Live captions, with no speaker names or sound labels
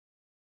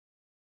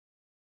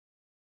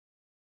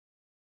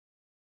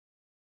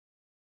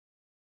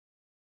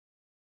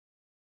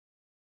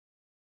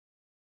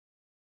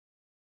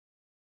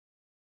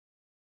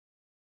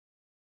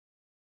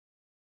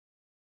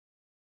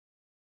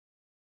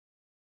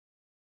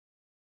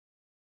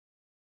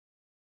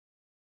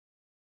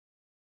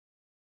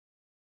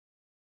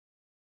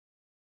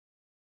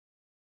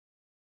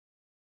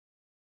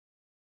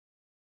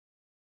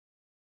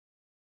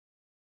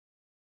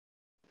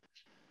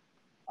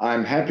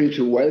I'm happy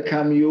to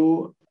welcome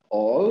you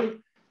all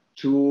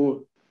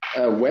to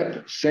a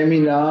web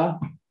seminar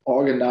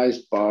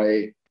organized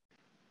by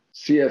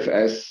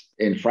CFS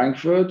in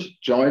Frankfurt,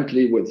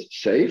 jointly with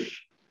SAFE.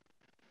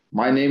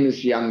 My name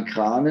is Jan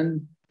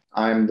Krahnen.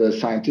 I'm the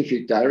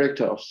scientific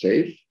director of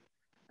SAFE,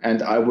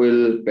 and I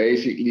will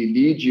basically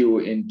lead you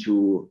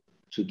into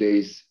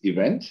today's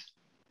event.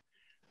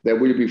 There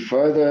will be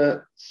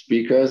further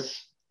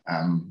speakers,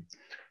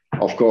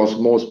 of course,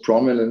 most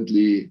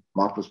prominently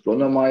Markus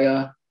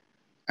Brunnermeier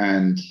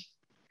and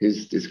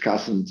his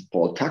discussant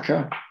Paul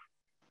Tucker,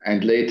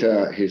 and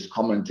later his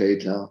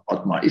commentator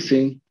Otmar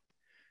Issing.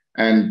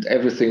 And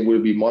everything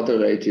will be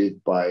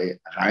moderated by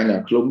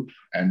Rainer Klump,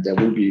 and there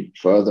will be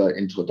further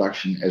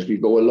introduction as we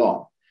go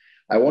along.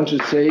 I want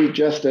to say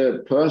just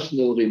a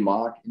personal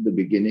remark in the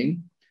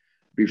beginning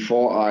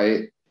before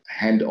I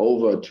hand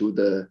over to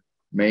the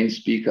main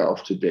speaker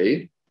of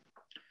today.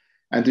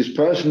 And this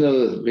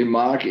personal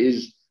remark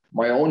is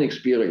my own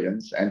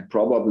experience, and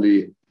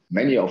probably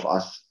many of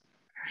us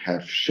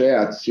have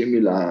shared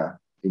similar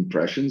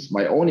impressions.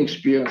 My own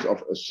experience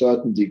of a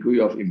certain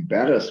degree of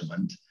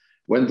embarrassment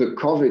when the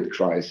COVID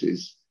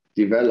crisis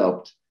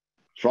developed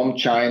from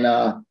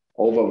China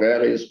over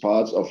various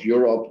parts of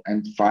Europe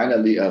and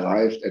finally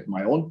arrived at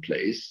my own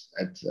place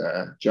at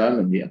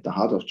Germany, at the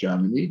heart of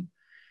Germany.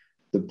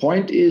 The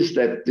point is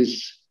that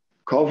this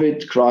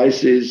COVID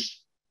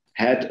crisis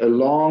had a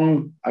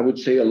long, I would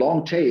say a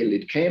long tail.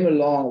 It came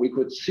along, we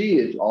could see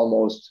it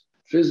almost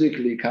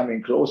physically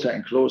coming closer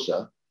and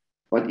closer,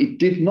 but it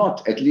did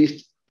not, at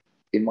least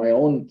in my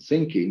own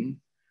thinking,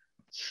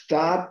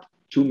 start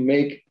to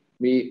make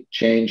me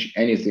change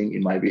anything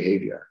in my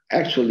behavior.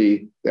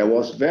 Actually, there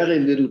was very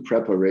little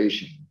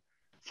preparation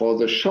for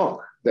the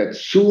shock that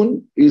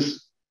soon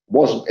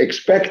was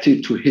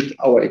expected to hit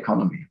our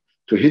economy,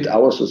 to hit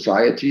our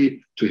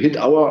society, to hit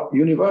our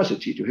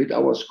university, to hit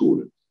our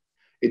school.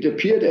 It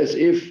appeared as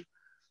if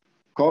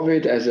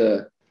COVID as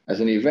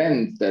an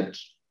event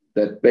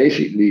that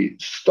basically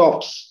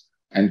stops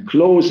and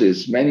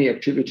closes many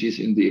activities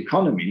in the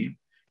economy,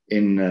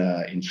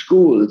 in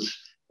schools,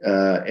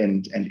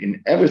 and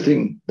in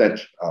everything that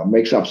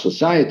makes up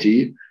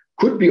society,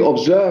 could be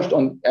observed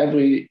on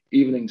every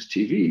evening's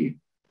TV,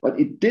 but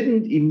it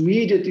didn't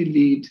immediately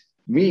lead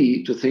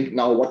me to think,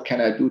 now what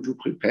can I do to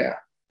prepare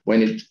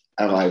when it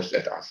arrives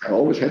at us? I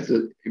always had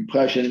the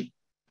impression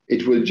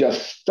it will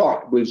just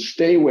stop, will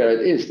stay where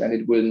it is, and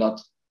it will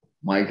not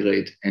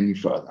migrate any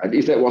further. At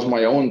least that was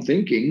my own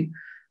thinking,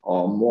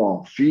 or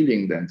more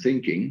feeling than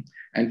thinking.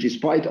 And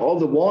despite all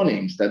the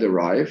warnings that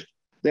arrived,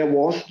 there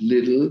was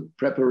little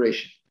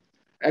preparation.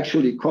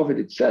 Actually, COVID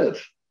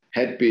itself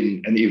had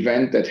been an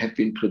event that had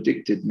been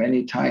predicted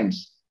many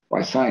times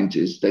by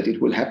scientists that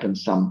it will happen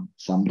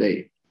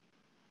someday.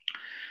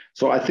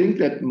 So I think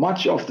that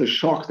much of the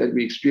shock that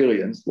we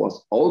experienced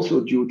was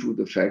also due to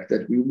the fact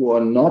that we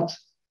were not,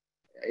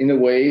 in a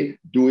way,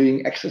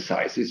 doing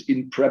exercises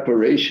in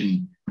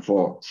preparation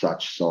for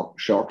such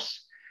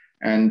shocks.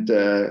 And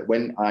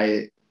when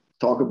I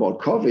talk about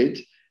COVID,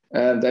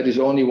 that is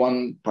only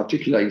one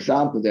particular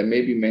example. There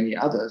may be many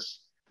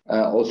others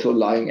also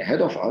lying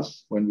ahead of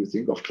us when we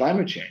think of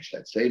climate change.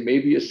 Let's say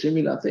maybe a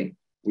similar thing.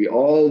 We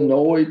all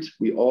know it,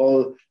 we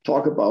all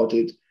talk about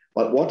it,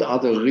 but what are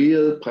the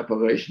real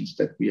preparations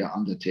that we are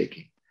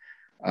undertaking?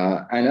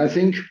 And I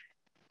think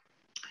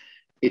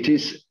it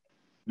is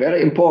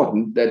very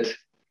important that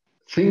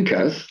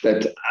thinkers,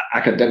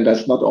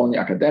 that's not only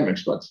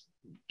academics, but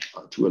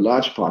to a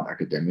large part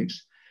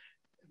academics,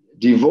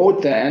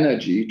 devote their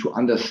energy to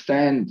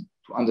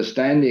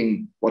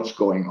understanding what's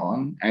going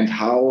on and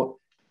how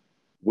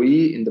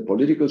we in the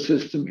political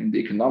system, in the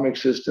economic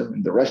system,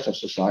 in the rest of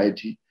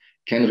society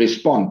can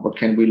respond. What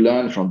can we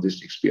learn from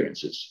these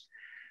experiences?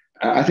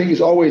 I think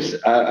it's always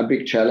a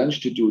big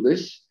challenge to do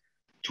this,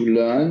 to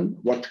learn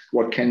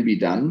what can be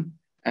done.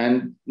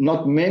 And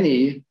not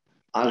many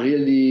are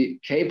really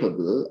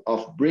capable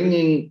of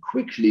bringing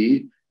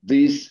quickly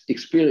this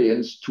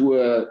experience to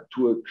a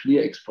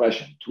clear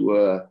expression, to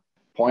a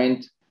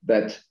point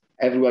that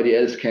everybody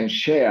else can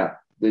share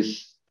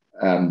this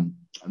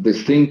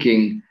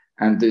thinking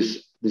and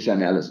this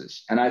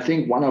analysis. And I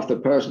think one of the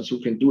persons who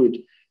can do it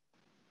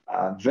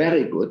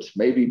very good,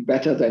 maybe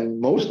better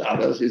than most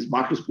others, is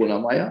Markus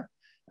Brunnermeier.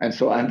 And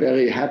so I'm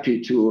very happy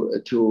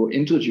to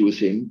introduce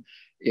him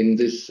in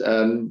this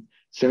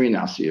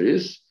seminar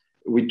series.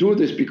 We do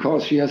this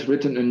because he has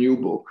written a new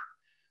book,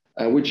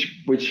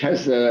 which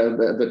has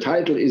the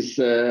title is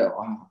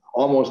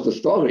almost a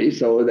story,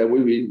 so there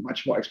will be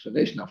much more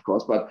explanation, of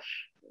course, but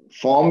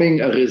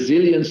forming a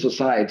resilient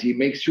society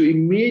makes you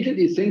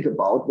immediately think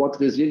about what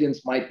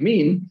resilience might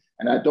mean.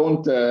 And I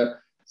don't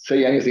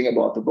say anything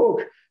about the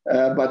book,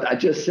 but I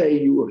just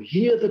say you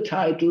hear the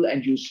title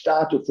and you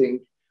start to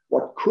think,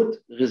 what could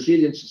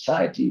resilient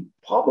society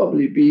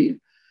probably be?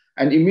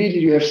 And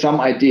immediately you have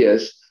some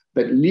ideas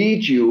that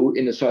lead you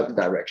in a certain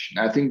direction.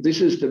 I think this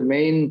is the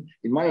main,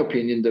 in my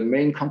opinion, the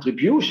main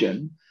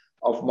contribution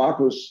of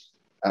Markus'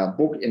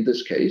 book in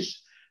this case,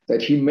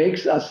 that he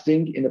makes us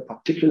think in a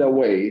particular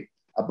way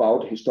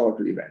about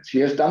historical events. He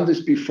has done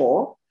this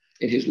before,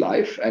 in his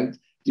life. And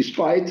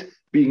despite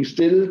being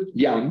still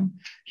young,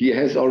 he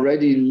has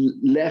already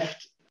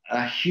left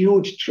a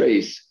huge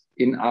trace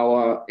in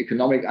our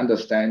economic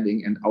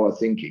understanding and our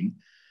thinking.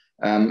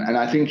 And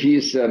I think he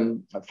is,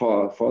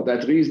 for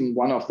that reason,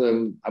 one of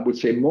the, I would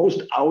say,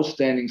 most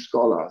outstanding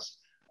scholars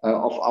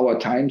of our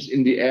times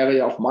in the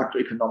area of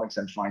macroeconomics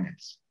and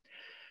finance.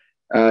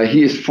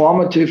 He is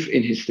formative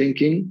in his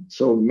thinking.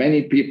 So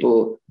many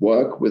people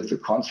work with the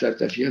concept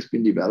that he has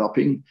been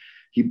developing.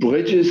 He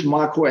bridges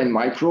macro and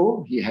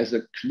micro. He has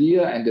a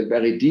clear and a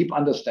very deep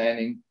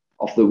understanding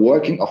of the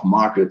working of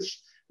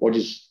markets, what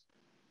is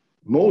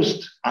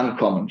most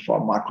uncommon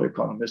for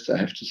macroeconomists, I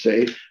have to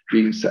say,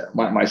 being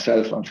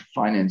myself a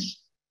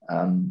finance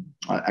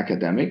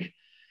academic.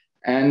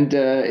 And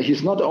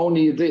he's not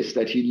only this,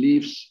 that he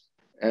leaves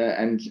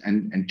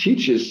and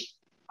teaches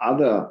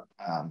other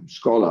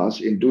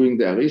scholars in doing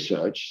their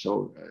research.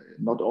 So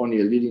not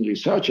only a leading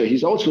researcher,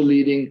 he's also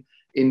leading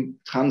in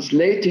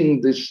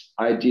translating these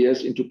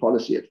ideas into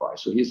policy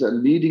advice. So he's a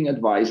leading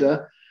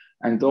advisor,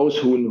 and those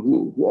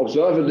who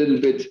observe a little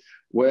bit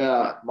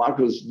where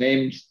Markus'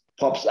 name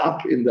pops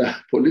up in the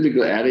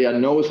political area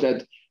knows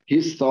that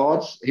his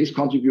thoughts, his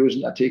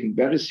contributions are taken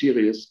very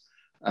serious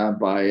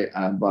by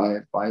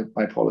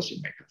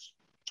policymakers.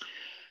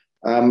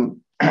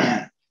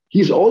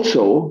 He's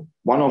also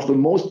one of the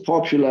most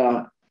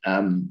popular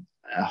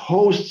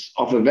hosts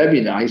of a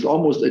webinar. He's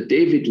almost a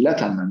David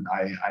Letterman,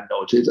 I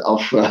noted,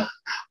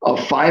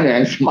 of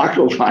finance,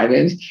 macro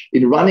finance,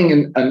 in running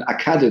an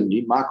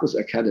academy, Markus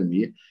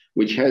Academy,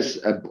 which has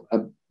a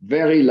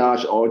very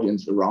large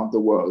audience around the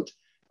world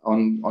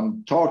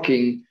on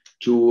talking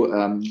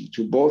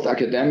to both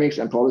academics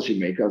and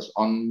policymakers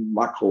on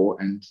macro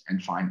and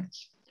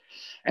finance.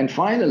 And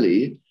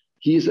finally,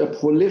 he's a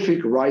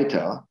prolific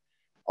writer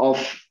of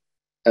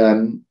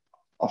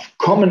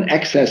common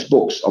access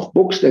books, of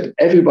books that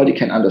everybody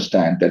can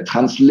understand, that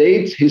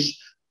translate his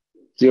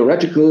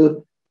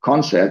theoretical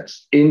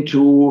concepts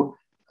into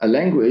a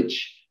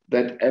language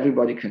that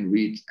everybody can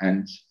read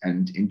and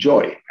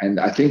enjoy. And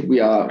I think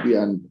we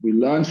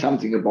learn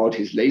something about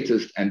his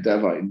latest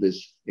endeavor in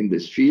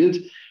this field,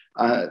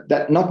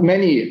 that not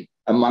many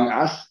among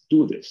us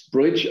do this,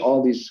 bridge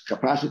all these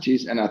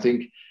capacities. And I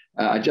think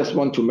I just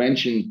want to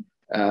mention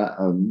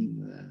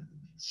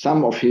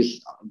some of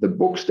the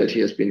books that he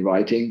has been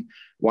writing.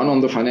 One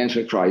on the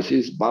financial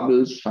crisis,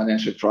 bubbles,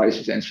 financial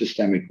crisis, and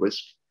systemic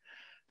risk.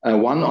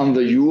 One on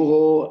the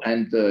euro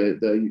and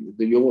the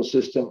euro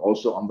system,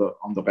 also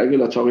on the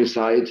regulatory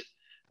side,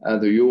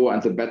 the euro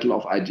and the battle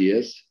of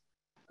ideas,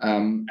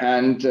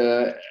 and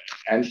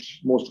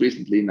most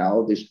recently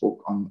now this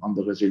book on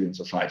the resilient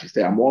societies.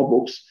 There are more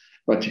books,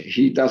 but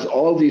he does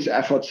all these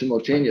efforts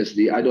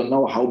simultaneously. I don't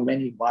know how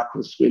many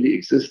Markus really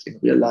exist in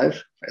real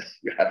life.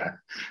 You have a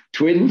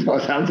twin or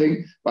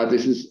something, but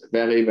this is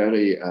very,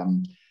 very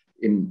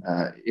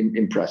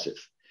impressive.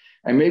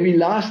 And maybe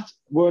last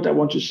word I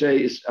want to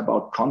say is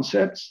about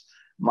concepts.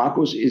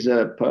 Markus is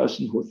a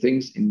person who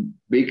thinks in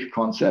big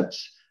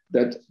concepts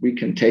that we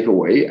can take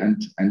away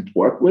and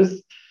work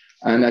with.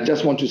 And I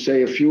just want to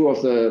say a few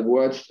of the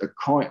words,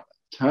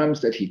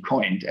 terms that he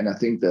coined. And I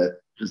think the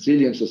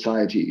resilient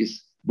society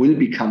will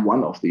become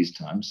one of these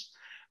terms.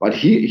 But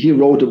he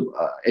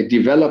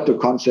developed a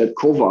concept,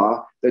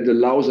 COVA, that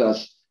allows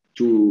us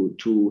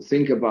to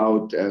think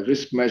about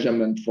risk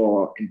measurement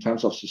in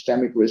terms of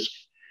systemic risk.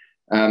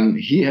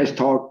 He has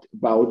talked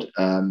about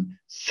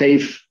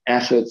safe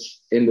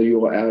assets in the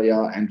euro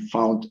area and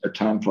found a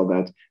term for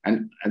that.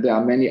 And there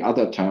are many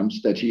other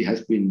terms that he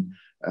has been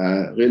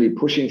really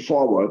pushing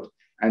forward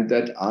and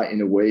that are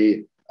in a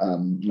way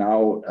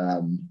now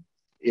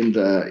in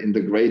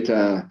the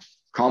greater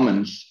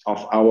commons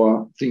of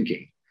our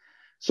thinking.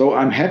 So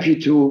I'm happy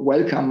to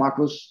welcome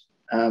Markus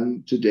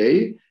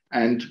today.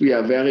 And we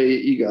are very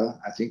eager,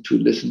 I think, to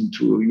listen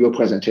to your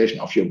presentation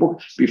of your book.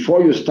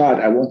 Before you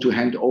start, I want to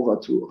hand over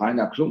to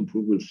Rainer Klump,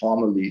 who will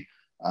formally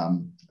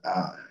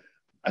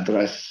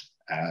address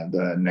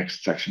the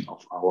next section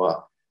of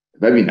our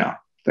webinar.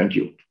 Thank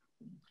you.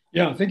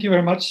 Yeah, thank you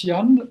very much,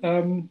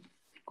 Jan.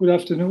 Good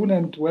afternoon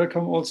and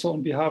welcome also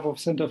on behalf of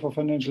Center for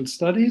Financial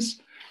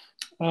Studies.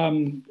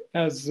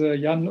 As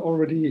Jan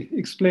already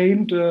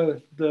explained,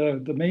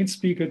 the main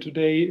speaker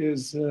today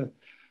is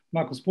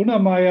Markus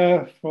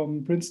Brunnermeier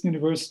from Princeton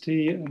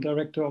University and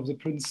director of the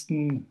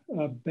Princeton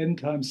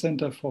Bentheim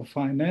Center for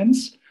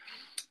Finance,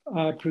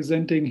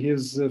 presenting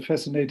his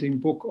fascinating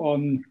book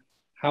on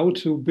how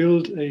to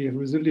build a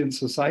resilient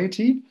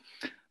society.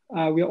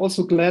 We are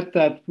also glad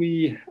that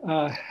we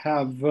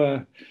have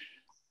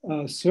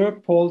Sir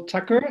Paul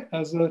Tucker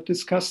as a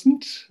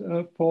discussant.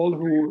 Paul,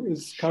 who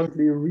is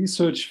currently a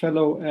research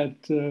fellow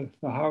at the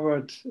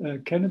Harvard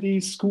Kennedy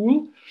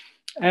School,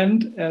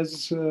 and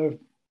as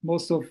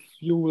most of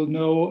you will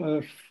know,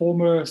 a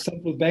former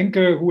central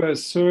banker who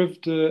has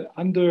served in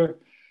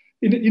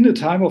a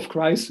time of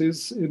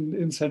crisis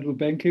in central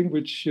banking,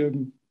 which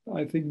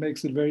I think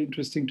makes it very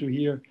interesting to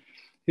hear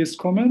his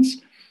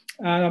comments.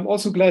 And I'm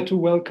also glad to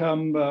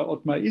welcome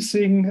Otmar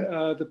Issing,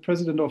 the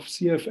president of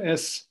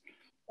CFS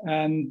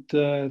and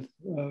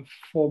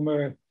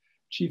former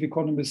chief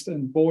economist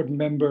and board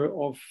member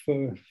of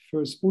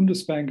first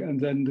Bundesbank and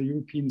then the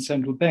European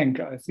Central Bank.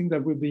 I think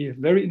that will be a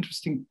very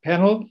interesting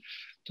panel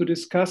to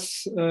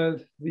discuss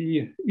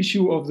the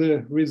issue of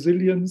the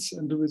resilience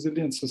and the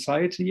resilient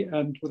society.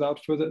 And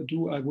without further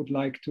ado, I would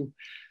like to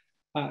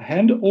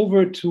hand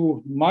over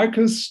to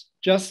Markus.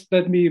 Just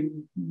let me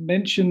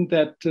mention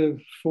that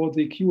for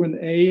the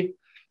Q&A,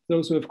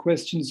 those who have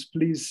questions,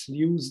 please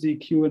use the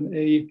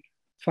Q&A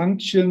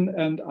function,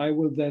 and I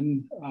will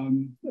then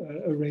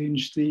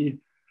arrange the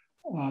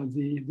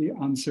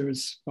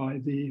answers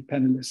by the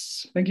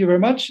panelists. Thank you very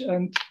much,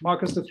 and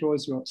Markus, the floor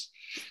is yours.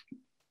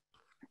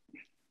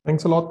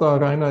 Thanks a lot,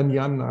 Rainer and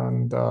Jan,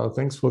 and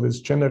thanks for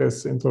this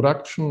generous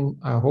introduction.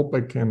 I hope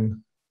I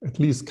can at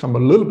least come a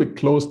little bit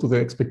close to the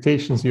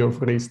expectations you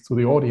have raised to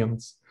the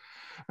audience.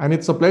 And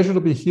it's a pleasure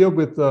to be here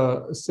with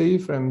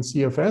SAFE and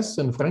CFS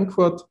in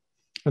Frankfurt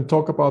and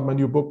talk about my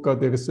new book,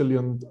 The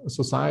Resilient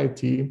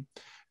Society.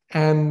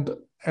 And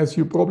as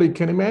you probably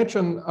can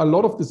imagine, a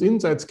lot of these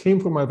insights came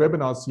from my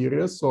webinar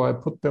series, so I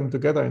put them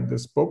together in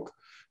this book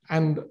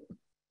and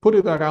put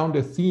it around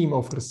the theme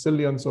of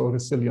resilience or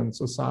resilient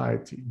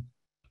society.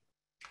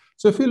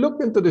 So if we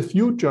look into the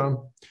future,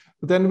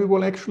 then we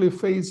will actually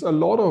face a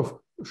lot of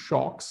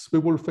shocks. We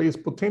will face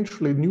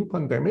potentially new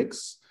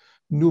pandemics,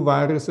 new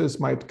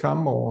viruses might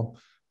come, or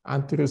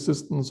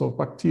anti-resistance of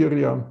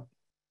bacteria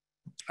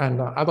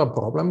and other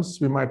problems.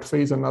 We might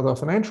face another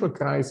financial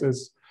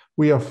crisis.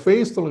 We have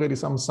faced already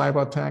some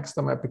cyber attacks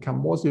that might become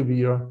more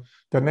severe.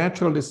 There are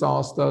natural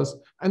disasters,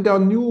 and there are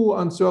new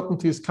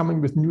uncertainties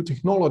coming with new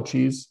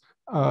technologies.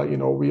 We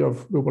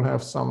will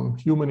have some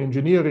human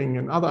engineering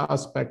and other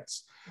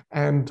aspects.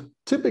 And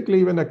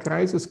typically when a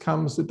crisis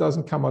comes, it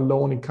doesn't come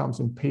alone, it comes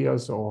in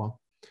pairs or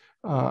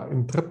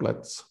in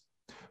triplets.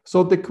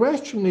 So the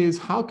question is,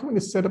 how can we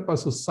set up a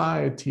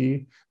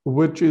society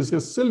which is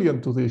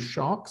resilient to these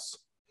shocks?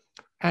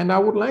 And I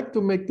would like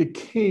to make the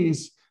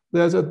case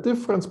there's a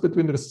difference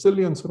between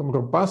resilience and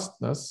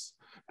robustness,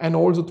 and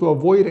also to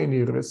avoid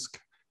any risk.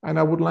 And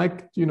I would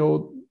like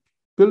to,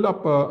 build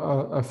up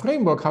a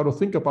framework how to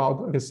think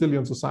about a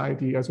resilient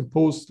society as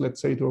opposed,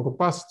 let's say, to a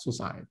robust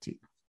society.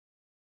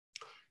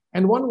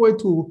 And one way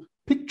to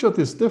picture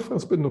this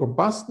difference between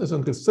robustness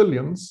and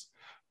resilience,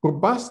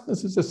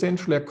 robustness is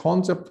essentially a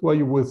concept where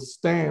you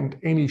withstand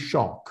any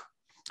shock.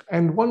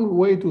 And one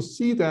way to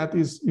see that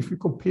is if you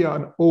compare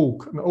an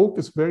oak. An oak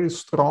is very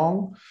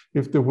strong.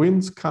 If the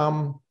winds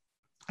come,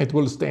 it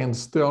will stand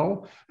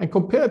still. And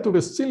compared to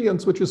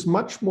resilience, which is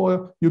much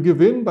more, you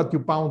give in, but you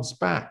bounce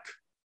back.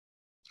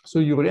 So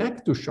you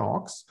react to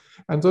shocks.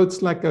 And so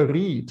it's like a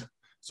reed.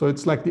 So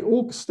it's like the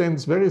oak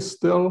stands very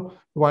still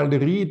while the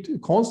reed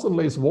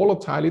constantly is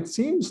volatile. It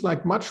seems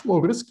like much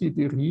more risky,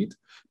 the reed,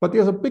 but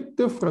there's a big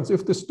difference.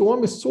 If the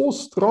storm is so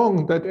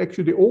strong that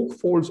actually the oak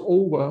falls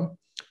over,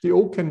 the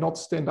oak cannot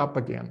stand up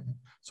again.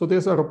 So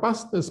there's a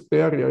robustness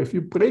barrier. If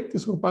you break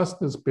this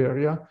robustness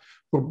barrier,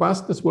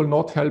 robustness will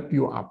not help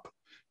you up.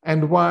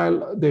 And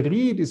while the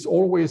reed is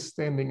always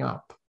standing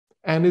up,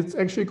 and it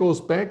actually goes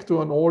back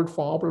to an old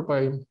fable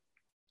by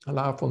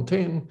La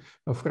Fontaine,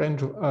 a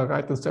French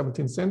writer in the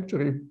 17th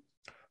century.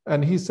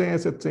 And he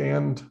says at the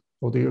end,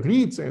 or the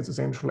reed says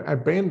essentially, I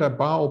bend, I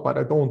bow, but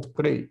I don't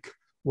break,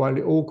 while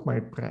the oak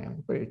might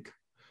break.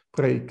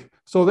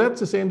 So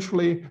that's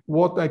essentially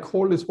what I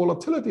call this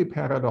volatility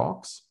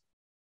paradox,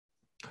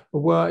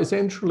 where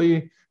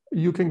essentially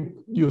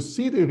you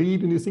see the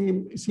reed and you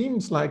think it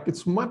seems like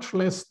it's much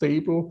less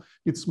stable,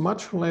 it's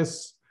much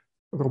less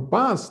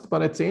robust,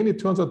 but at the end it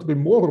turns out to be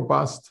more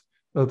robust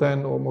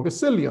than, or more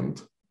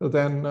resilient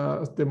than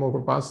the more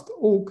robust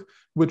oak,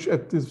 which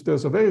if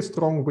there's a very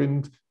strong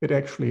wind,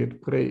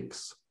 it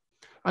breaks.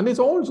 And this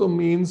also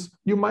means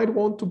you might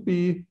want to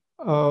be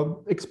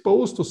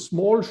exposed to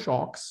small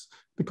shocks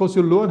because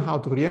you learn how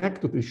to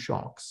react to these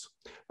shocks.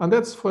 And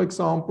that's, for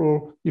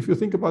example, if you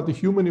think about the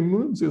human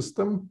immune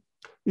system,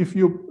 if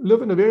you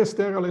live in a very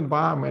sterile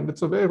environment,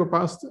 it's a very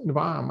robust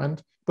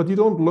environment, but you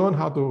don't learn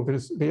how to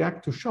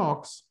react to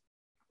shocks.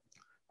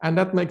 And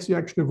that makes you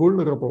actually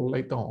vulnerable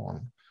later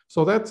on.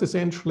 So that's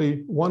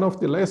essentially one of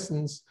the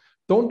lessons.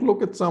 Don't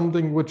look at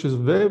something which is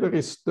very,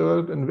 very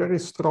sturdy and very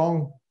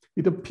strong.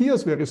 It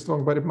appears very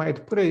strong, but it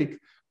might break,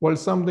 while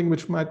something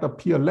which might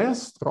appear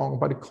less strong,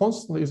 but it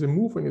constantly is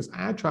moving, is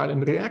agile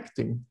and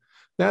reacting.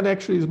 That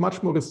actually is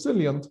much more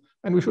resilient.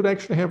 And we should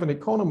actually have an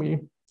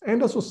economy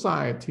and a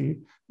society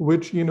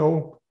which,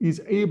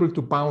 is able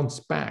to bounce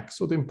back.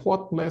 So the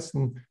important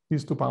lesson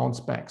is to bounce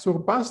back. So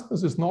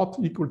robustness is not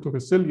equal to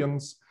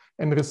resilience,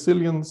 and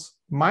resilience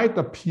might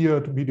appear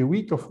to be the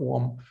weaker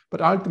form,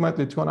 but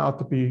ultimately turn out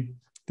to be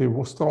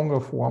the stronger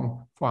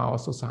form for our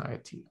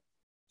society.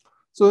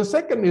 So the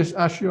second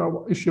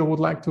issue I would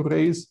like to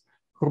raise,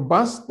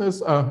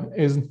 robustness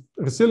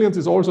resilience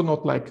is also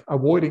not like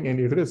avoiding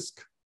any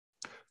risk.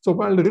 So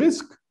while the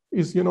risk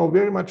is,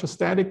 very much a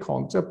static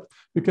concept,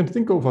 you can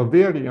think of a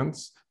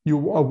variance.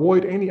 You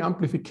avoid any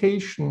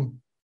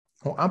amplification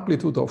or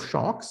amplitude of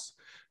shocks.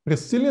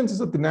 Resilience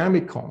is a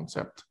dynamic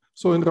concept.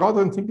 So rather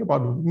than thinking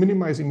about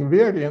minimizing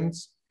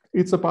variance,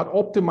 it's about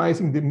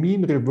optimizing the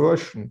mean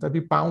reversion, that we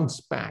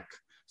bounce back.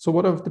 So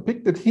what I've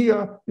depicted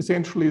here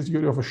essentially is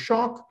you have a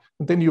shock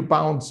and then you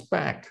bounce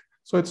back.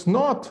 So it's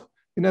not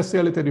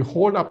necessarily that you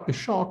hold up the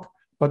shock,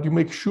 but you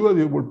make sure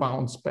they will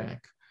bounce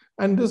back.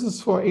 And this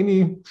is for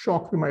any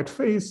shock we might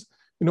face.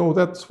 You know,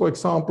 that's, for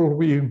example,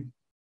 we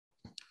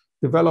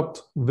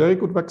developed very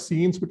good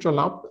vaccines which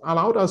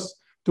allowed us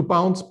to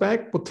bounce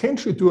back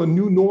potentially to a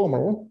new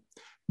normal.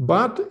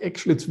 But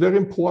actually, it's very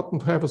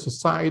important to have a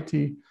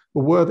society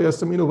where there's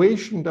some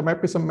innovation. There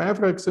might be some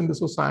mavericks in the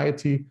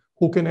society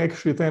who can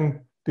actually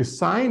then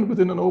design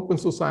within an open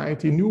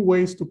society new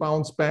ways to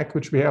bounce back,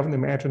 which we haven't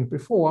imagined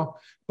before.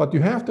 But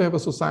you have to have a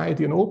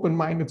society, an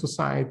open-minded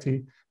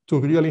society, to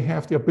really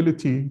have the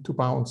ability to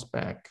bounce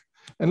back.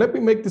 And let me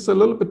make this a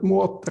little bit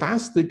more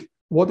drastic,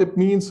 what it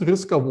means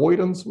risk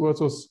avoidance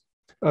versus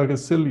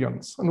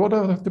resilience. And what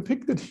I have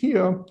depicted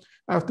here,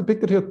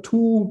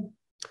 two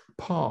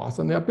paths,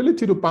 and the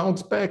ability to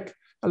bounce back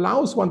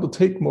allows one to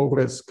take more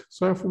risk.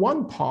 So I have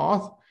one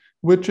path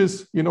which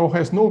is, you know,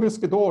 has no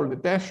risk at all, the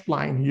dashed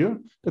line here,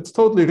 that's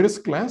totally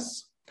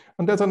riskless.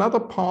 And there's another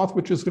path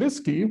which is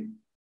risky,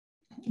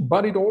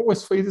 but it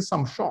always faces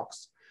some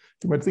shocks.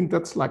 You might think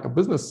that's like a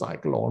business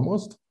cycle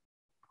almost.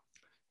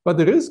 But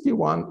the risky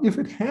one, if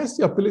it has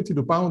the ability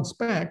to bounce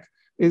back,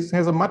 has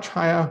a much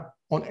higher,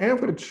 on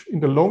average, in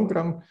the long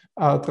run,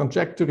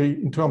 trajectory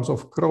in terms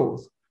of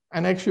growth.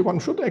 And actually, one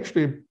should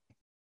actually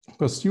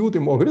pursue the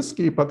more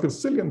risky but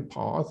resilient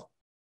path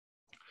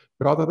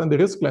rather than the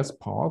riskless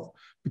path,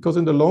 because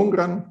in the long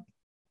run,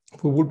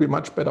 we will be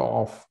much better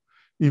off,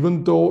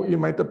 even though it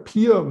might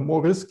appear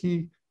more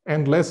risky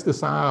and less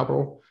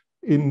desirable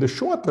in the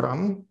short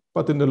run,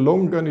 but in the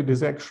long run, it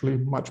is actually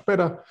much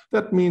better.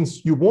 That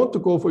means you want to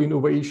go for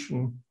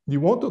innovation,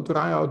 you want to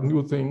try out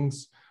new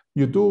things,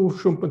 you do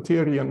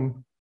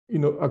Schumpeterian, you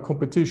know, a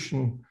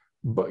competition,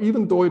 but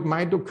even though it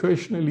might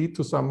occasionally lead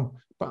to some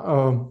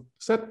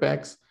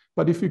setbacks,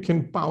 but if you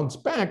can bounce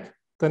back,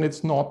 then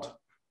it's not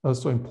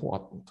so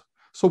important.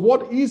 So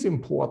what is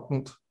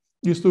important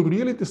is to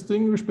really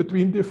distinguish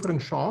between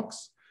different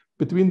shocks,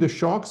 between the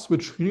shocks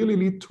which really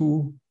lead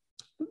to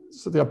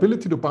the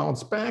ability to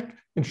bounce back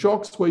and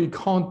shocks where you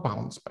can't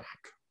bounce back.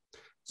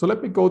 So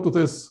let me go to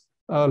this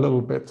a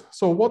little bit.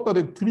 So what are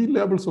the three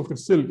levels of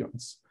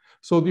resilience?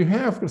 So you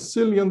have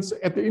resilience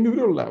at the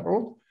individual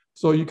level.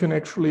 So you can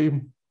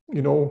actually,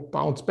 you know,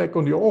 bounce back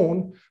on your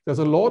own. There's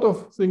a lot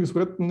of things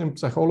written in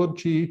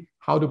psychology,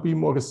 how to be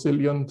more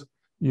resilient.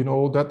 You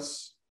know,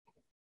 that's,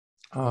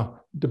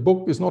 the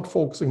book is not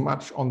focusing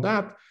much on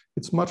that.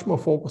 It's much more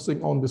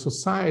focusing on the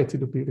society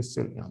to be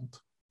resilient.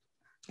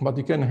 But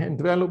you can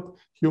develop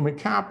human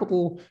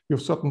capital, you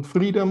have certain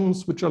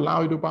freedoms which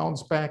allow you to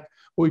bounce back,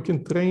 or you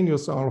can train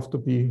yourself to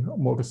be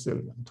more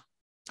resilient.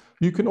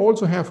 You can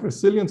also have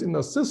resilience in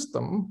a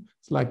system,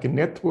 like in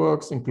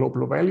networks, in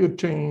global value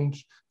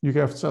change. You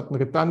have certain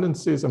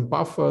redundancies and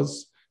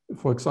buffers,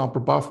 for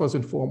example, buffers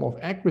in form of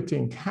equity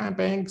in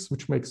banks,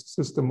 which makes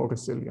the system more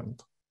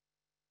resilient.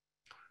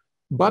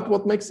 But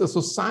what makes a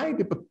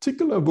society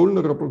particularly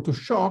vulnerable to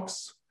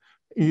shocks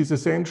is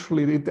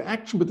essentially the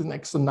interaction between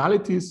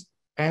externalities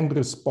and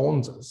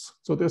responses.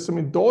 So there's some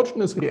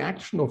endogenous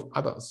reaction of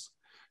others.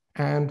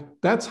 And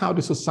that's how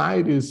the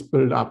society is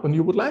built up. And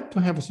you would like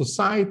to have a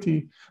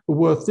society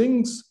where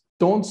things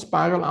don't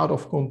spiral out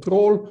of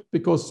control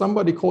because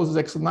somebody causes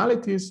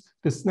externalities,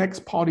 this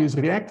next party is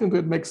reacting to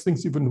it, makes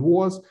things even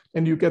worse,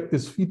 and you get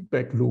this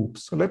feedback loop.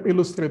 So let me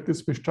illustrate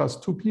this with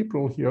just two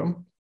people here.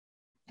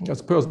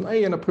 There's person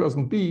A and a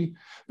person B.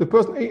 The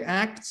person A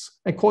acts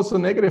and causes a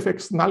negative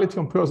externality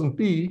on person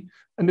B,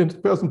 and then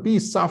person B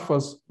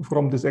suffers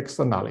from this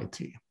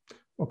externality,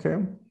 okay?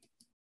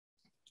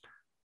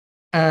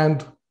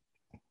 And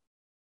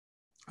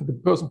the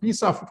person B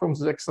suffers from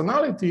this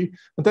externality,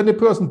 and then the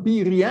person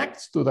B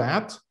reacts to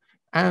that,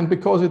 and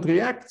because it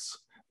reacts,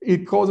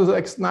 it causes an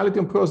externality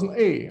on person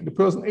A. The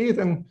person A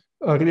then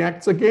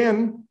reacts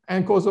again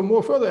and causes a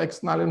more further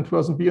externality on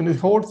person B, and the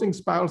whole thing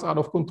spirals out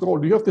of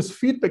control. You have this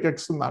feedback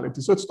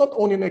externality. So it's not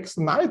only an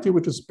externality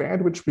which is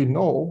bad, which we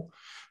know,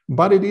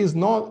 but it is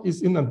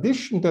in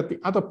addition that the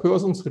other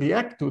persons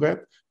react to that,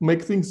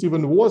 make things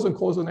even worse and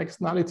cause an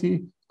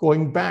externality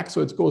going back.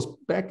 So it goes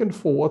back and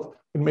forth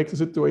and makes the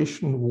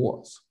situation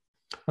worse.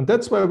 And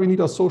that's why we need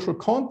a social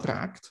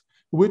contract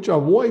which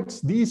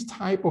avoids these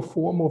type of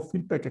form of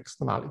feedback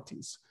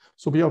externalities.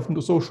 So we have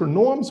the social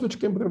norms which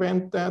can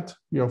prevent that.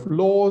 We have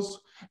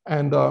laws,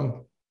 and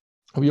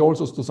we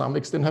also, to some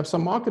extent, have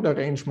some market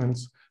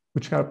arrangements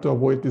which help to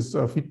avoid these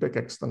feedback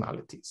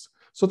externalities.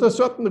 So there are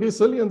certain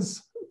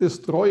resilience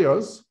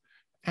destroyers,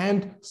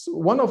 and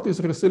one of these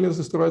resilience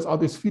destroyers are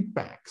these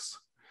feedbacks.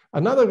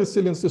 Another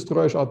resilience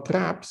destroyers are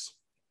traps,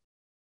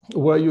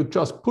 where you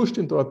just pushed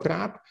into a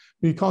trap,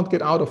 you can't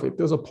get out of it.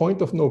 There's a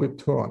point of no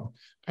return.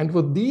 And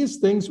for these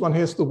things, one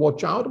has to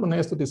watch out. One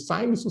has to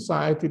design the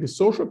society, the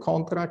social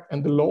contract,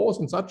 and the laws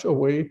in such a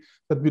way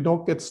that we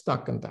don't get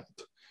stuck in that.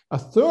 A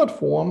third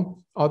form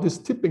are these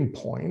tipping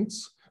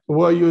points,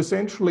 where you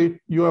essentially,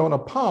 you are on a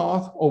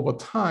path over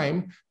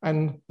time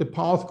and the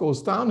path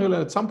goes downhill,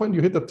 and at some point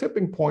you hit a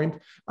tipping point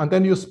and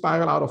then you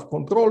spiral out of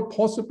control,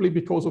 possibly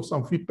because of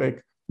some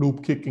feedback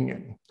loop kicking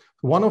in.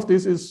 One of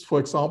these is, for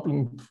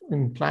example,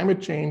 in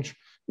climate change,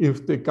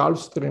 if the Gulf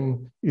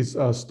Stream is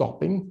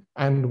stopping,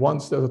 and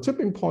once there's a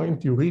tipping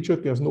point, you reach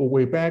it, there's no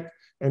way back,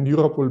 and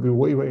Europe will be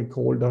way, way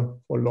colder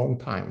for a long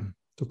time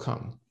to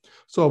come.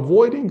 So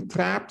avoiding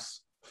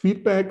traps,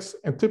 feedbacks,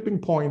 and tipping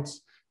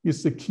points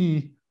is the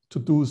key to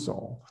do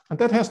so. And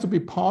that has to be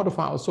part of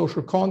our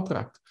social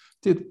contract.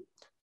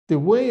 The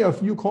way I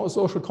view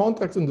social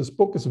contracts in this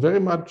book is very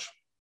much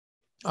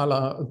a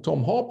la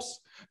Tom Hobbes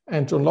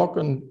and John Locke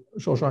and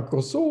Jean-Jacques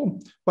Rousseau,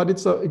 but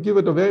give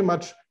it a very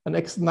much an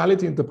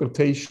externality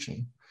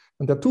interpretation.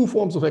 And there are two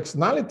forms of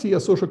externality a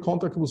social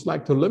contract would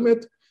like to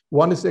limit.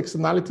 One is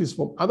externalities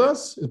from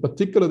others, in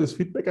particular these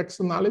feedback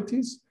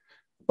externalities,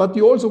 but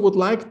you also would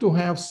like to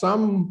have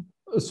some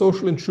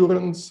social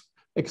insurance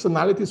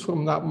externalities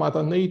from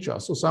Mother Nature.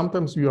 So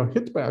sometimes you are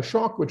hit by a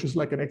shock, which is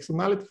like an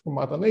externality from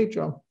Mother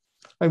Nature,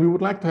 and we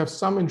would like to have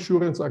some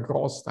insurance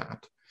across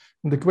that.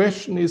 And the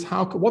question is,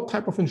 what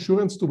type of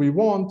insurance do we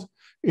want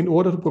in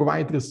order to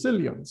provide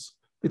resilience?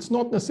 It's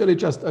not necessarily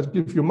just I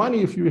give you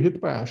money if you're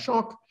hit by a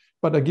shock,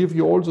 but I give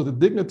you also the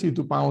dignity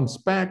to bounce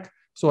back.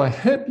 So I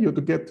help you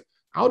to get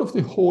out of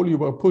the hole you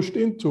were pushed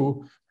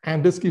into,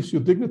 and this gives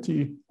you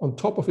dignity on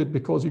top of it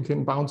because you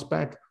can bounce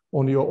back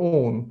on your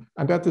own.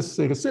 And that is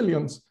the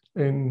resilience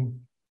in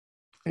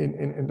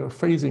the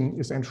facing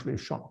essentially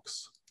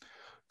shocks.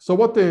 So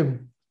what the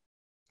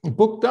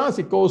book does,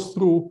 it goes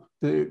through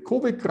the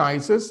COVID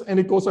crisis and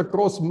it goes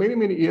across many,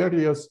 many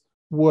areas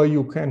where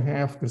you can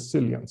have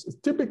resilience.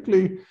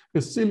 Typically,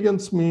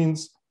 resilience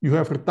means you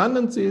have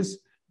redundancies,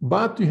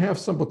 but you have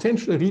some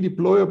potentially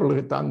redeployable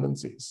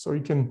redundancies. So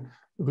you can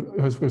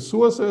have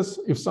resources.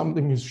 If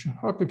something is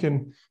short, you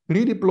can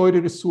redeploy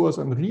the resource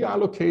and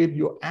reallocate.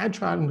 You're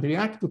agile and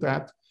react to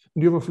that,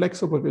 and you have a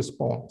flexible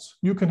response.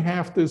 You can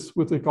have this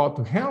with regard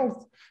to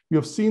health. You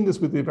have seen this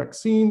with the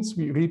vaccines.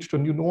 We reached a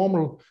new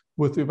normal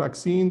with the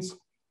vaccines,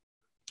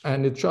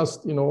 and it's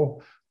just,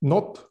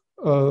 not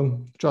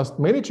just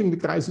managing the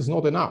crisis is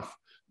not enough.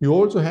 You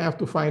also have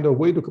to find a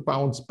way to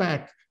bounce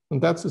back,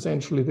 and that's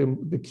essentially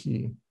the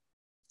key.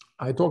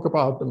 I talk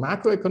about the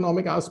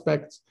macroeconomic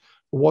aspects.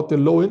 What the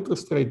low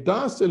interest rate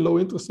does, the low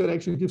interest rate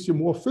actually gives you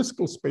more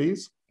fiscal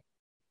space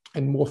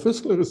and more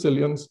fiscal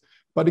resilience,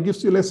 but it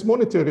gives you less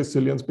monetary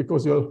resilience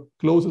because you're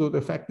closer to the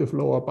effective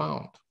lower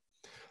bound.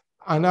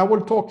 And I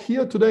will talk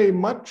here today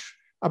much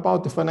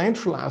about the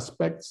financial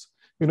aspects,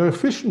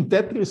 efficient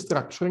debt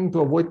restructuring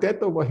to avoid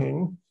debt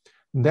overhang.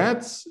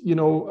 That's, a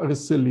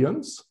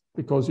resilience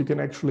because you can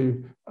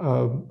actually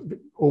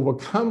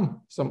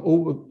overcome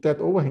some debt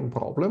overhang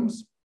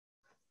problems.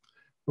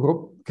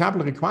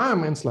 Capital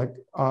requirements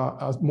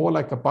are more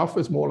like a buffer,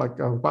 is more like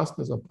a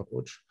robustness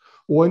approach.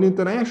 Or in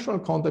international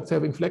context,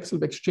 having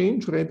flexible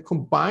exchange rate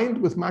combined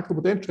with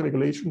macroprudential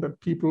regulation that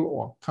people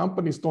or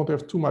companies don't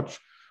have too much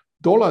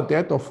dollar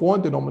debt or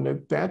foreign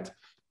denominated debt.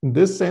 In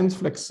this sense,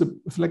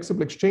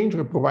 flexible exchange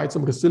rate provides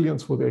some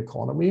resilience for the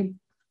economy.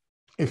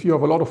 If you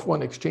have a lot of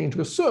foreign exchange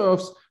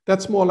reserves,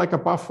 that's more like a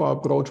buffer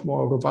approach,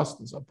 more a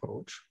robustness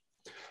approach.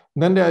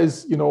 And then there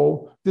is,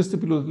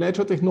 distributed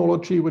ledger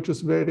technology, which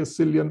is very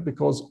resilient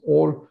because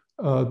all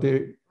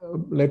the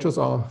ledgers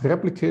are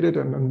replicated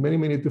in many,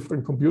 many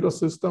different computer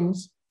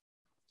systems.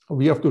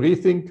 We have to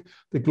rethink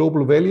the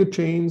global value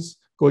chains,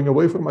 going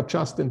away from a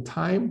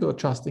just-in-time to a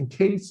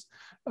just-in-case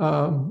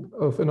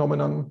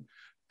phenomenon.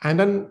 And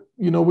then,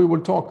 we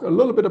will talk a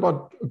little bit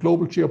about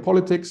global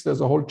geopolitics.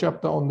 There's a whole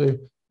chapter on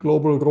the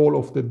global role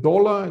of the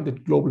dollar and the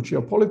global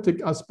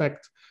geopolitics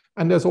aspect.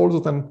 And there's also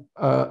then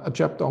a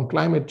chapter on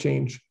climate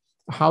change,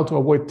 how to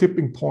avoid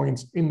tipping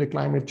points in the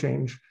climate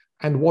change,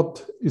 and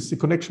what is the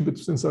connection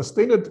between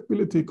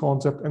sustainability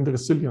concept and the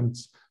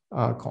resilience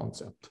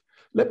concept.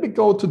 Let me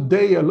go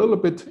today a little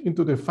bit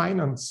into the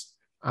finance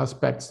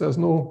aspects.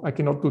 I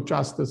cannot do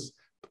justice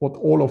to what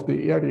all of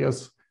the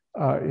areas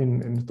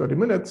in 30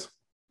 minutes.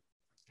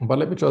 But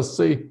let me just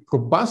say,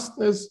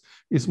 robustness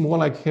is more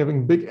like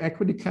having big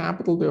equity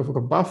capital, therefore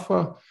a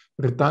buffer,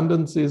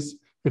 redundancies.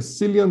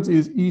 Resilience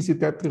is easy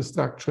debt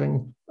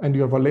restructuring, and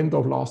you have a lender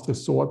of last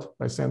resort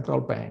by central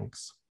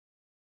banks.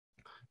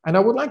 And I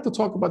would like to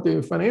talk about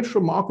the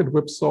financial market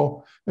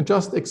whipsaw and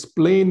just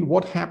explain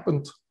what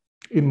happened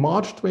in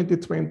March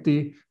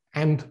 2020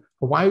 and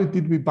why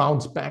did we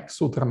bounce back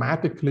so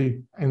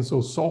dramatically and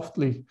so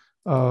softly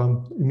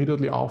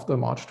immediately after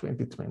March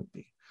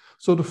 2020.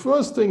 So the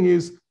first thing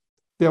is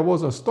there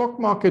was a stock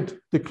market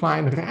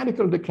decline,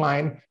 radical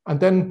decline, and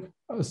then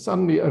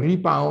suddenly a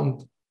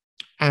rebound.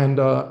 And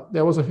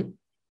there was a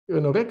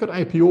record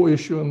IPO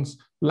issuance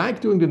like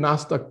during the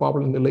NASDAQ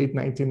bubble in the late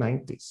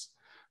 1990s.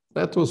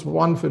 That was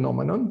one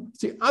phenomenon.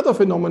 The other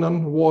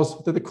phenomenon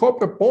was that the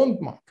corporate bond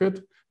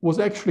market was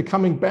actually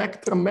coming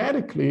back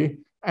dramatically.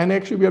 And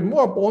actually we had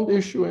more bond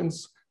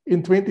issuance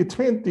in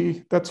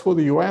 2020, that's for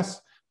the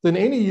US, than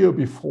any year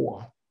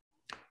before.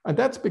 And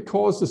that's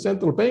because the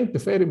central bank, the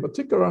Fed in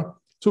particular,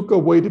 took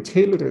away the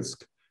tail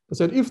risk. They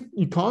said, if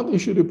you can't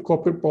issue the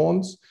corporate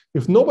bonds,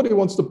 if nobody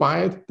wants to buy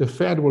it, the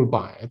Fed will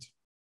buy it.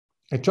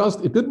 It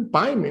didn't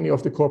buy many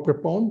of the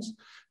corporate bonds.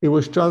 It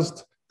was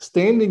just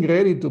standing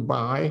ready to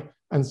buy,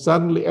 and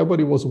suddenly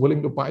everybody was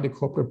willing to buy the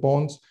corporate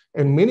bonds,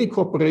 and many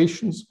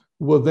corporations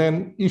were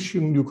then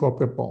issuing new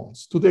corporate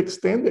bonds. To the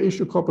extent they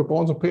issued corporate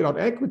bonds and paid out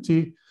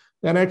equity,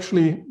 that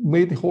actually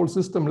made the whole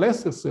system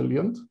less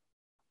resilient.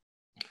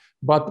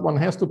 But one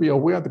has to be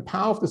aware of the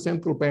power of the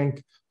central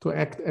bank to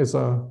act as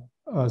a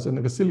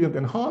resilient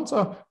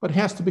enhancer, but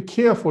has to be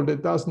careful that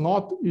it does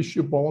not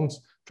issue bonds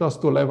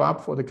just to level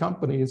up for the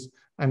companies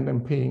and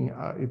then paying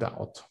it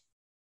out.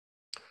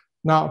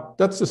 Now,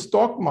 that's the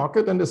stock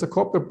market, and there's a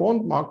corporate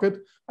bond market,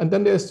 and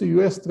then there's the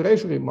US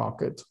Treasury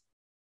market.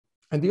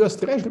 And the US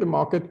Treasury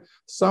market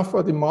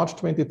suffered in March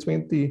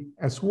 2020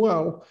 as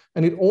well,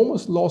 and it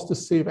almost lost the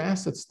safe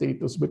asset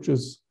status, which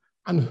is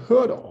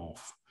unheard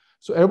of.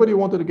 So everybody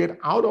wanted to get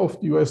out of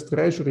the US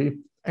Treasury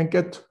and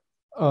get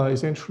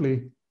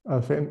essentially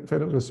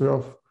Federal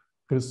Reserve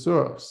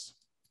reserves.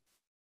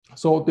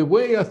 So the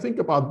way I think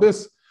about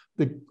this,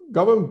 the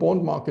government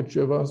bond market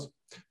shivers,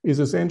 is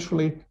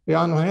essentially,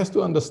 one has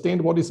to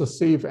understand what is a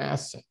safe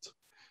asset.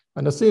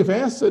 And a safe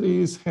asset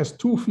has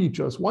two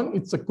features. One,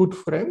 it's a good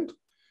friend.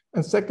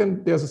 And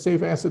second, there's a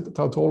safe asset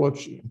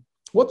tautology.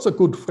 What's a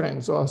good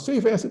friend? So a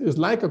safe asset is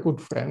like a good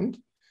friend.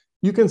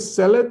 You can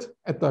sell it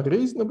at a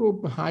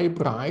reasonable high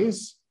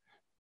price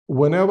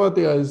whenever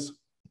there is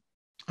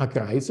a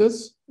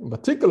crisis, in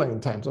particular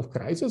in times of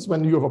crisis,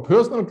 when you have a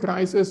personal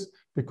crisis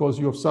because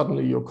you have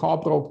suddenly your car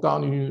broke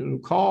down, you need a new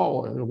car,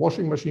 or your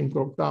washing machine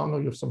broke down, or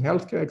you have some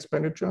healthcare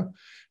expenditure.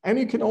 And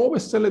you can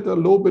always sell it a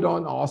low bid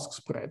on ask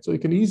spread. So you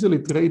can easily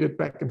trade it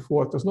back and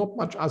forth. There's not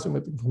much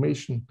asymmetric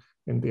information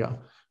in there.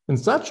 In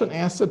such an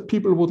asset,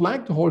 people would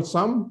like to hold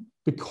some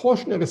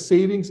precautionary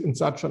savings in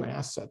such an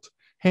asset.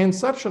 Hence,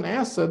 such an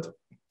asset,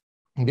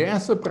 the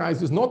asset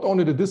price is not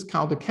only the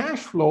discounted cash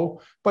flow,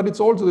 but it's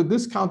also the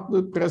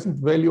discounted present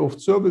value of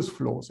service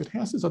flows. It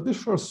has this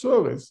additional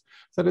service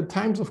that at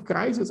times of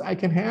crisis, I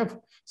can have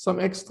some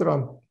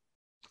extra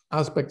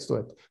aspects to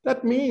it.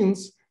 That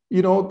means,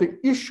 you know, the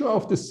issue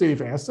of the safe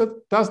asset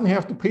doesn't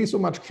have to pay so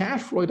much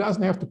cash flow. It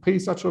doesn't have to pay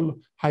such a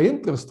high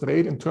interest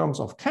rate in terms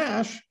of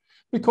cash,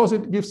 because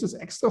it gives this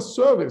extra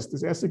service.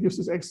 This asset gives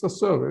this extra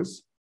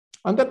service.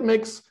 And that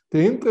makes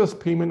the interest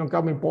payment on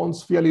government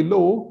bonds fairly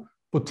low,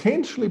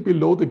 potentially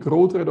below the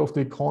growth rate of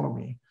the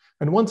economy.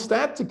 And once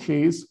that's the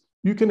case,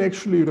 you can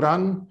actually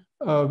run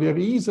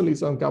very easily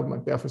some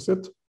government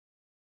deficit,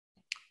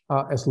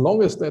 as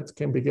long as that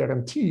can be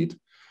guaranteed.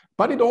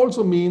 But it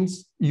also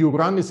means you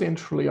run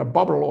essentially a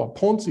bubble or a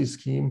Ponzi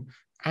scheme.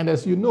 And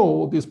as you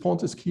know, these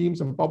Ponzi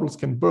schemes and bubbles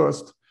can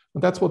burst.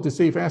 And that's what the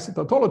safe asset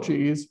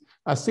tautology is.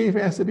 A safe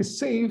asset is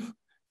safe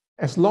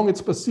as long as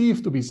it's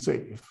perceived to be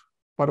safe.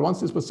 But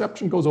once this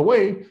perception goes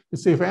away, the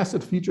safe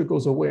asset feature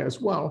goes away as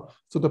well.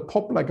 So they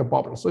pop like a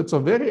bubble. So it's a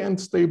very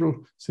unstable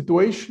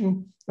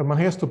situation, and one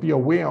has to be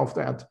aware of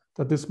that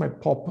this might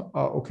pop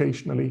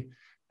occasionally.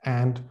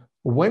 And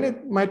when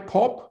it might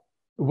pop,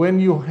 when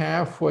you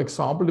have, for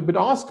example, the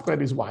bid-ask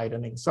spread is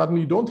widening.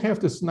 Suddenly you don't have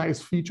this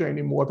nice feature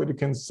anymore that you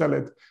can sell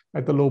it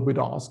at the low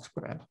bid-ask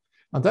spread.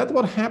 And that's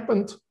what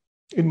happened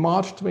in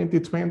March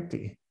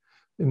 2020.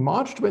 In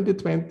March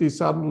 2020,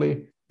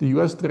 suddenly the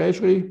US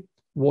Treasury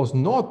was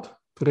not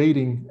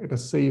trading at a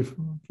safe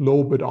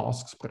low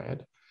bid-ask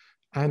spread.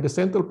 And the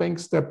central bank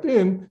stepped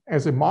in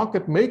as a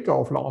market maker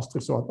of last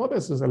resort, not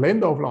as a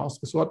lender of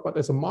last resort, but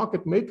as a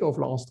market maker of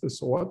last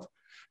resort.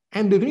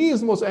 And the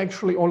reason was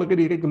actually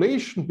already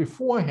regulation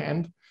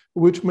beforehand,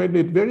 which made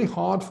it very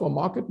hard for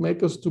market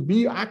makers to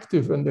be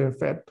active in the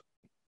Fed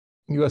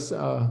US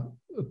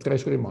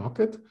Treasury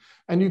market.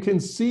 And you can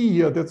see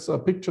here, that's a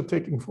picture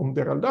taken from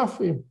Daryl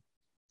Duffy.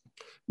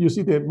 You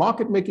see the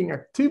market making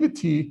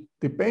activity,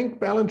 the bank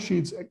balance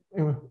sheets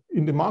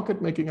in the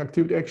market making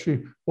activity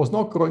actually was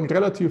not growing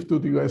relative to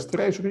the US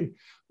Treasury.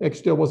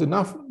 Actually, there was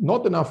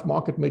not enough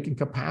market making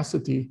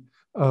capacity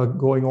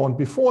going on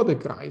before the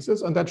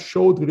crisis, and that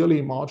showed really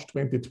in March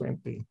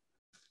 2020.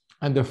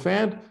 And the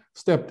Fed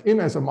stepped in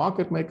as a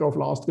market maker of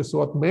last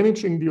resort,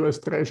 managing the US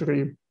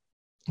Treasury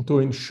to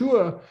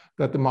ensure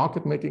that the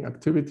market making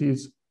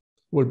activities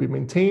will be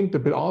maintained, the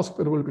bid-ask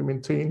spread will be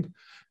maintained,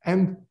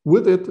 and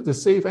with it, the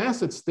safe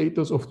asset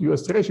status of the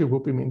US Treasury will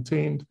be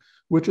maintained,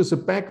 which is a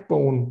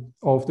backbone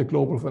of the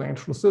global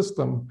financial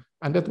system.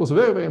 And that was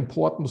very, very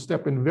important to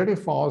step in very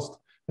fast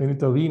and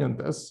intervene in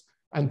this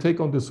and take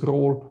on this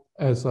role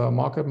as a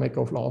market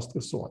maker of last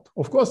resort.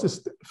 Of course,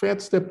 the Fed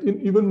stepped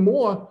in even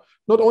more,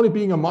 not only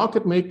being a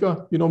market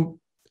maker, you know,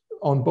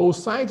 on both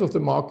sides of the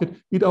market,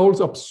 it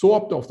also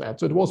absorbed of that.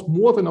 So it was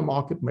more than a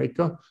market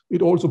maker.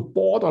 It also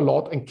bought a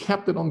lot and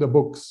kept it on the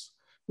books,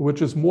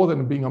 which is more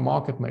than being a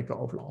market maker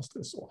of last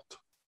resort.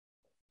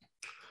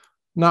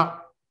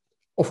 Now,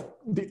 of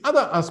the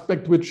other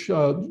aspect which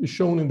is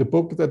shown in the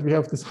book, that we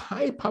have this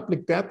high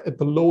public debt at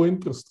the low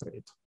interest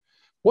rate.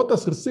 What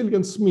does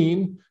resilience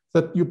mean?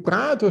 That you,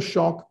 prior to a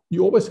shock,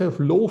 you always have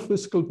low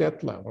fiscal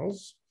debt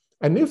levels.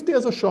 And if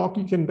there's a shock,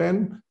 you can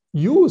then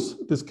use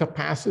this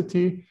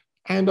capacity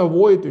and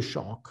avoid the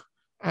shock.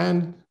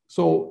 And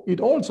so it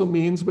also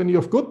means when you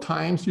have good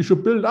times, you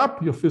should build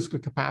up your fiscal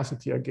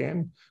capacity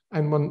again.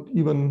 And when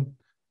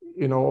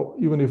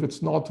even if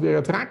it's not very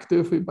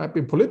attractive, it might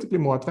be politically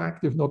more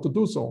attractive not to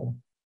do so.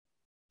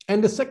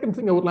 And the second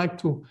thing I would like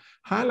to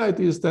highlight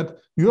is that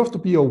you have to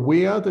be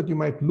aware that you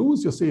might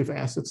lose your safe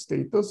asset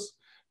status.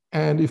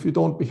 And if you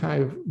don't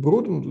behave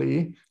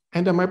prudently,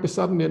 and there might be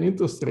suddenly an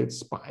interest rate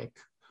spike.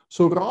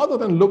 So rather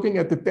than looking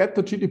at the debt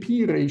to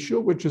GDP ratio,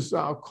 which is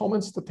a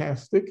common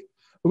statistic,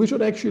 we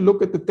should actually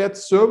look at the debt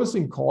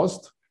servicing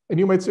cost. And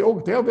you might say,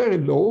 oh, they're very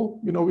low.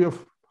 We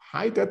have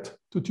high debt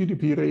to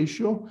GDP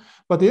ratio,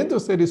 but the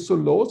interest rate is so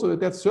low, so the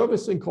debt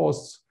servicing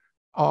costs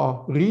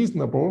are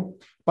reasonable.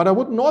 But I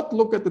would not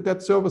look at the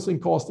debt servicing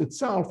cost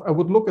itself. I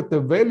would look at the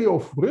value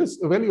of risk,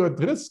 value at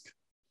risk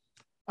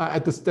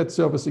at this debt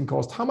servicing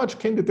cost. How much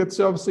can the debt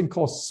servicing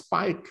cost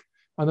spike?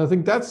 And I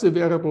think that's the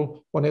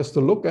variable one has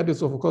to look at.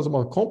 It's of course a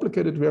more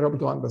complicated variable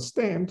to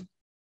understand.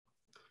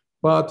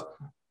 But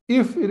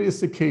if it is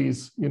the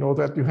case,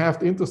 that you have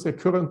the interest rate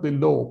currently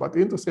low, but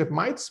the interest rate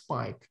might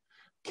spike,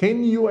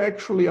 can you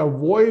actually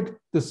avoid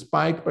the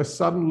spike by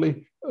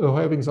suddenly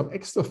having some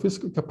extra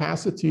fiscal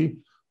capacity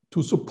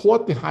to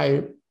support the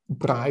high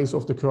price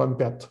of the current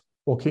debt,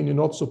 or can you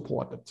not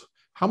support it?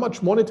 How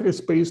much monetary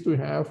space do you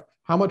have?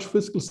 How much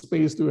fiscal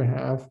space do you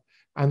have?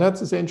 And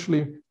that's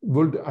essentially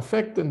will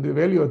affect the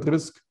value at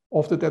risk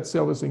of the debt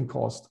servicing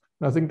cost.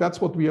 And I think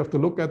that's what we have to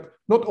look at,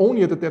 not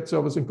only at the debt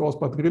servicing cost,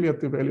 but really at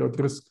the value at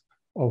risk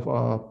of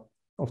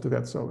the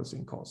debt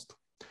servicing cost.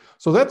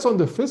 So that's on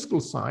the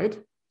fiscal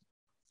side.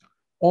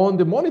 On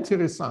the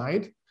monetary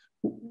side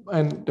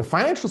and the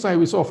financial side,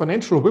 we saw a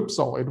financial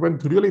whipsaw. It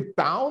went really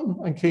down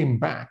and came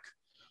back.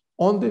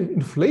 On the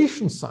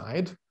inflation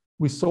side,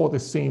 we saw the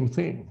same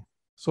thing.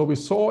 So we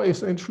saw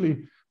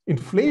essentially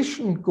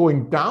inflation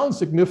going down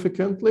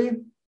significantly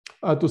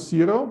to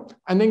zero,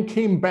 and then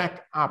came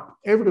back up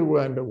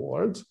everywhere in the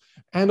world.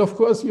 And of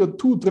course, you have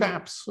two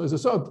traps. As I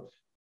said,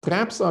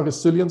 traps are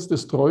resilience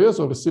destroyers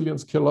or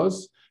resilience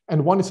killers.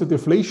 And one is a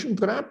deflation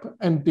trap,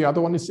 and the other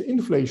one is the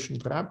inflation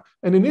trap.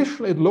 And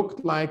initially, it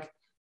looked like,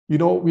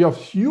 we have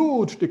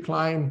huge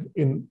decline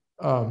in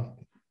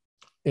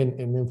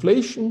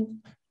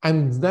inflation,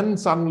 and then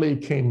suddenly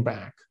it came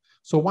back.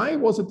 So why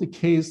was it the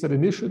case that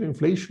initially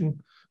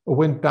inflation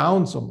went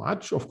down so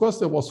much? Of course,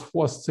 there was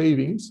forced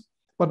savings,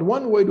 but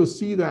one way to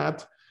see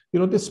that,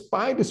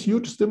 despite these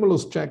huge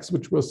stimulus checks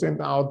which were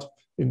sent out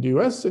in the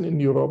US and in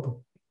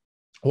Europe,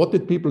 what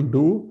did people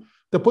do?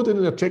 They put it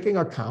in their checking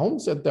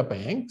accounts at their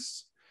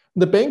banks.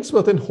 The banks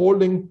were then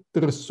holding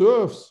the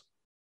reserves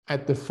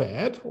at the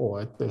Fed or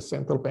at the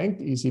central bank,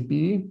 the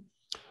ECB.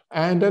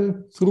 And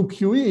then through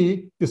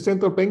QE, the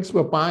central banks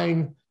were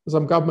buying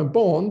some government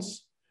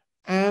bonds,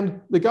 and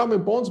the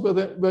government bonds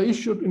were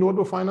issued in order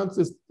to finance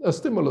this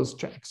stimulus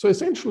check. So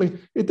essentially,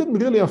 it didn't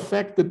really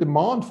affect the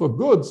demand for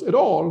goods at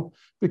all,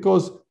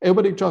 because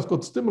everybody just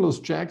got stimulus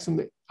checks,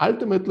 and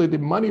ultimately the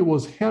money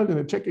was held in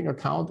a checking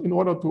account in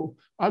order to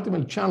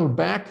ultimately channel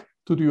back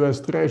to the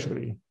US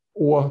Treasury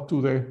or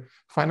to the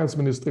finance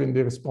ministry in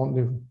the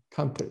responding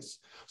countries.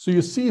 So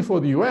you see for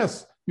the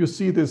US, you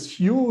see this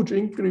huge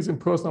increase in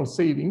personal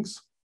savings.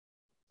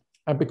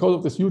 And because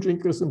of this huge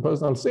increase in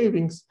personal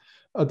savings,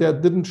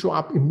 that didn't show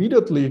up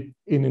immediately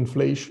in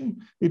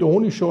inflation. It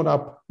only showed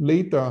up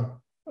later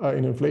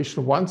in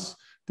inflation once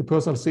the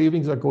personal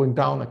savings are going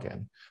down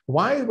again.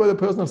 Why were the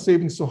personal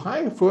savings so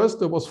high? First,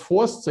 there was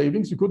forced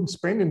savings. You couldn't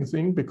spend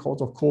anything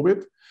because of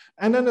COVID.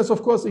 And then there's,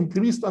 of course,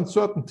 increased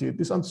uncertainty.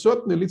 This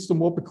uncertainty leads to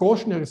more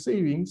precautionary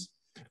savings,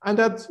 and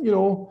that,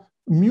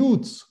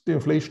 mutes the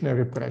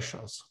inflationary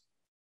pressures.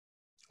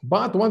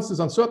 But once this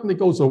uncertainty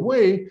goes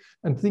away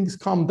and things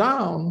calm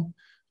down,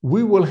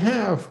 we will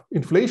have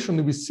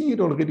inflation. We see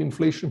it already,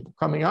 inflation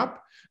coming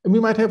up, and we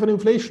might have an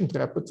inflation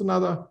trap. It's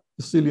another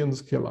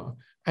resilience killer.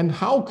 And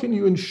how can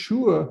you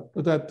ensure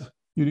that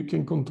you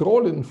can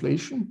control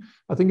inflation?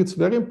 I think it's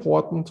very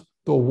important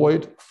to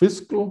avoid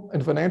fiscal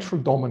and financial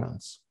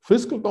dominance.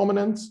 Fiscal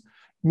dominance,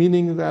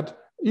 meaning that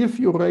if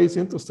you raise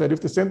interest rate, if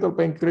the central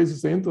bank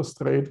raises the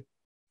interest rate,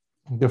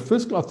 the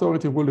fiscal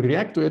authority will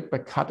react to it by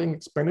cutting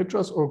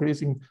expenditures or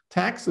raising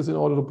taxes in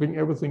order to bring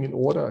everything in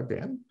order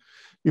again.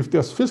 If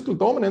there's fiscal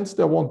dominance,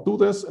 they won't do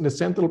this, and the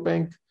central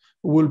bank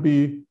will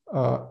be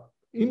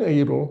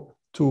unable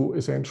to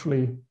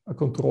essentially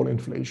control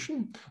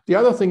inflation. The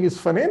other thing is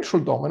financial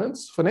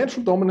dominance.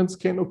 Financial dominance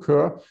can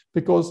occur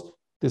because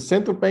the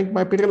central bank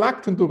might be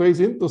reluctant to raise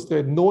interest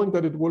rate, knowing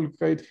that it will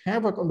create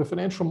havoc on the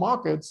financial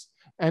markets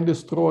and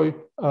destroy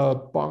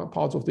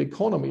parts of the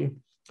economy.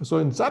 So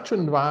in such an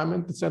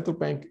environment, the central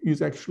bank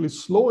is actually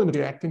slow in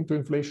reacting to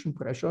inflation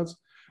pressures.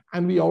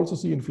 And we also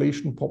see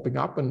inflation popping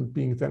up and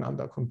being then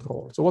under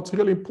control. So what's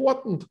really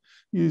important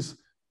is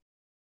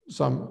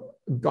some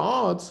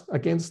guards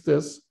against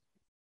this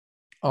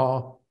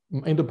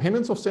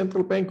independence of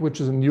central bank,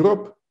 which is in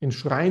Europe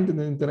enshrined in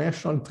an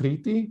international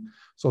treaty.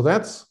 So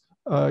that's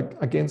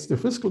against the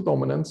fiscal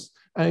dominance.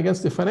 And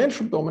against the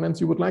financial dominance,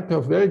 you would like to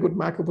have very good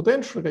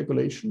macropotential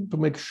regulation to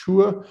make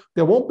sure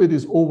there won't be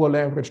this over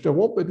leverage, there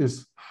won't be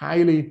this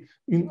highly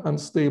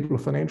unstable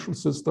financial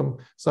system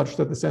such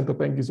that the central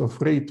bank is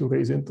afraid to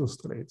raise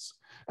interest rates.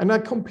 And I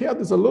compare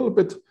this a little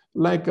bit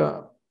like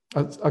a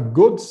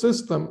good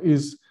system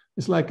is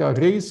like a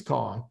race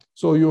car.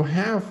 So you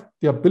have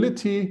the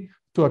ability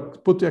to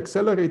put the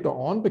accelerator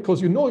on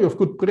because you know you have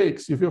good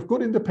brakes. If you have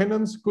good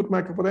independence, good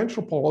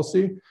macroprudential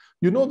policy,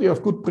 you know you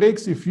have good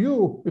brakes. If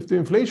the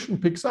inflation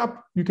picks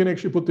up, you can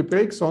actually put the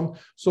brakes on.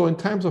 So in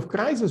times of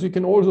crisis, you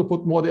can also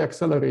put more the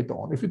accelerator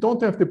on. If you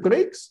don't have the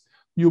brakes,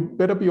 you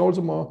better be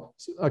also more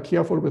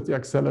careful with the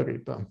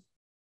accelerator.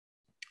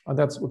 And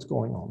that's what's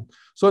going on.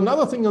 So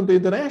another thing on the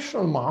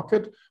international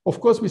market, of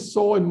course, we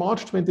saw in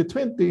March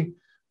 2020,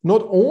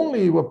 not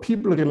only were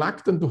people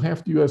reluctant to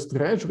have the US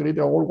Treasury,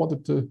 they all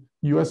wanted the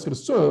US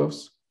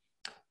reserves,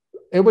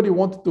 everybody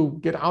wanted to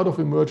get out of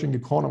emerging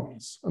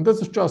economies. And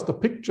this is just a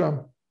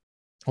picture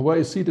where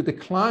you see the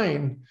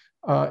decline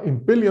in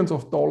billions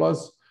of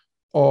dollars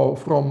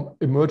from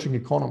emerging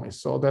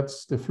economies. So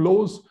that's the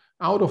flows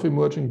out of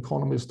emerging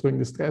economies during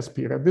the stress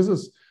period. This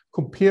is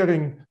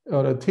comparing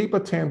the taper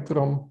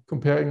tantrum,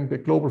 comparing the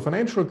global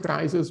financial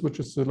crisis, which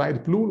is the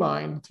light blue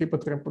line, taper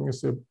tantrum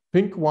is the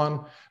pink one,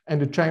 and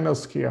the China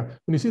scare.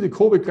 When you see the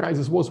COVID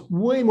crisis was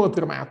way more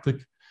dramatic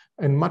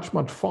and much,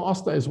 much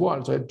faster as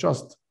well. So it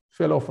just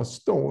fell off a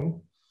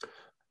stone.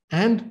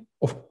 And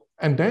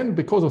then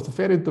because of the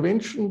Fed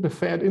intervention, the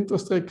Fed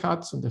interest rate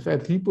cuts and the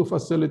Fed repo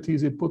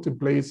facilities it put in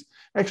place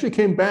actually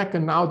came back,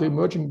 and now the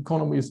emerging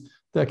economies,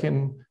 they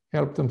can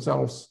help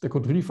themselves, they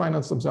could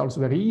refinance themselves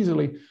very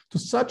easily. To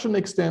such an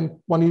extent,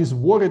 one is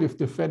worried if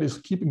the Fed is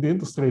keeping the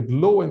interest rate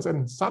low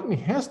and suddenly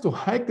has to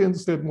hike the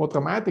interest rate more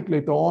dramatically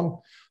later on,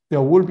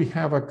 there will be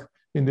havoc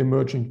in the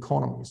emerging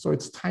economy. So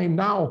it's time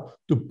now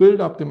to build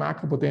up the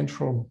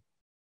macropotential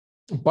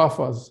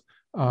buffers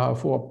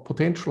for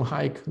potential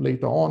hike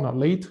later on, or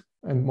late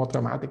and more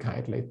dramatic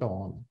hike later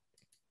on.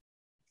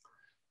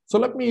 So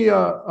let me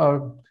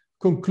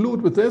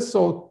conclude with this.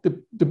 So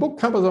the book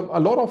covers a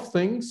lot of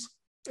things.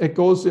 It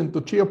goes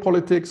into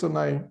geopolitics, and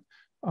I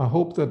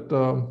hope that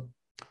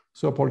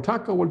Sir Paul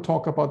Tucker will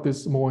talk about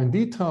this more in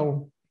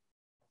detail,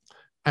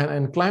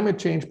 and climate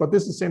change. But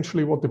this is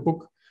essentially what the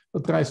book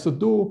tries to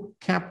do,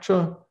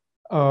 capture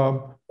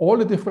all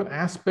the different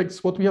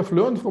aspects, what we have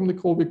learned from the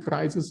COVID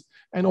crisis,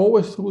 and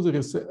always through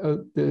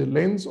the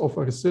lens of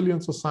a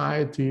resilient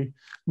society,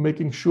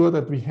 making sure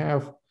that we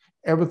have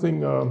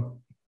everything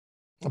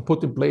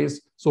put in place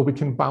so we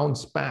can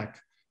bounce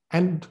back.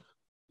 And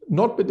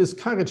not be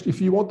discouraged.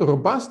 If you want a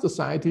robust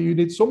society, you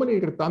need so many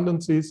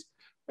redundancies,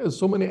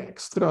 so many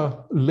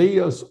extra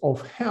layers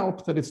of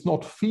help that it's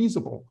not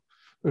feasible.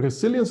 A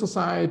resilient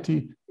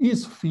society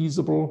is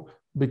feasible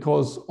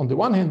because on the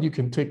one hand, you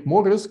can take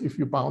more risk if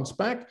you bounce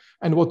back.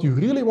 And what you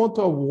really want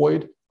to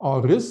avoid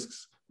are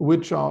risks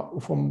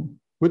from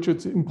which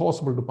it's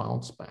impossible to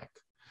bounce back.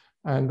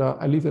 And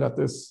I leave it at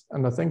this.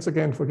 And thanks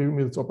again for giving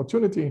me this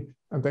opportunity.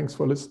 And thanks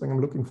for listening. I'm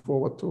looking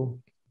forward to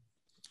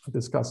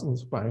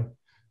discussions by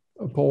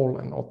Paul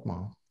and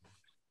Otmar.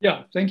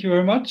 Yeah, thank you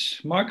very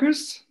much,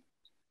 Markus,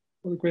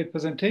 for the great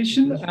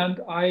presentation. And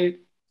I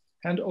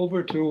hand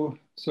over to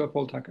Sir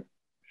Paul Tucker.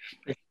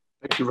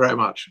 Thank you very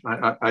much.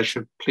 I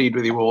should plead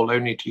with you all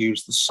only to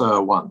use the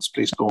sir once.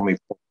 Please call me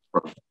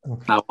Paul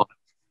from now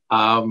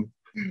on.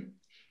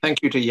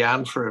 Thank you to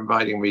Jan for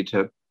inviting me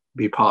to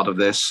be part of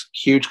this.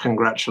 Huge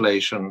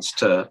congratulations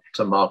to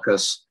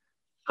Markus.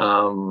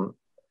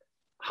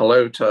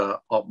 Hello to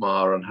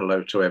Otmar, and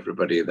hello to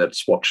everybody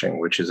that's watching,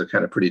 which is a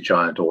kind of pretty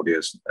giant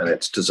audience, and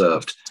it's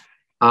deserved.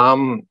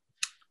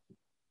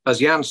 As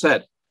Jan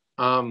said,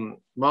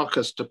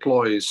 Markus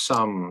deploys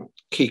some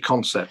key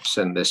concepts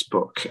in this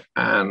book,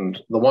 and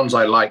the ones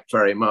I like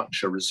very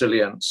much are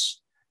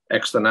resilience,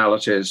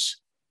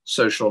 externalities,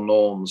 social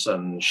norms,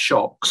 and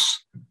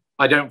shocks.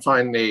 I don't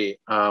find the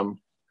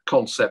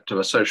concept of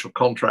a social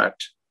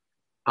contract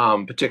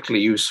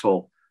particularly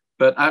useful.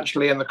 But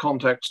actually, in the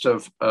context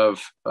of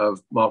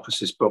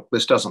Markus's book,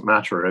 this doesn't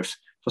matter. If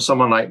for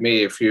someone like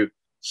me, if you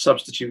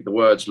substitute the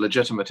words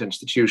legitimate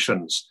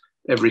institutions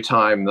every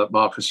time that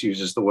Markus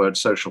uses the word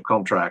social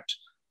contract,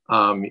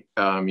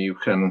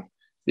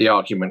 the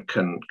argument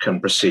can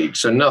proceed.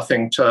 So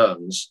nothing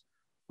turns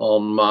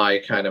on my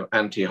kind of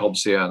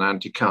anti-Hobbesian,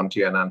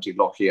 anti-Kantian,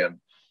 anti-Lockean,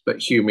 but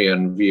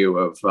Humean view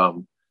of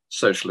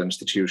social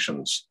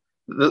institutions.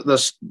 I'm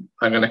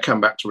going to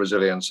come back to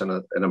resilience in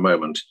a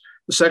moment.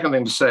 The second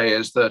thing to say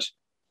is that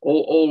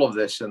all of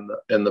this in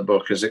the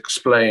book is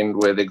explained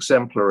with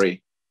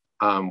exemplary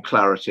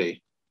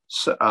clarity.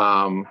 So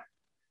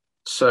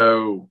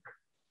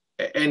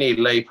any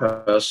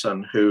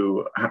layperson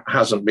who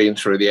hasn't been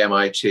through the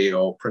MIT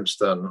or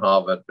Princeton,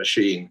 Harvard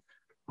machine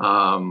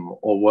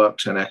or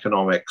worked in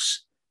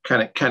economics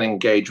can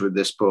engage with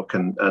this book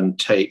and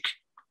take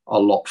a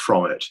lot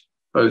from it,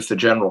 both the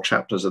general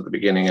chapters at the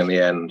beginning and the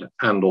end,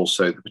 and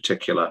also the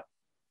particular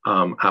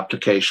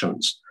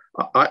applications.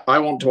 I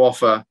want to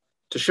offer,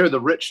 to show the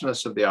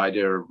richness of the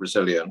idea of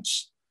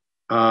resilience,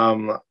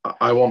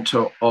 I want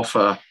to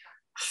offer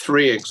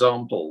three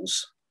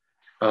examples.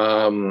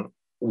 One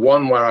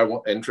where I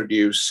want to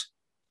introduce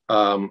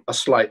a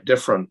slight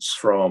difference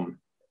from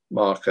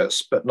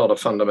Markus, but not a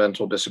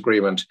fundamental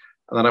disagreement.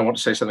 And then I want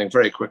to say something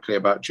very quickly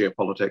about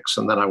geopolitics.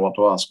 And then I want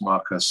to ask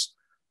Markus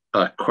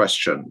a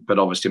question. But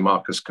obviously,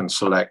 Markus can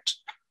select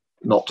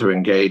not to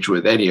engage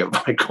with any of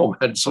my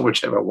comments or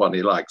whichever one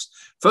he likes.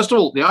 First of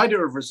all, the idea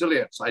of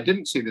resilience, I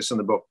didn't see this in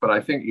the book, but I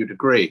think you'd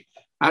agree.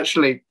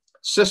 Actually,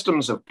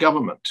 systems of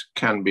government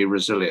can be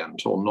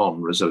resilient or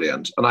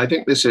non-resilient. And I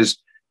think this is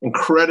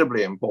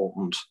incredibly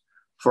important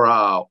for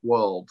our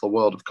world, the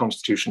world of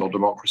constitutional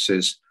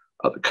democracies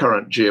at the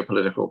current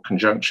geopolitical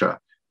conjuncture.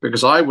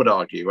 Because I would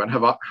argue, and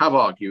have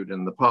argued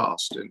in the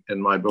past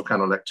in my book,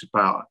 Unelected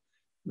Power,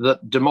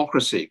 that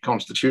democracy,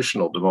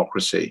 constitutional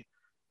democracy,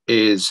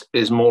 is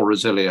more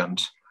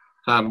resilient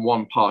than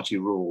one-party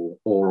rule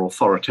or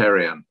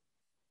authoritarian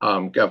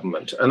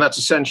government. And that's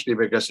essentially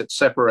because it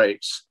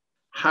separates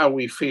how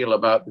we feel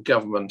about the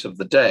government of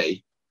the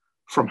day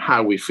from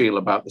how we feel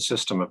about the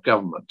system of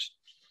government.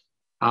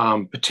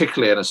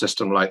 Particularly in a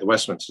system like the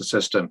Westminster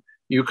system,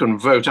 you can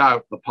vote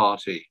out the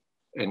party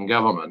in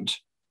government,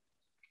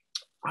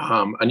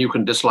 and you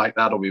can dislike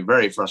that or be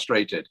very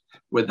frustrated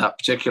with that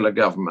particular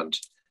government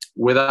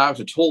without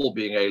at all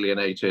being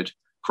alienated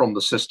from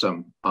the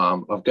system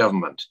of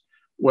government.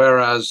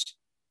 Whereas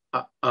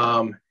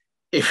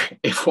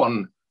if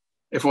one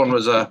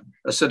was a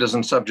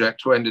citizen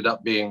subject who ended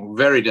up being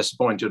very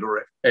disappointed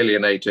or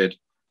alienated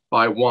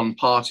by one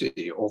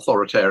party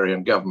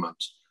authoritarian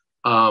government,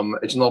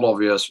 it's not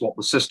obvious what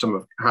the system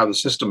of how the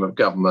system of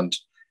government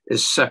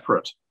is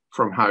separate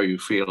from how you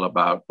feel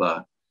about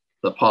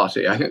the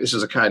party. I think this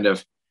is a kind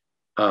of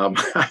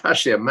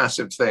actually a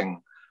massive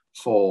thing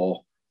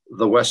for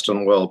the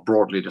Western world,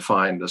 broadly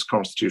defined as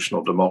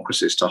constitutional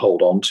democracies, to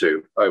hold on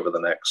to over the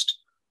next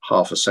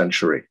half a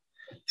century.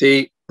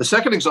 The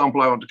second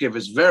example I want to give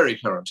is very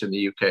current in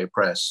the UK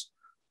press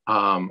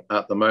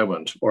at the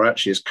moment, or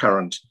actually is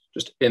current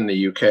just in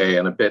the UK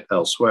and a bit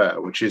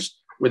elsewhere, which is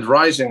with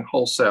rising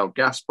wholesale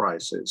gas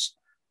prices,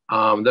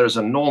 there is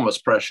enormous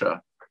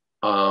pressure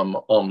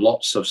on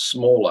lots of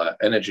smaller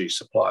energy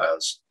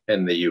suppliers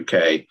in the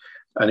UK.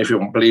 And if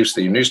one believes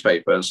the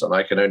newspapers, and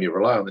I can only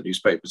rely on the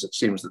newspapers, it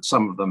seems that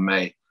some of them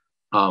may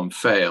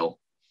fail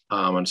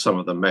and some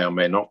of them may or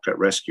may not get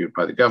rescued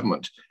by the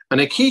government. And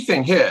a key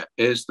thing here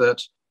is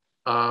that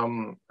a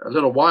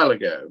little while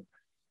ago,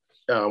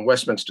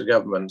 Westminster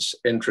governments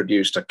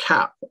introduced a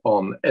cap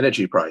on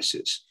energy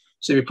prices.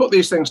 So if you put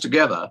these things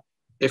together,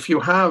 if you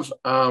have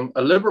a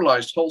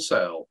liberalized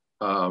wholesale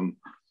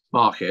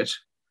market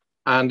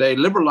and a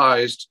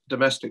liberalized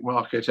domestic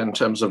market in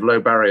terms of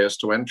low barriers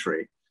to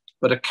entry,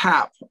 but a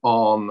cap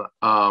on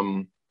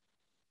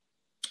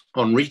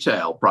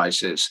retail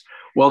prices,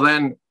 well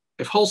then,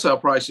 if wholesale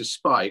prices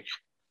spike,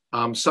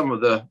 some of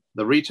the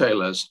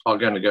retailers are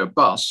going to go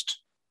bust.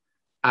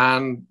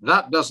 And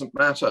that doesn't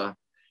matter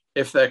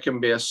if there can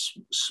be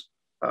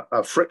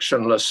a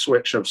frictionless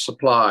switch of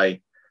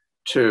supply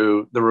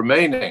to the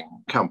remaining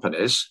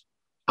companies.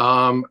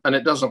 And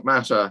it doesn't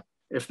matter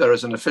if there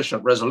is an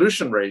efficient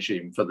resolution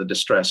regime for the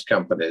distressed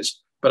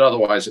companies, but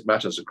otherwise it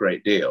matters a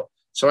great deal.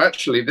 So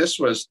actually, this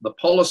was the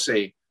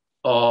policy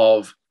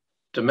of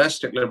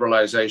domestic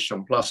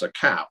liberalization plus a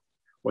cap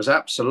was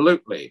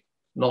absolutely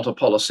not a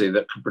policy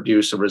that could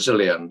produce a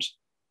resilient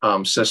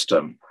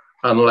system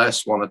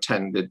unless one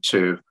attended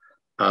to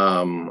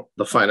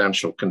the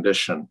financial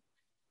condition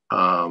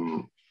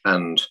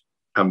and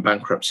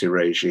bankruptcy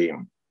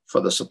regime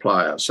for the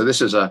supplier. So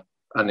this is an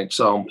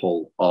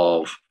example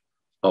of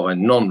a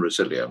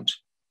non-resilient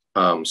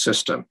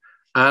system.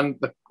 And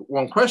the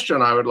one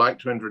question I would like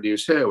to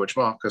introduce here, which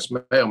Markus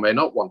may or may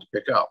not want to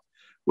pick up,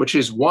 which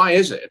is why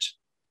is it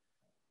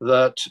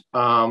that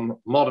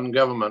modern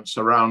governments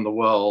around the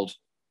world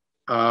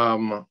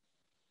are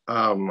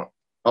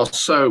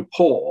so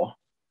poor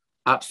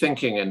at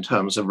thinking in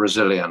terms of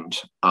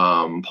resilient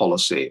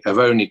policy, of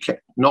only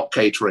not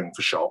catering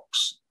for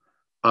shocks,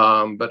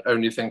 but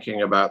only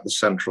thinking about the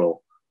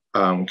central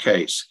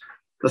case.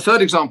 The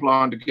third example I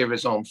want to give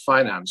is on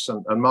finance,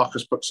 and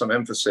Markus put some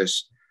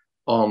emphasis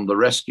on the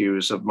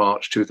rescues of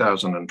March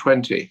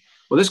 2020.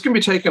 Well, this can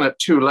be taken at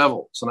two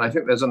levels, and I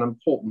think there's an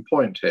important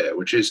point here,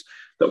 which is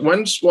that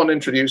once one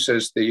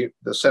introduces the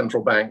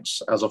central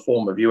banks as a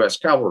form of US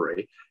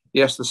cavalry,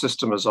 yes, the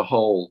system as a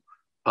whole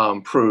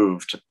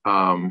proved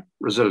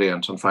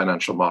resilient and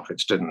financial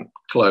markets didn't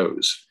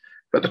close.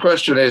 But the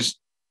question is,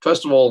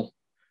 first of all,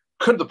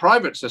 could the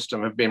private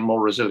system have been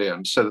more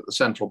resilient so that the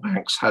central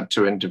banks had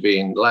to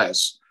intervene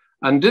less?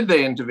 And did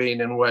they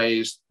intervene in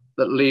ways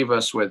that leave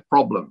us with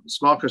problems?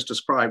 Markus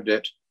described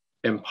it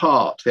in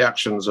part, the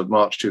actions of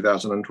March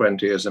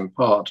 2020 as in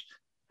part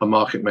a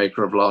market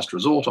maker of last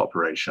resort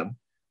operation,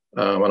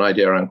 an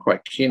idea I'm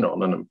quite keen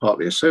on and I'm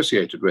partly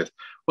associated with.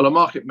 Well, a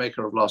market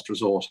maker of last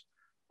resort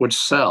would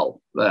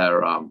sell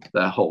their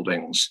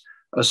holdings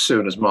as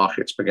soon as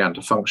markets began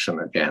to function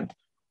again,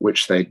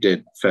 which they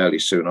did fairly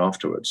soon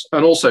afterwards.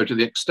 And also to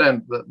the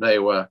extent that they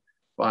were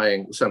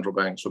buying, central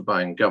banks were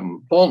buying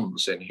government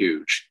bonds in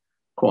huge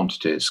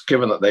quantities,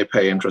 given that they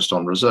pay interest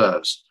on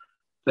reserves,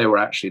 they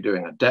were actually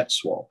doing a debt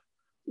swap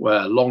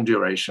where long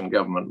duration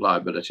government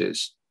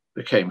liabilities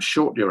became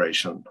short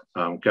duration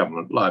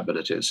government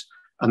liabilities.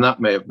 And that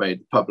may have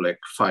made public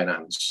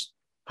finances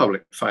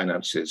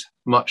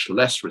much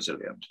less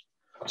resilient.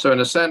 So in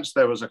a sense,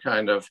 there was a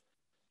kind of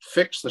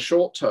fix the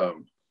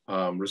short-term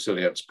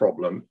resilience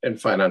problem in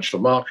financial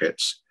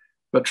markets,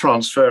 but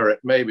transfer it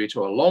maybe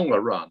to a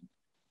longer run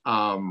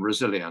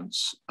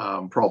resilience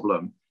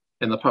problem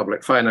in the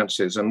public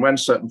finances. And when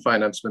certain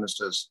finance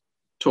ministers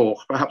talk,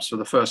 perhaps for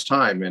the first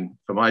time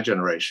for my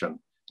generation,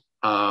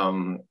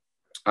 I'm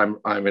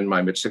in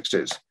my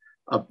mid-60s,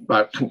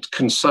 about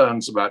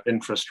concerns about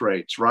interest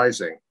rates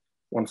rising,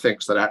 one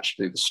thinks that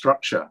actually the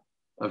structure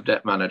of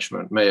debt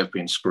management may have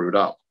been screwed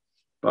up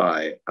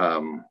by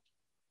QE.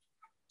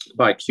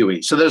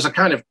 So there's a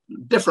kind of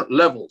different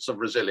levels of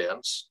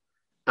resilience,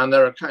 and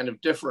there are kind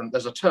of different,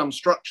 there's a term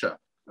structure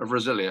of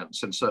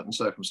resilience in certain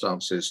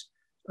circumstances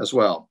as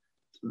well.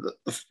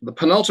 The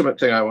penultimate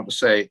thing I want to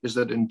say is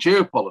that in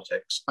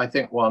geopolitics, I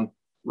think one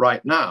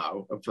right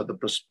now, for the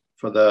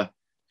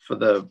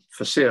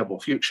foreseeable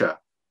future,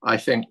 I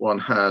think one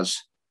has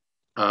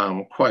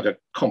quite a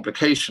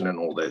complication in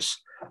all this.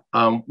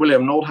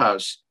 William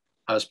Nordhaus,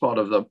 as part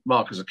of the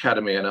Marcus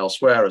Academy and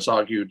elsewhere, has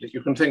argued that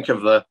you can think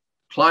of the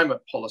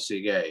climate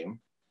policy game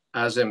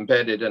as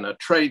embedded in a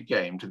trade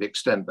game, to the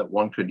extent that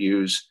one could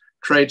use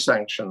trade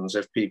sanctions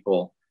if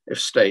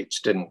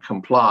states didn't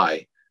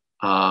comply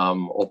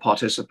or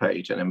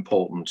participate in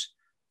important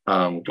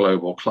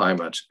global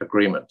climate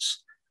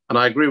agreements. And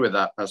I agree with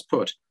that as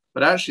put.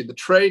 But actually, the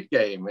trade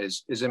game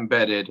is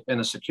embedded in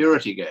a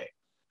security game,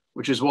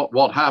 which is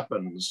what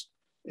happens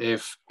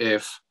if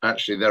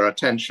actually there are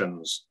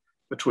tensions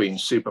between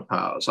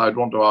superpowers. I'd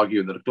want to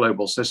argue that a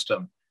global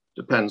system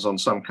depends on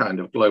some kind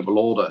of global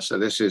order. So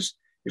this is,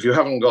 if you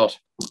haven't got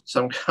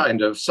some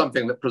kind of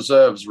something that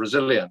preserves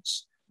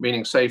resilience,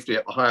 meaning safety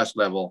at the highest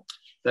level,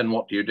 then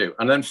what do you do?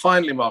 And then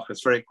finally,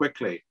 Marcus, very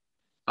quickly,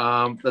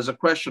 there's a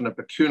question of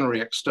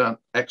pecuniary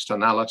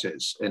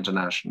externalities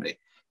internationally.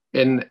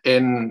 In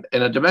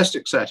a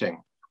domestic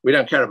setting, we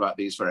don't care about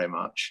these very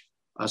much,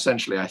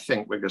 essentially, I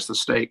think, because the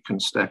state can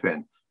step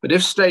in. But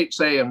if states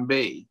A and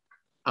B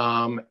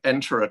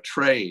enter a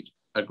trade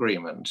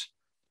agreement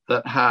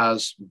that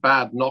has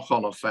bad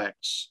knock-on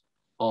effects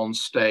on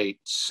state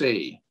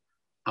C,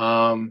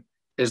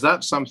 is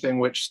that something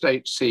which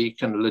state C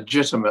can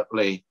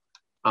legitimately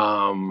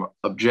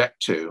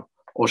object to?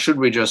 Or should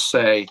we just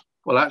say,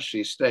 well,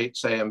 actually,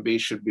 states A and B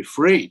should be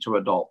free to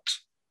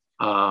adopt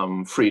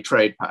free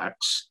trade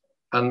pacts,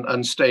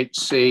 and state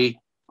C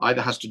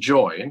either has to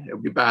join, it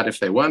would be bad if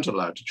they weren't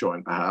allowed to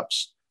join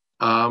perhaps,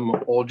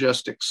 or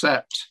just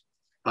accept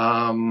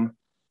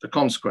the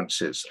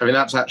consequences? I mean,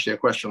 that's actually a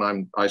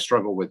question I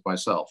struggle with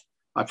myself.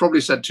 I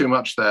probably said too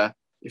much there.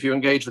 If you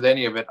engage with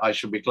any of it, I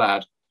should be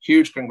glad.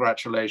 Huge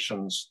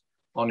congratulations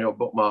on your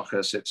book,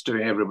 Marcus. It's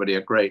doing everybody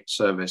a great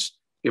service,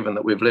 given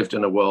that we've lived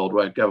in a world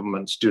where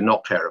governments do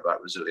not care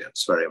about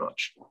resilience very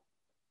much.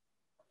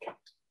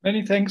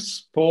 Many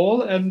thanks,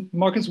 Paul. And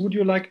Marcus, would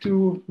you like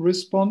to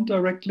respond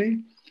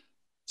directly?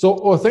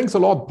 So, thanks a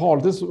lot, Paul.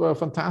 This were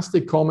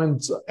fantastic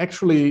comments.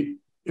 Actually,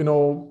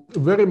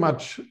 very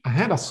much, I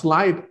had a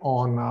slide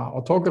on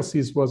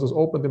autocracies versus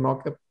open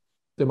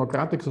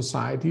democratic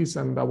societies,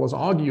 and I was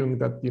arguing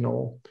that,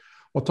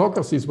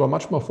 autocracies were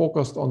much more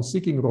focused on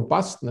seeking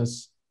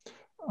robustness,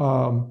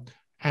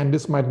 and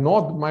this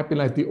might be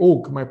like the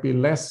oak, might be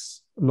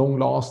less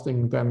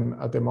long-lasting than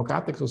a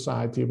democratic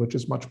society, which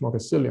is much more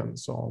resilient.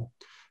 So,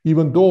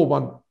 even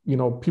though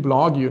people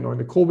argue, in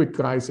the COVID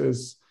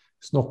crisis,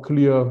 it's not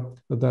clear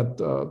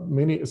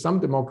that some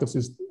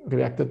democracies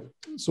reacted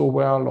so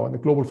well, or in the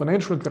global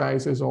financial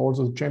crisis, or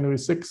also January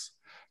 6th.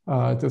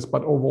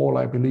 But overall,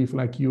 I believe,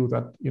 like you,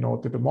 that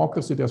the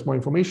democracy, there's more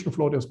information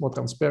flow, there's more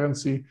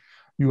transparency.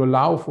 You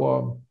allow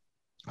for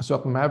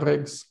certain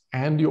mavericks,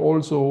 and you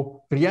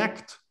also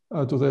react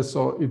to this.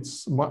 So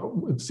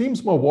it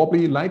seems more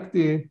wobbly, like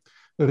the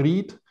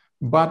read,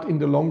 but in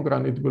the long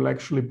run, it will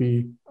actually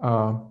be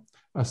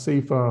a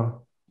safer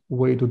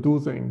way to do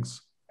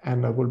things,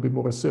 and will be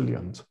more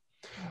resilient.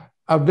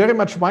 Very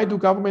much, why do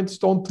governments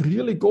don't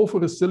really go for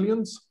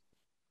resilience?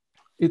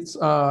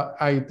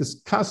 I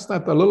discussed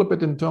that a little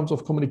bit in terms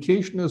of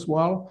communication as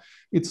well.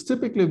 It's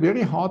typically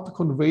very hard to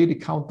convey the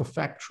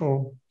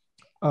counterfactual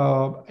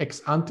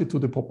ex ante to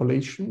the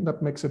population.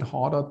 That makes it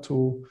harder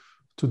to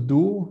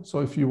do. So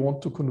if you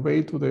want to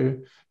convey to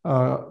the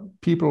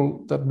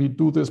people that we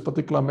do this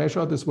particular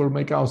measure, this will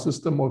make our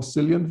system more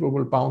resilient, we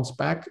will bounce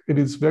back. It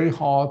is very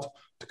hard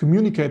to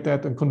communicate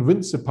that and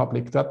convince the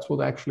public. That's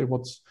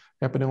what's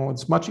happening.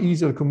 It's much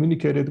easier to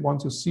communicate it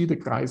once you see the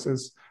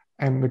crisis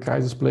and the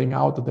crisis playing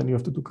out, and then you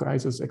have to do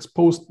crisis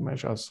exposed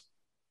measures.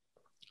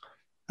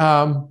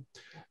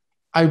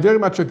 I very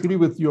much agree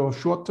with your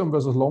short-term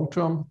versus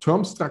long-term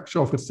term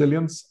structure of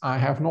resilience. I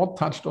have not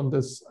touched on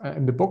this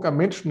in the book. I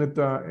mentioned it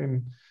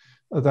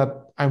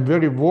that I'm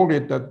very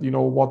worried that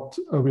what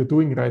we're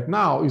doing right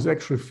now is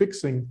actually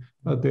fixing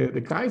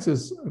the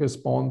crisis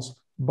response,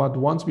 But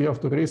once we have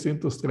to raise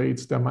interest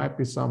rates, there might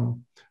be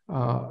some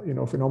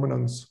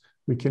phenomena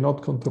we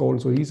cannot control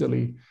so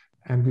easily,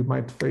 and we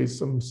might face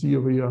some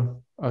severe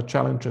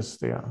challenges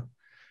there.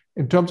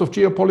 In terms of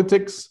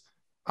geopolitics,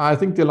 I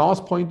think the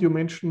last point you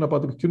mentioned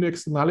about the pecuniary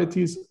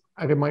externalities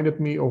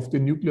reminded me of the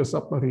nuclear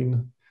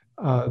submarine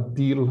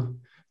deal,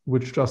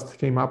 which just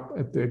came up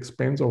at the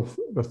expense of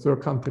the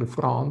third country,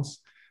 France.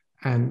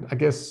 And I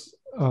guess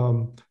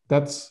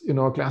that's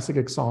a classic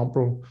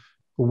example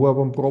where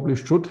one probably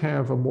should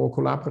have a more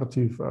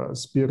collaborative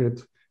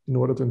spirit in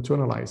order to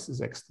internalize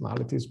these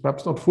externalities.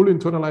 Perhaps not fully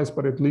internalize,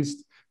 but at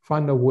least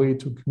find a way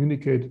to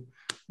communicate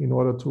in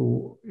order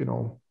to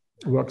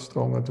work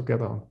stronger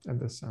together in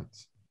this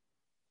sense.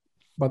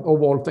 But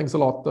overall, thanks a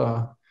lot.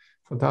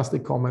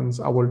 Fantastic comments.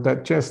 I will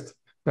digest.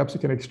 Perhaps you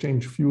can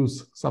exchange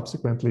views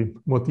subsequently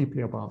more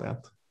deeply about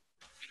that.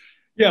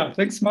 Yeah,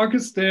 thanks,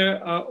 Markus.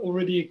 There are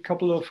already a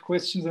couple of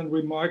questions and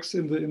remarks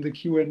in the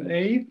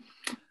Q&A.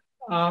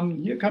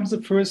 Here comes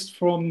the first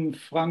from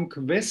Frank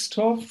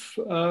Westhoff.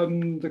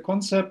 The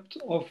concept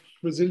of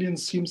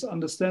resilience seems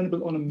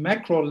understandable on a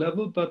macro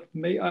level, but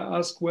may I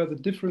ask where the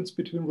difference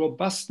between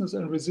robustness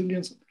and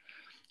resilience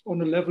on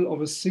the level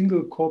of a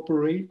single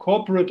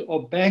corporate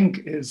or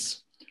bank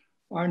is?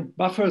 Aren't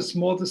buffers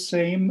more the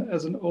same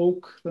as an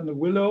oak than a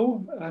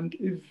willow? And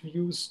if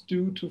used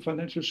due to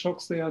financial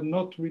shocks, they are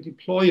not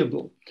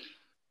redeployable.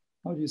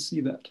 How do you see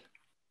that?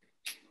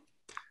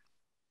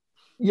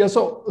 Yeah,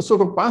 so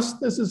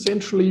robustness,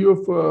 essentially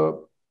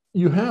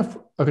you have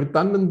a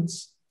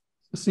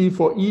redundancy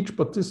for each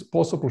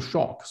possible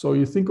shock. So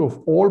you think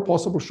of all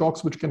possible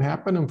shocks which can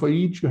happen, and for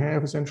each you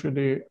have essentially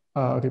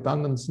the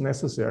redundancy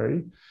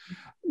necessary.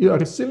 A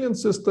resilient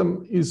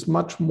system is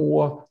much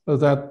more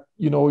that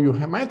you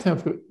might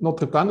have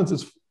not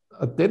redundancies,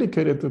 a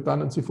dedicated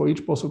redundancy for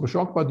each possible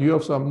shock, but you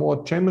have some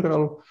more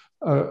general,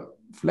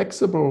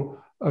 flexible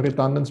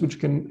redundancy which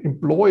can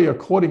employ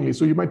accordingly.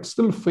 So you might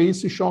still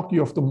face a shock. You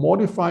have to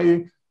modify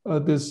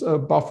these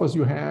buffers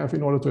you have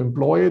in order to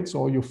employ it.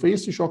 So you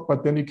face the shock,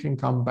 but then you can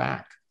come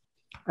back.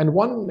 And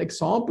one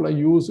example I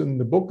use in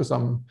the book,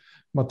 some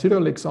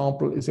material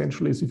example,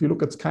 essentially, is if you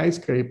look at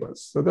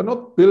skyscrapers. So they're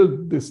not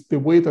built the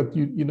way that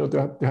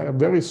they are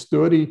very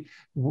sturdy,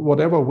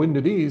 whatever wind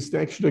it is. They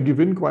actually give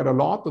in quite a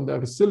lot, and they're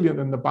resilient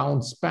and they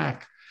bounce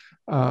back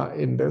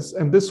in this.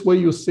 And this way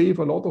you save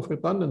a lot of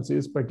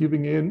redundancies by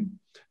giving in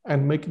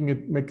and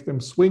make them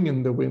swing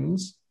in the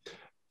winds.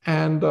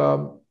 And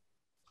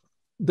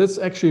this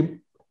actually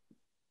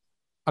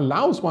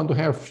allows one to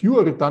have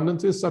fewer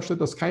redundancies such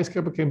that a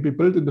skyscraper can be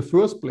built in the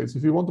first place.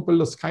 If you want to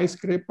build a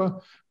skyscraper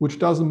which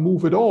doesn't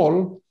move at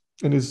all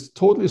and is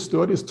totally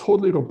sturdy, is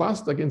totally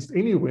robust against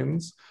any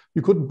winds,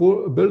 you couldn't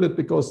build it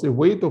because the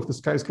weight of the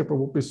skyscraper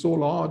would be so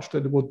large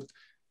that it would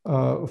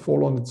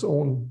fall on its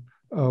own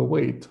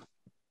weight.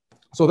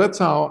 So that's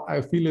how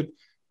I feel it.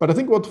 But I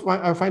think what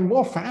I find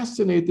more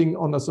fascinating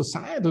on a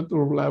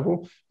societal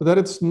level, that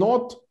it's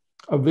not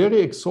a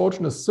very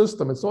exogenous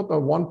system. It's not a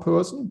one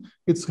person.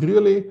 It's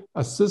really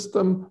a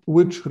system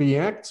which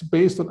reacts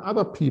based on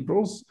other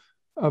people's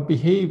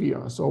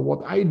behavior. So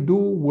what I do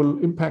will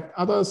impact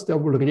others. They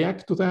will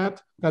react to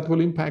that. That will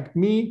impact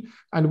me.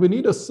 And we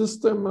need a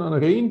system, an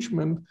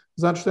arrangement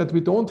such that we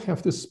don't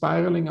have this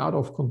spiraling out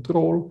of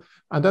control.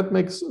 And that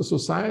makes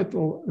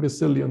societal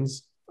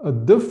resilience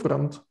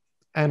different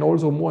and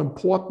also more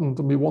important.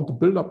 We want to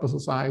build up a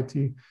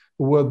society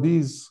where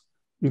these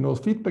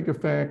feedback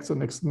effects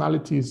and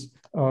externalities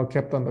are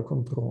kept under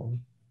control.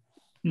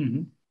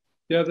 Mm-hmm.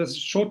 Yeah, there's a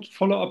short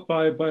follow-up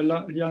by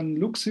Jan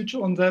Luksic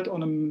on that.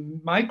 On a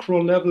micro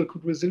level,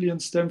 could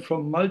resilience stem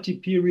from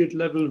multi-period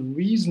level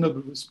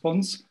reasonable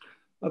response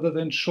other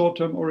than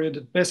short-term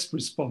oriented best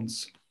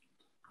response?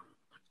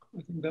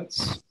 I think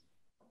that's...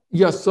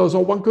 Yes, so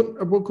one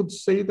could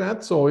say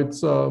that. So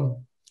it's...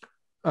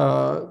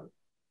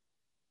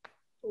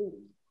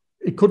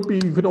 it could be,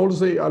 you could also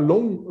say, a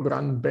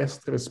long-run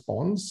best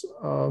response.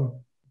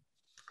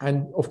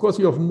 And of course,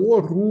 you have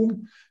more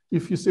room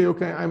if you say,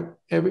 okay, I'm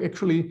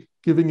actually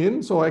giving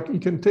in. So you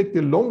can take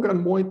the long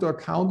run more into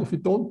account if you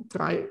don't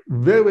try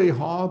very, very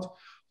hard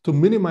to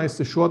minimize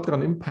the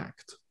short-run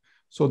impact.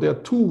 So there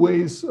are two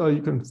ways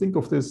you can think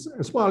of this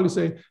as well. You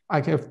say,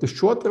 I have the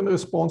short-run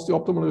response, the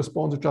optimal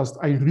response is just,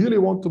 I really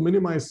want to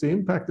minimize the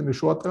impact in the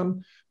short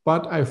run,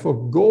 but I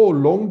forgo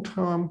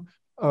long-term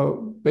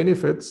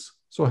benefits.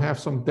 So have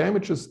some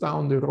damages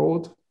down the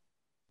road.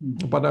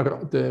 Mm-hmm.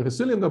 But the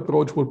resilient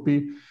approach would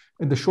be,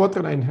 in the short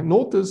run, I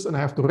notice and I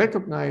have to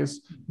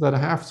recognize that I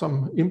have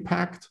some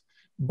impact,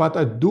 but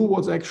I do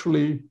what's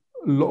actually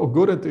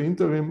good at the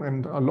interim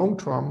and long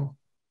term,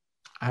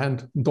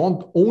 and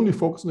don't only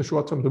focus on the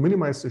short term to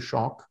minimize the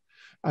shock.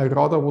 I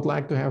rather would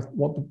like to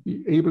want to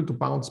be able to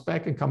bounce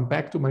back and come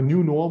back to my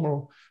new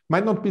normal.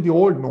 Might not be the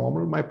old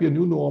normal, might be a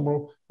new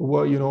normal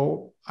where,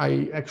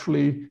 I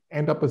actually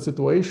end up in a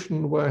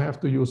situation where I have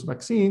to use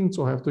vaccines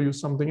or have to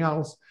use something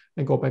else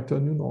and go back to a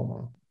new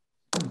normal.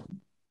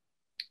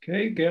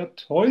 Okay,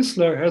 Gerd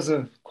Häusler has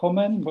a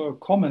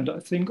comment, I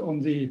think,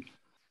 on the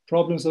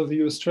problems of the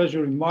US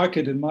Treasury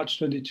market in March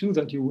 22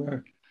 that you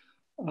were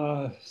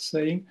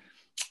saying.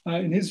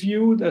 In his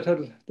view,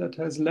 that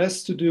has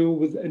less to do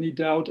with any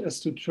doubt as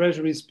to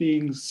treasuries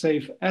being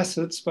safe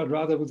assets, but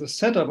rather with the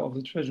setup of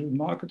the treasury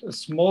market. A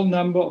small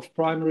number of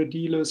primary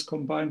dealers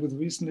combined with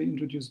recently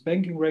introduced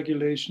banking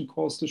regulation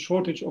caused a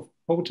shortage of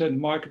potent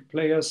market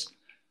players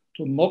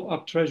to mop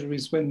up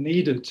treasuries when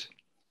needed.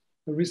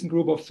 A recent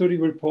group of 30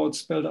 reports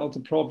spelled out the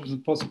problems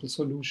and possible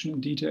solution in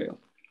detail.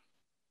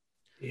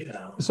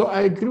 Yeah. So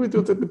I agree with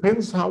you. It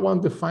depends how one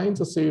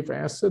defines a safe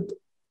asset.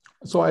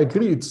 So I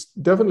agree, it's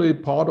definitely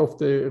part of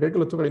the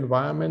regulatory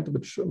environment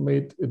which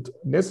made it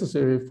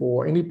necessary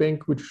for any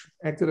bank which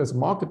acted as a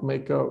market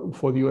maker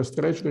for the US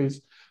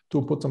Treasuries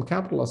to put some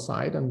capital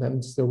aside, and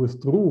then they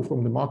withdrew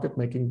from the market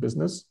making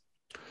business.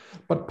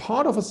 But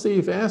part of a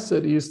safe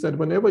asset is that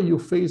whenever you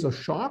face a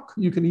shock,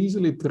 you can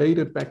easily trade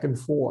it back and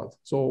forth.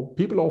 So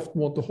people often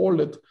want to hold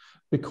it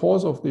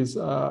because of this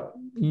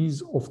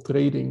ease of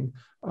trading.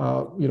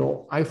 You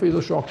know, I face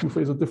a shock, you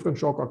face a different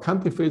shock, our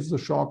country faces a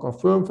shock, our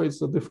firm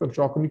faces a different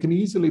shock, and you can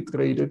easily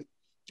trade it.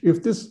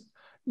 If this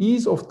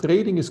ease of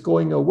trading is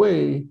going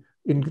away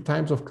in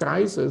times of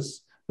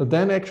crisis,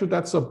 then actually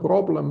that's a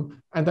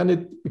problem. And then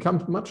it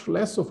becomes much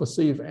less of a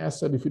safe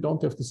asset if you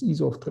don't have this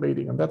ease of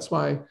trading. And that's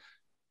why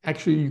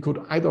actually you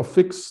could either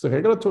fix the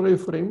regulatory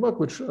framework,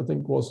 which I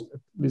think was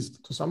at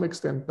least to some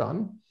extent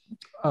done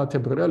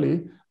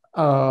temporarily,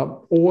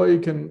 or you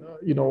can,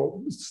 you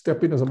know,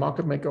 step in as a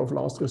market maker of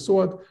last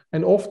resort.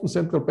 And often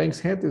central banks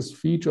had this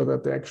feature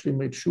that they actually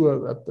made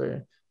sure that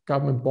the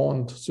government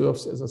bond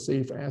serves as a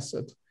safe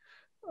asset.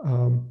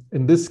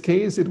 In this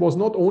case, it was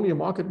not only a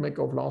market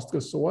maker of last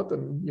resort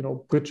and, you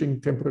know,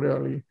 bridging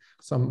temporarily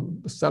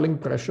some selling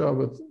pressure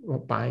with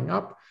buying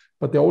up,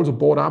 but they also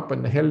bought up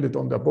and held it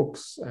on their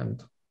books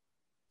and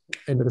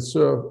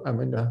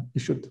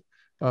issued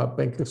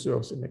bank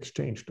reserves in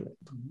exchange to it.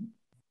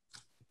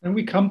 Then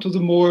we come to the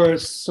more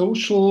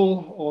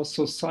social or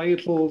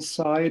societal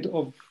side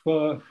of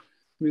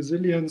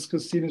resilience.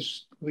 Christine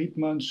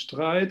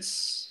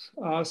Riedmann-Streitz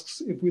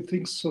asks, if we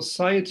think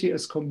society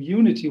as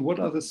community, what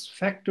are the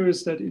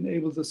factors that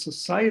enable the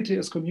society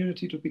as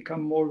community to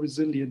become more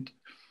resilient?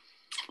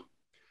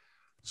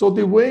 So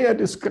the way I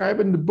describe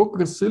in the book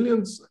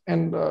resilience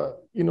and,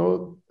 you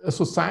know, a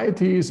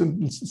society is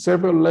in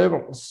several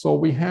levels. So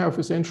we have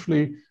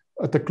essentially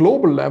at the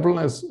global level,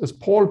 as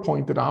Paul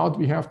pointed out,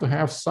 we have to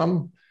have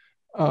some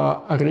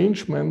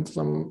arrangement,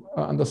 some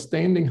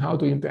understanding how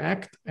to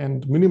interact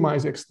and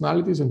minimize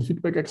externalities and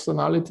feedback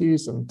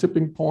externalities and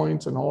tipping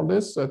points and all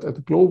this at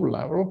the global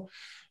level.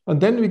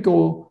 And then we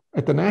go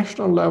at the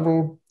national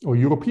level or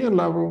European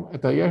level,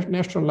 at the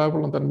national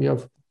level, and then we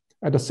have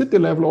at a city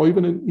level or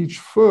even in each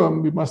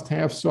firm, we must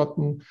have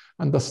certain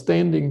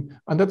understanding.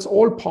 And that's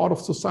all part of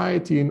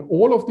society. In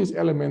all of these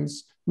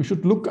elements, we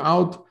should look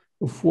out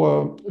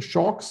for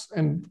shocks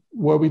and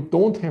where we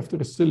don't have the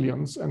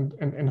resilience and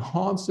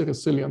enhance the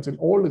resilience in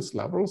all its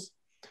levels.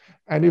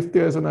 And if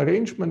there's an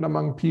arrangement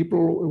among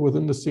people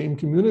within the same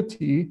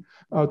community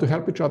to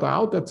help each other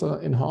out, that's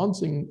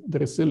enhancing the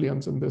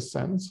resilience in this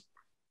sense.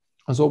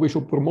 And so we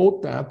should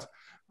promote that.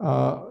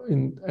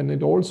 And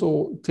it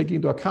also taking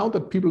into account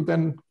that people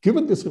then,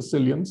 given this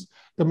resilience,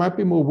 they might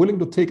be more willing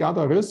to take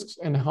other risks,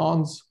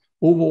 enhance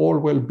overall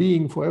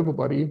well-being for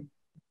everybody,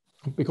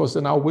 because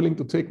they're now willing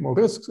to take more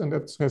risks, and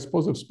that has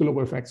positive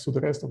spillover effects to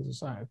the rest of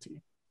society.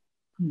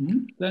 Mm-hmm.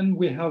 Then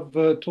we have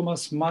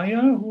Thomas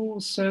Meyer, who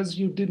says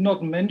you did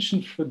not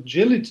mention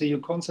fragility, a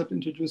concept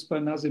introduced by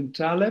Nassim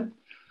Taleb.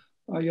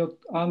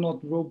 Are not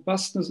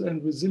robustness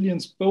and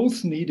resilience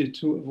both needed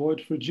to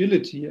avoid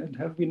fragility? And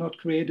have we not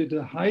created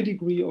a high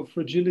degree of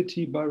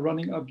fragility by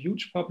running up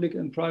huge public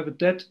and private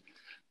debt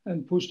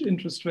and pushed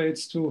interest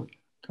rates to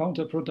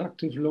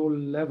counterproductive low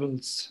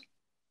levels?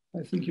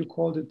 I think you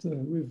called it the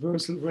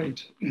reversal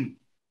rate.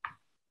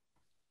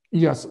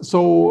 Yes,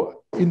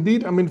 so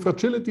indeed, I mean,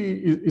 fragility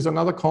is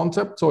another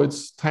concept. So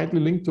it's tightly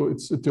linked to,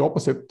 it's the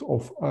opposite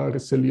of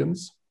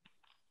resilience,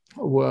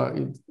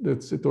 where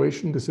the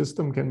situation, the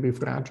system can be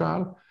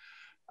fragile.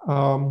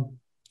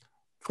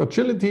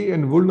 Fragility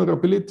and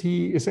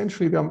vulnerability,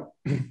 essentially, they're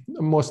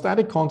more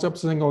static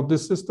concepts saying, oh,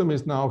 this system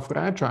is now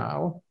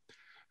fragile.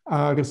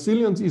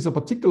 Resilience is a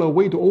particular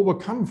way to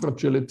overcome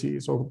fragility.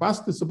 So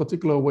robustness is a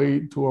particular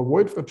way to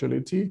avoid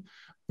fragility.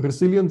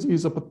 Resilience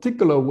is a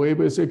particular way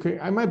where you say, okay,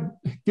 I might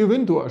give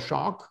in to a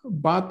shock,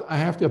 but I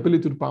have the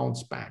ability to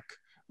bounce back.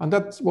 And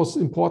that was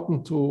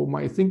important to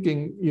my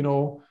thinking, you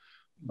know,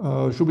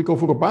 should we go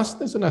for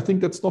robustness? And I think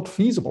that's not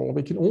feasible.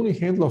 We can only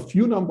handle a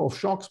few number of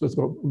shocks with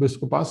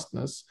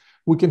robustness.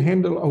 We can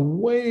handle a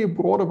way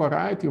broader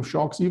variety of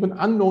shocks, even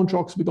unknown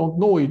shocks. We don't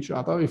know each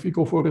other if we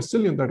go for a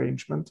resilient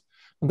arrangement.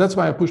 And that's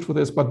why I pushed for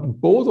this. But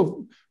both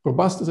of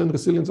robustness and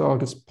resilience are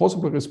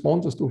possible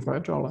responses to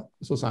fragile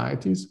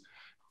societies.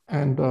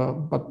 And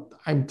but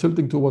I'm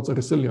tilting towards a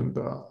resilient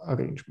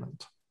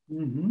arrangement.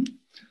 Mm-hmm.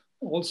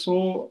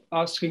 Also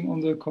asking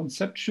on the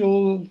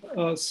conceptual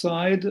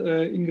side,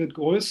 Ingrid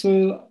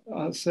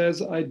Größel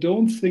says, I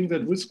don't think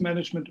that risk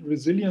management and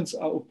resilience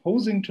are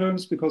opposing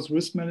terms, because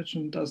risk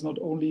management does not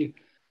only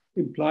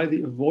imply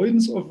the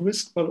avoidance of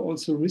risk, but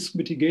also risk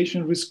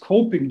mitigation, risk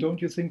coping.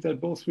 Don't you think that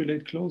both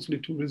relate closely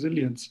to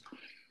resilience?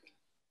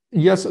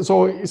 Yes,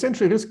 so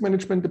essentially risk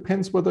management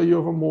depends whether you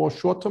have a more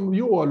short-term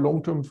view or a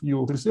long-term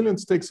view.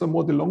 Resilience takes a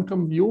more the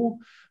long-term view,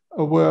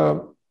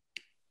 where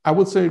I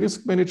would say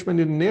risk management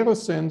in a narrow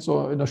sense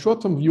or in a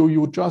short-term view,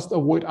 you just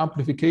avoid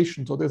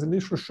amplification. So there's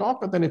initial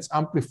shock and then it's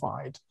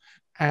amplified.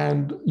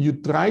 And you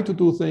try to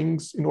do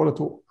things in order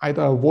to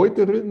either avoid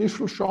the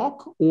initial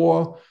shock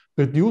or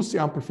reduce the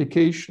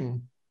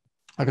amplification.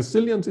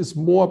 Resilience is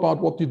more about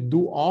what you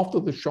do after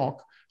the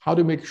shock, how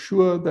to make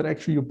sure that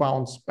actually you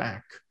bounce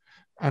back.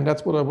 And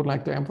that's what I would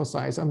like to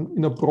emphasize. And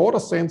in a broader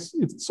sense,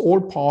 it's all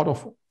part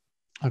of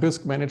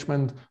risk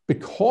management.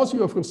 Because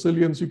you have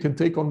resilience, you can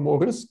take on more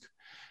risk.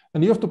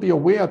 And you have to be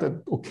aware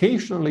that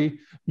occasionally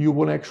you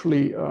will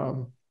actually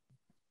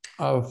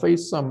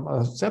face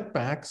some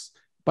setbacks.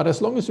 But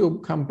as long as you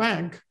come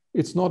back,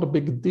 it's not a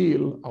big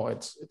deal, or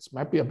it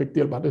might be a big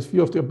deal, but if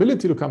you have the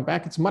ability to come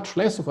back, it's much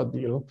less of a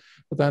deal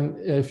than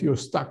if you're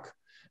stuck.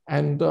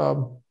 And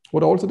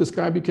what I also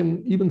described, you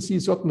can even see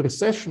certain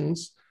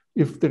recessions.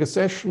 If the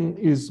recession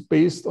is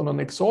based on an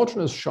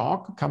exogenous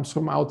shock, comes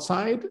from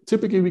outside,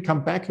 typically we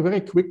come back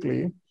very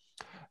quickly.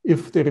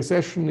 If the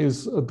recession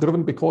is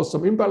driven because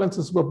some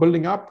imbalances were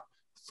building up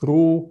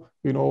through,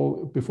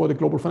 before the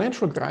global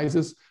financial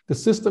crisis, the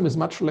system is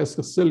much less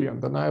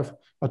resilient. And I have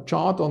a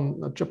chart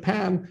on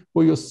Japan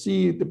where you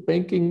see the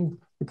banking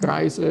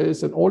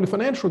crisis and all the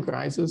financial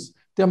crises,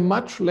 they're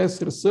much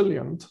less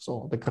resilient.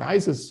 So the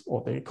crisis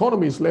or the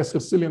economy is less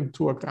resilient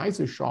to a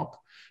crisis shock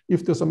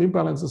if there's some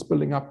imbalances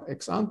building up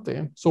ex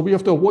ante. So we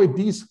have to avoid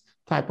these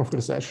type of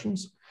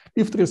recessions.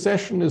 If the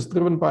recession is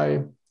driven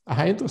by a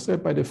high interest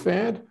rate by the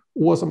Fed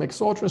or some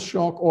exogenous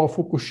shock or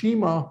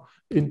Fukushima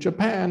in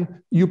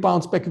Japan, you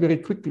bounce back very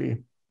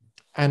quickly.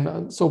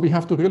 And so we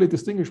have to really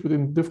distinguish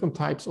between different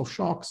types of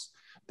shocks,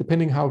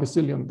 depending how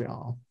resilient they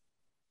are.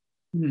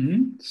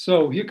 Mm-hmm.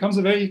 So here comes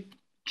a very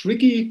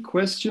tricky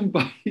question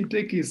by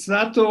Hideki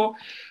Sato,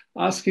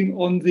 asking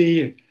on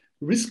the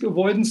risk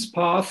avoidance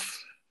path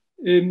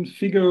in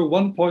figure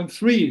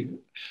 1.3.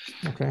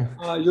 Okay.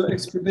 Your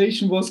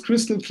explanation was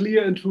crystal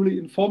clear and truly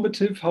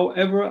informative.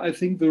 However, I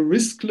think the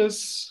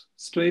riskless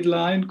straight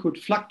line could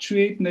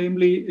fluctuate,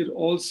 namely it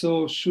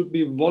also should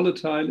be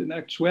volatile in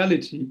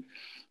actuality.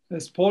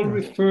 As Paul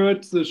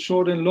referred, the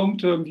short and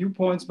long-term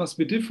viewpoints must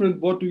be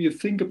different. What do you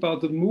think about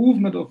the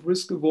movement of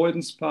risk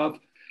avoidance path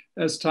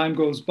as time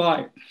goes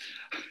by?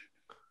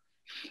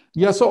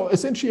 Yeah, so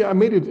essentially I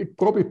made it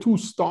probably too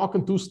stark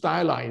and too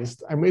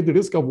stylized. I made the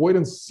risk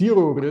avoidance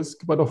zero risk,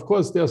 but of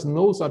course there's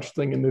no such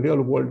thing in the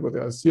real world where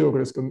there's zero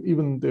risk, and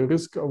even the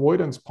risk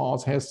avoidance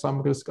part has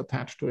some risk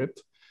attached to it.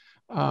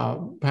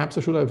 Perhaps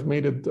I should have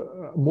made it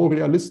more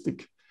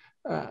realistic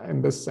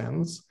in this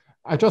sense.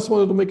 I just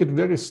wanted to make it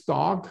very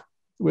stark,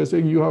 where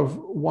saying you have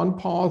one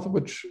path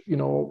which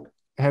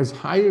has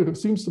higher,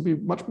 seems to be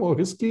much more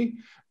risky,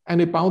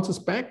 and it bounces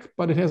back,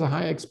 but it has a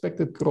high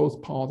expected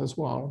growth path as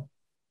well.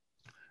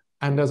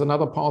 And there's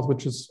another path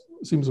which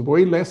seems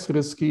way less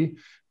risky,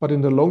 but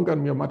in the long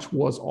run, you're much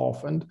worse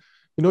off. And,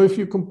 if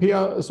you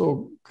compare,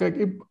 so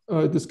Craig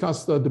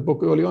discussed the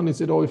book early on, he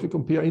said, if you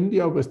compare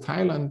India with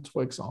Thailand,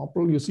 for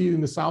example, you see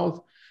in the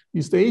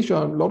Southeast Asia,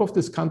 a lot of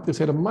these countries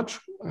had a much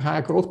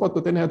higher growth path,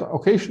 but then had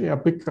occasionally a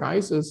big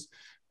crisis.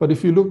 But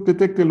if you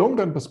take the long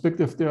run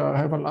perspective, they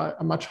have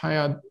a much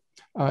higher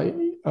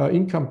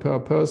income per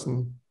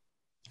person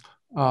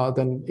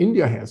than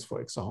India has, for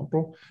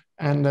example.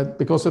 And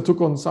because they took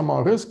on some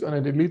more risk,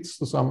 and it leads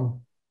to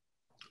some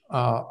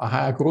a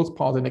higher growth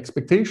path and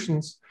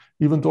expectations,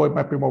 even though it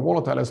might be more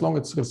volatile, as long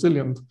as it's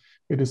resilient,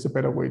 it is the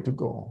better way to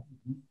go.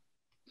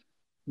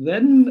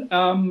 Then,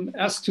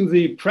 as to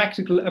the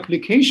practical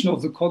application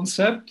of the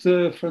concept,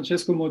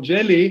 Francesco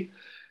Morgelli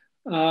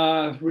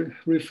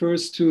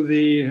refers to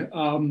the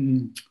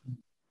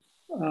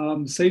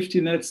safety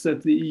nets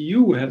that the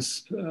EU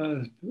has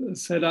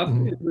set up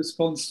in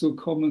response to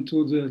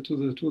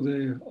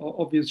the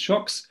obvious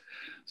shocks.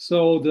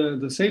 So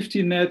the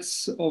safety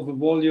nets of a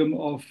volume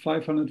of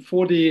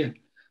 540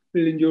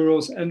 billion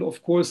euros, and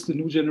of course the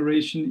New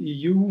Generation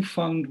EU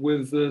fund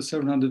with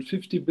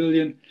 750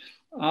 billion.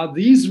 Are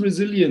these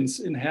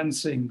resilience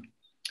enhancing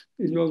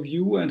in your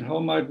view, and how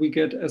might we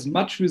get as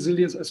much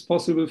resilience as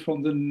possible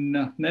from the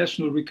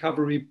national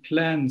recovery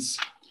plans?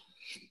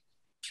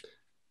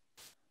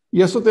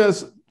 Yeah, so there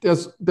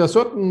are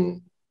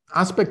certain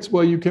aspects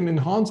where you can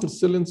enhance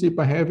resiliency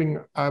by having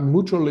a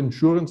mutual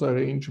insurance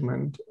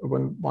arrangement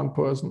when one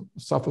person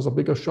suffers a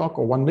bigger shock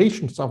or one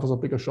nation suffers a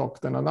bigger shock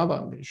than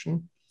another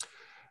nation.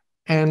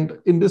 And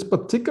in this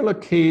particular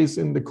case,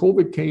 in the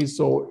COVID case,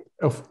 so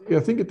I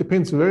think it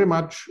depends very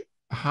much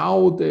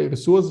how the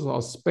resources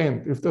are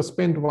spent. If they're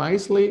spent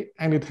wisely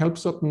and it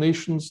helps certain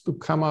nations to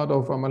come out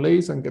of a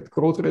malaise and get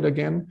growth rate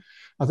again,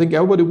 I think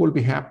everybody will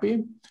be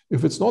happy.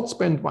 If it's not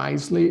spent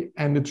wisely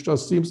and it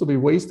just seems to be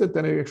wasted,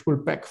 then it actually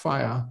will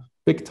backfire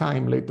big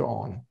time later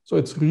on. So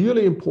it's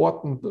really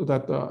important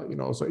that,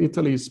 so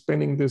Italy is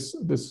spending this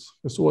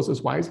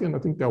resources wisely, and I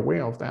think they're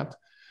aware of that.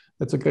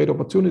 That's a great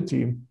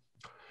opportunity.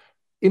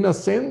 in a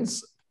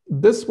sense,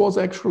 this was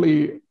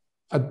actually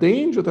a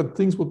danger that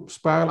things would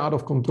spiral out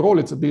of control.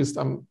 It's at least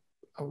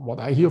what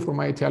I hear from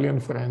my Italian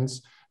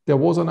friends. There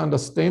was an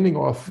understanding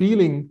or a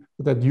feeling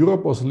that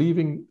Europe was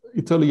leaving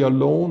Italy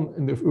alone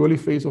in the early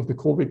phase of the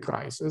COVID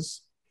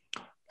crisis.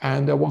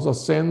 And there was a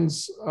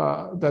sense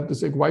that they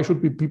said, why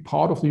should we be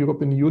part of the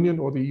European Union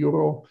or the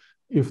Euro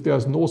if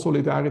there's no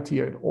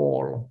solidarity at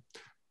all?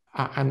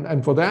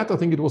 And for that, I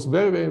think it was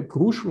very, very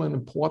crucial and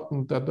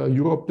important that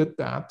Europe did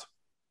that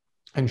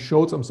and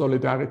showed some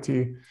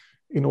solidarity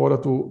in order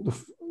to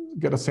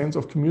get a sense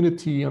of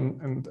community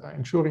and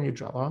ensuring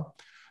each other.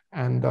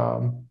 And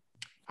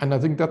I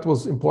think that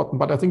was important.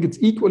 But I think it's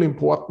equally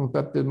important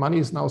that the money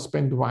is now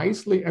spent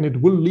wisely, and it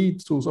will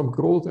lead to some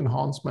growth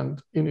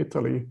enhancement in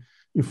Italy.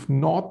 If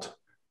not,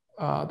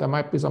 there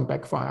might be some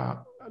backfire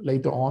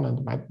later on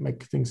and might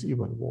make things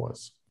even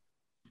worse.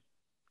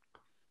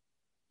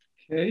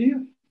 Okay,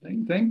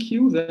 thank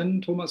you.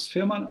 Then Thomas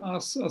Fehrmann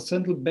asks, are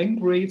central bank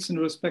rates in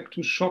respect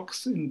to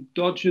shocks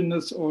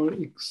endogenous or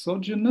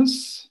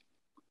exogenous?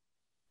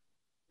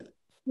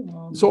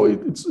 So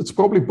it's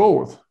probably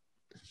both.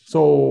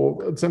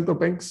 So central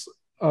banks,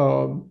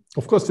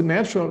 of course, the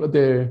natural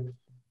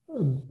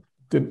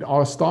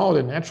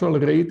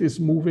rate is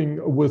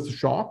moving with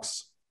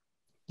shocks.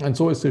 And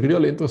so is the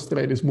real interest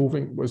rate is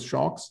moving with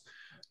shocks.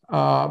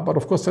 But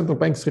of course, central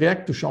banks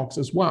react to shocks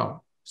as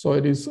well. So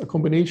it is a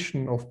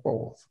combination of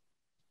both.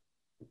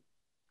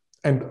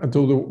 And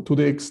to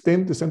the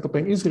extent the central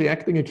bank is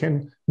reacting, it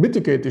can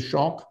mitigate the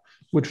shock,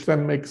 which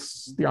then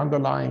makes the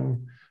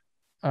underlying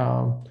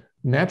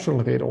natural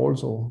rate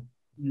also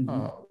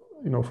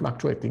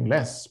fluctuating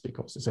less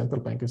because the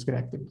central bank is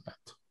reacting to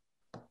that.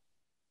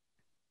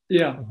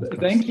 Yeah,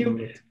 thank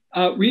you.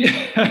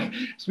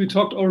 We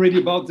talked already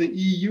about the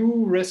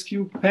EU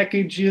rescue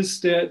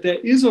packages. There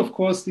is, of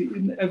course, the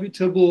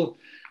inevitable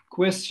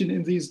question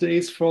in these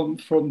days from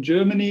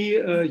Germany.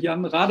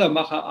 Jan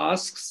Radermacher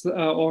asks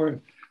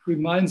or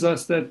reminds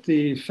us that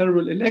the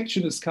federal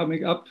election is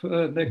coming up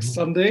next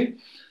Sunday.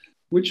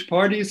 Which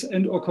parties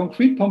and or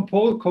concrete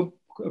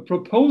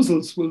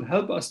proposals will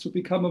help us to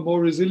become a more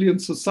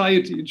resilient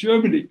society in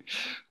Germany?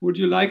 Would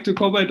you like to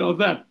comment on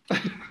that?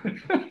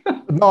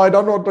 No, I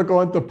don't want to go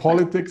into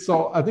politics.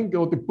 So I think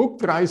the book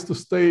tries to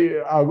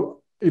stay,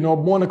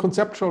 more on a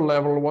conceptual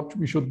level what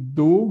we should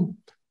do.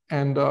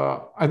 And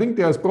I think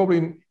there's probably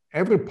in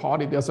every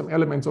party, there's some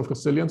elements of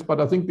resilience,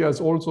 but I think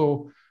there's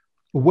also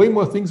way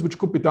more things which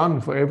could be done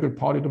for every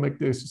party to make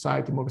the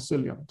society more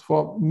resilient.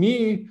 For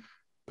me,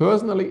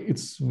 personally,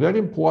 it's very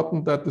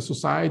important that the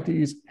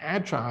society is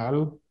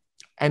agile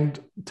and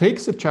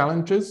takes the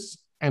challenges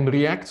and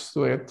reacts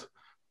to it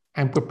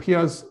and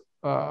prepares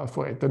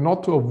for it, and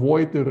not to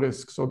avoid the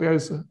risk. So there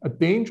is a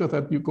danger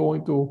that you go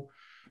into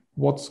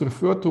what's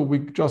referred to, we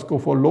just go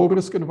for low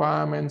risk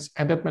environments,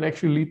 and that might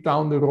actually lead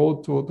down the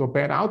road to a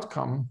bad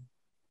outcome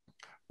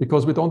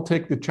because we don't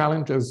take the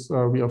challenges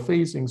we are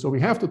facing. So we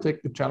have to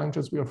take the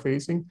challenges we are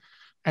facing.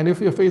 And if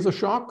we face a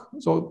shock,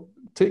 so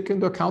take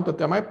into account that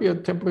there might be a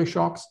temporary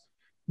shocks,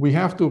 we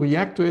have to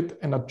react to it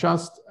and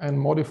adjust and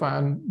modify,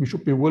 and we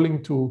should be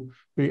willing to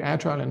be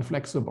agile and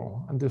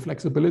flexible. And the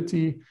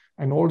flexibility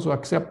and also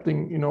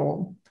accepting,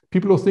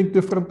 people who think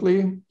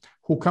differently,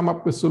 who come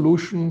up with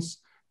solutions.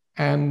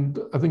 And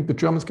I think the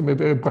Germans can be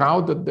very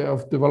proud that they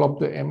have developed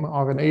the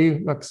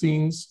mRNA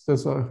vaccines.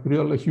 There's a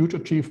huge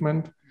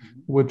achievement,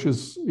 which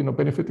is,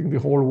 benefiting the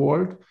whole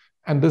world.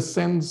 And this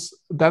sense,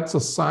 that's a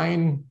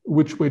sign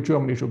which way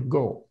Germany should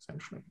go,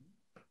 essentially.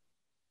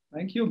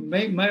 Thank you.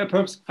 May I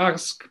perhaps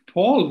ask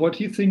Paul what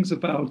he thinks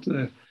about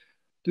the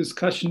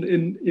discussion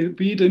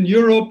be it in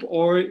Europe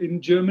or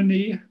in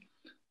Germany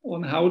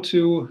on how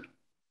to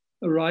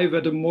arrive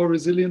at a more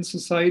resilient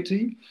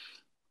society?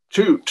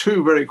 Two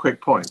very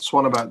quick points.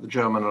 One about the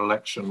German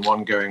election,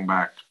 one going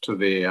back to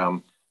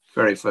the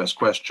very first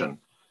question.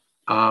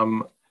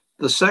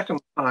 The second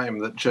time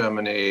that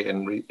Germany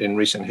in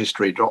recent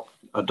history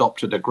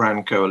adopted a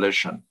grand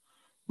coalition,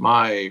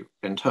 my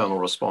internal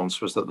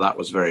response was that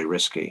was very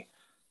risky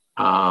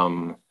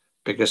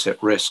because it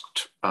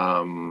risked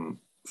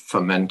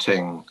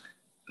fomenting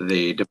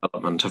the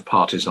development of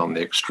parties on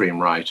the extreme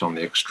right, on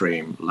the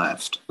extreme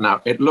left. Now,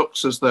 it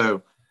looks as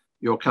though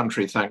your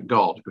country, thank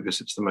God,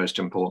 because it's the most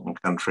important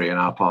country in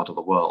our part of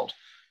the world,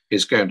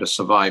 is going to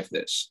survive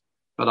this.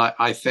 But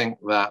I think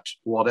that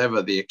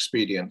whatever the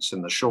expedience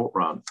in the short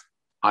run,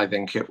 I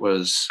think it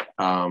was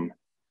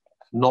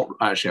not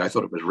actually, I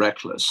thought it was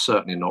reckless,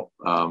 certainly not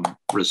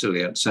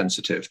resilient,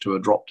 sensitive to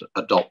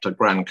adopt a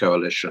grand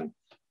coalition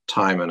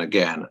time and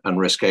again and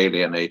risk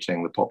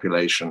alienating the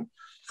population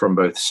from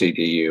both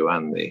CDU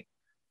and the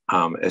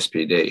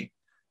SPD.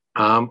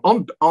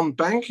 On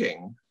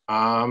banking,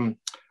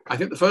 I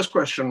think the first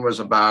question was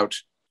about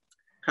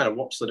kind of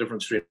what's the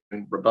difference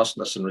between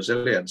robustness and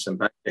resilience in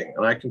banking.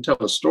 And I can tell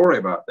a story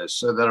about this.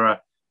 So there are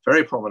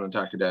very prominent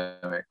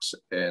academics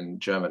in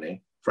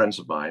Germany, friends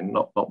of mine,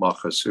 not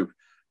Markus, who've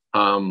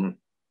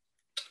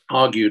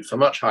argued for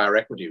much higher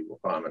equity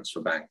requirements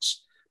for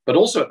banks, but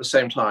also at the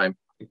same time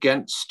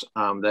against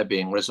there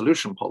being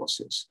resolution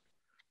policies.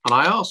 And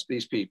I asked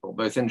these people,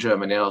 both in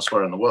Germany and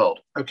elsewhere in the world,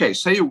 okay,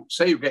 say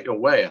you get your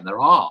way and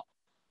there are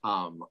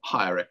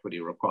higher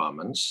equity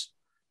requirements,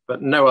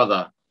 but no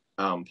other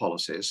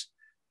policies.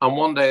 And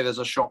one day there's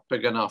a shock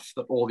big enough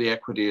that all the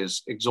equity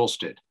is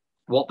exhausted.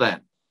 What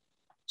then?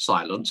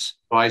 Silence.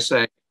 I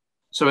say,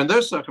 so in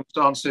those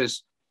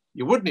circumstances,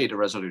 you would need a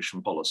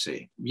resolution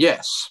policy.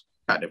 Yes,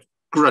 kind of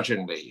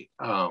grudgingly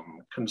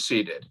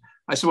conceded.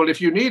 I said, well,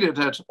 if you need it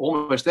at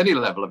almost any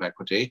level of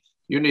equity,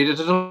 you need it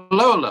at a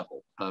lower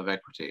level of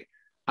equity.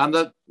 And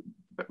that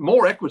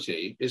more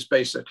equity is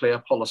basically a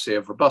policy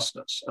of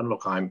robustness. And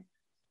look, I'm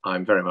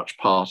very much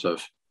part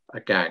of a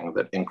gang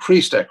that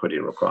increased equity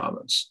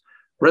requirements.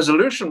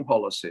 Resolution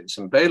policies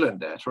and bail-in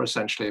debt are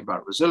essentially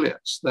about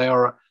resilience. They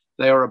are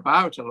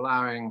about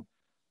allowing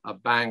a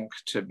bank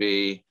to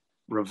be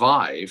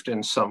revived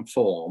in some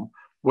form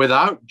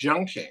without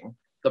junking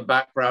the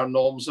background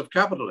norms of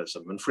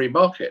capitalism and free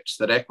markets,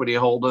 that equity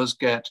holders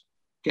get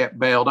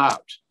bailed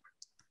out.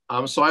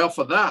 So I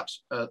offer that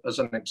as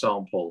an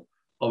example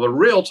of a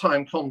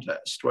real-time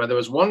contest where there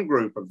was one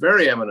group of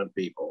very eminent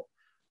people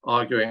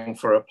arguing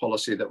for a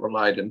policy that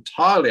relied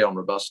entirely on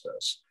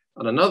robustness,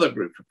 and another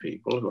group of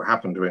people who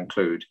happened to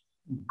include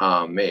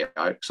me,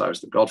 because I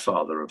was the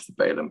godfather of the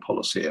bail-in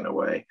policy in a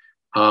way,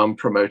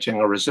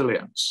 promoting a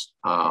resilience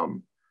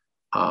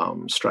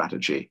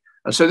strategy.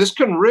 And so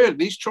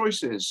these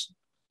choices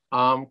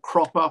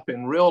crop up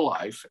in real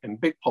life in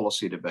big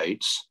policy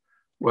debates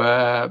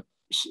where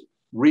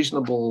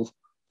reasonable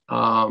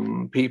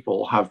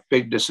people have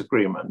big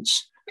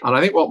disagreements. And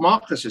I think what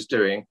Markus is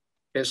doing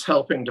is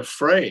helping to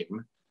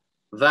frame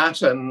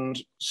that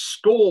and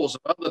scores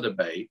of other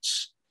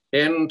debates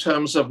in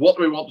terms of what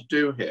do we want to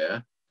do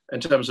here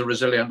in terms of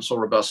resilience or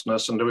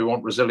robustness, and do we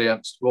want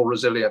resilience? Will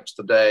resilience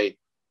today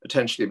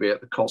potentially be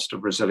at the cost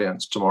of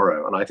resilience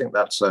tomorrow? And I think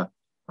that's a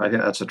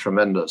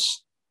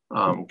tremendous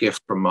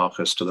gift from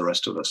Markus to the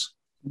rest of us.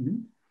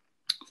 Mm-hmm.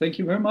 Thank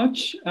you very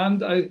much.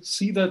 And I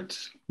see that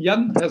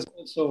Jan has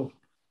also.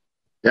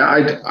 Yeah,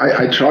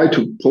 I tried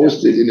to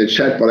post it in the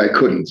chat, but I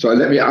couldn't. So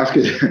let me ask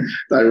it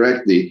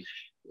directly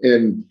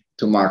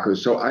to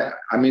Markus. So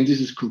I mean,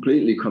 this is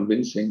completely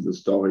convincing, the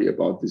story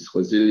about this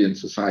resilient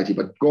society.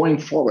 But going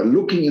forward,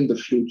 looking in the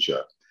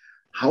future,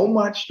 how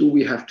much do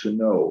we have to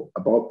know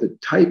about the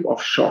type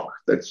of shock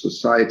that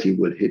society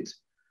will hit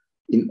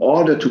in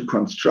order to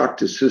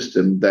construct a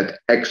system that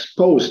ex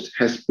post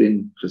has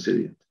been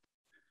resilient?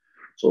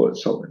 So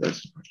that's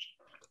the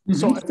question.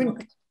 So I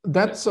think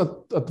that's an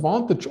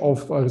advantage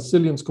of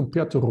resilience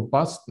compared to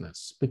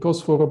robustness,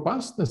 because for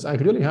robustness, I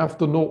really have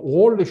to know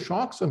all the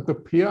shocks and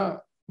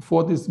prepare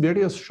for these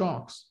various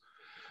shocks.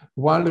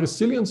 While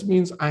resilience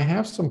means I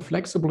have some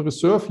flexible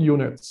reserve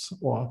units,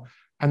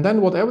 and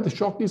then whatever the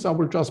shock is, I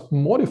will just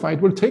modify.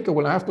 It will take a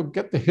while. I have to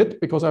get the hit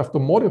because I have to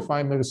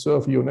modify my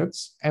reserve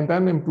units and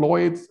then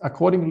employ it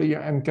accordingly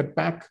and get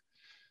back.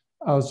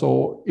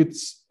 So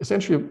it's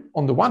essentially,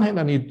 on the one hand,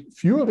 I need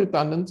fewer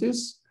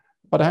redundancies,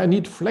 but I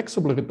need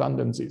flexible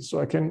redundancies. So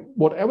I can,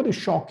 whatever the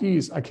shock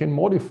is, I can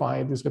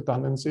modify this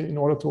redundancy in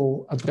order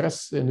to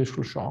address the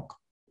initial shock.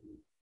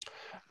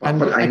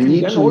 But I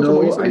need to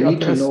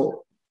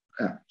know.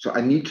 So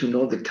I need to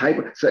know the type.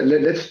 So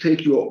let's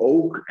take your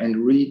oak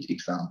and reed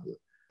example,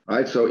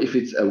 right? So if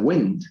it's a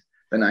wind,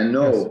 then I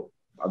know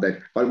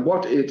that. But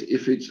what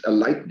if it's a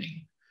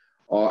lightning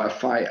or a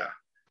fire?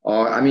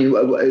 Or I mean,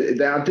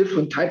 there are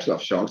different types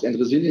of shocks, and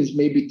resilience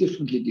may be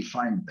differently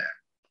defined there.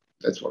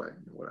 That's what I.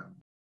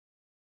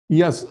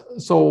 Yes.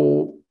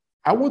 So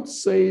I would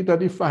say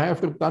that if I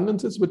have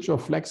redundancies which are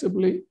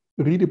flexibly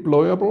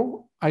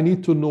redeployable, I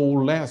need to know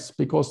less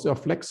because they're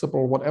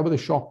flexible, whatever the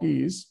shock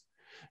is.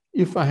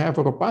 If I have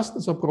a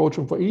robustness approach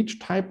and for each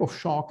type of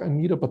shock, I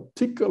need a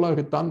particular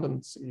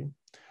redundancy,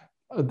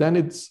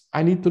 then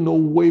I need to know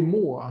way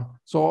more.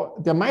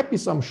 So there might be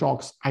some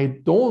shocks I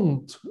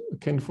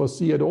can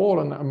foresee at all,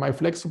 and my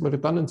flexible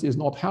redundancy is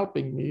not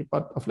helping me,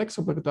 but a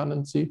flexible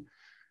redundancy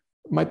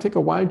might take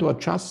a while to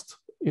adjust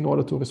in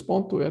order to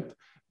respond to it,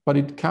 but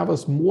it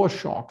covers more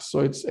shocks. So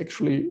it's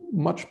actually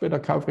much better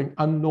covering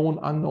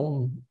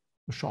unknown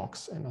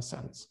shocks in a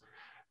sense.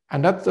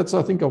 And that's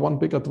I think, one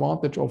big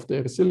advantage of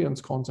the resilience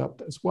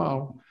concept as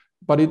well.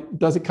 But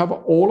does it cover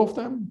all of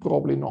them?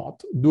 Probably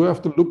not. Do I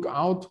have to look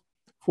out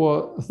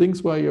for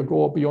things where you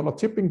go beyond a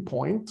tipping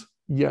point?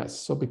 Yes.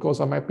 So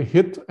because I might be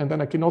hit and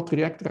then I cannot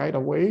react right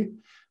away,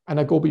 and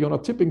I go beyond a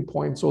tipping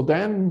point. So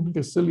then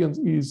resilience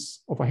is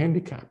of a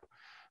handicap.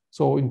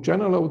 So in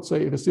general, I would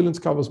say resilience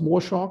covers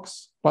more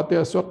shocks, but there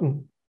are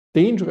certain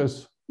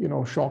dangerous,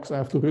 shocks I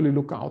have to really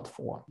look out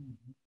for.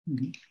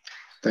 Mm-hmm.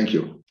 Thank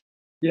you.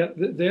 Yeah,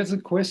 there's a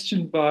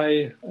question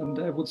and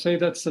I would say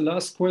that's the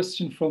last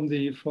question from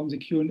the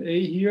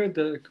Q&A here.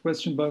 The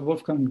question by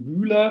Wolfgang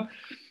Bühler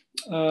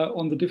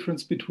on the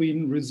difference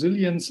between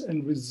resilience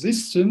and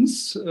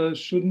resistance.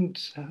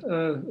 Shouldn't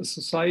a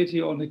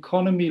society or an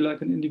economy,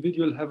 like an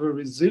individual, have a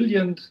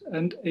resilient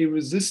and a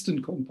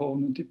resistant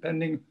component,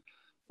 depending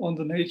on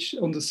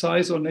the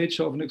size or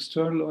nature of an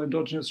external or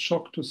endogenous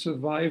shock to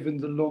survive in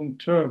the long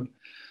term?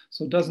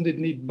 So doesn't it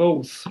need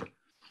both?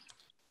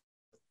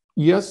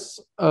 Yes,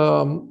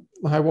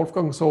 hi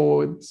Wolfgang.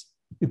 So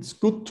it's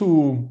good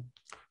to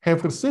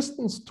have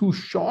resistance to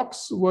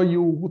shocks where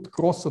you would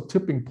cross a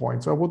tipping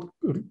point. So I would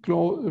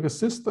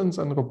resistance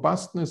and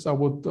robustness, I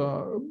would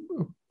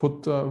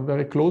put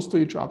very close to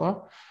each other.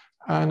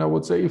 And I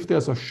would say if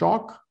there's a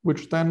shock,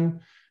 which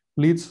then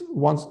leads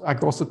once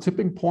across a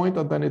tipping point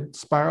and then it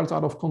spirals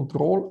out of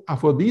control,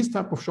 for these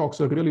type of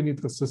shocks, I really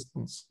need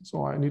resistance.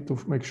 So I need to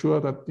make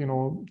sure that, you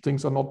know,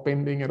 things are not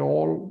bending at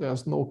all.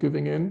 There's no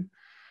giving in.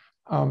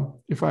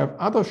 If I have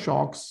other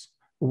shocks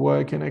where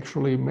I can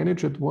actually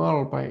manage it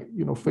well by,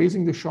 you know,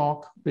 facing the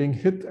shock, being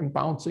hit and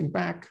bouncing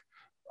back,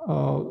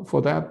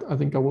 for that, I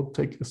think I would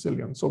take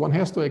resilience. So one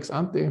has to ex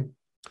ante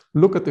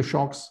look at the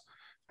shocks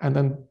and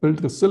then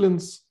build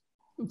resilience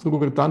through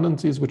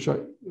redundancies, which are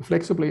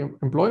flexibly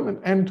employment,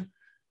 and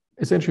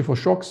essentially for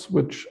shocks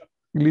which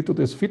lead to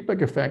these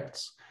feedback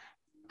effects,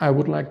 I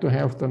would like to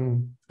have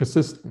them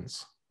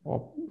resistance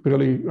or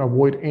really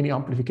avoid any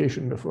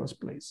amplification in the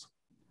first place.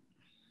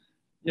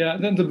 Yeah,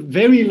 and then the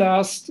very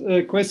last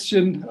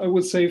question, I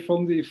would say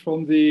from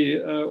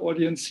the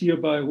audience here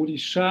by Rudi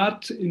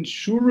Schad.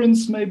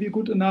 Insurance may be a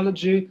good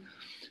analogy.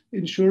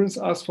 Insurance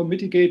asks for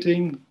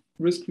mitigating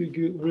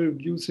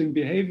risk-reducing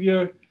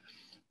behavior.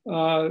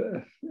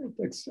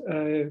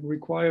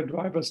 Require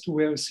drivers to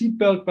wear a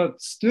seatbelt, but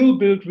still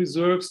build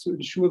reserves to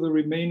ensure the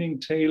remaining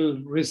tail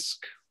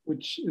risk,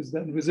 which is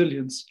then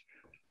resilience.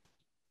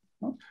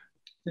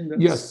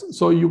 Yes,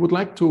 so you would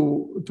like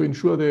to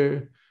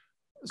ensure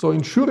so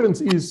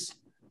insurance is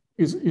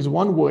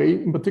one way.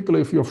 In particular,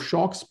 if you have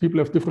shocks, people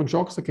have different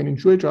shocks that can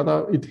insure each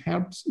other. It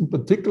helps in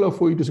particular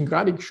for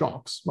idiosyncratic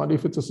shocks. But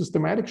if it's a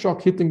systematic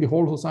shock hitting the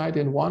whole society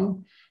in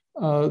one,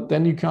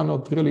 then you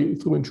cannot really,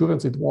 through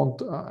insurance, it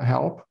won't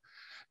help.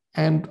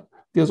 And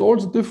there's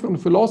also different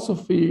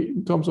philosophy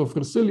in terms of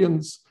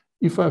resilience.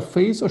 If I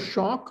face a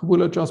shock,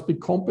 will I just be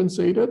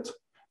compensated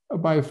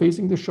by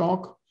facing the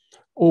shock?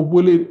 Or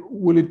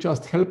will it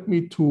just help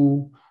me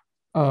to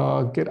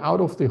get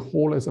out of the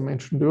hole, as I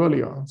mentioned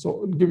earlier?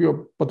 So I'll give you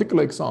a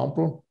particular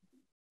example.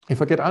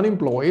 If I get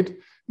unemployed,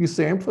 is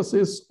the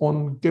emphasis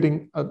on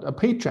getting a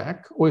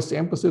paycheck, or is the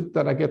emphasis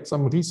that I get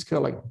some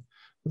reskilling,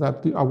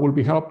 that I will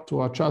be helped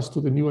to adjust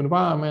to the new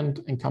environment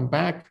and come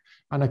back,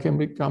 and I can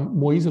become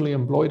more easily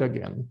employed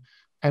again?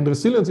 And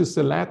resilience is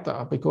the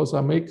latter, because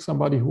I make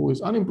somebody who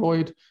is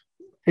unemployed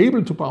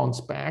able to bounce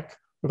back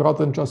rather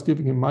than just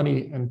giving him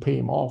money and pay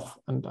him off.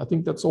 And I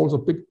think that's also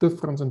a big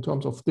difference in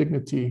terms of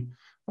dignity,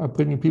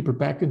 bringing people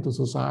back into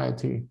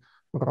society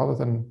rather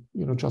than,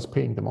 you know, just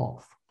paying them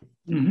off.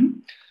 Mm-hmm.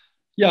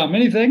 Yeah,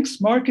 many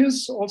thanks,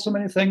 Markus. Also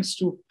many thanks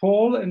to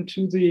Paul and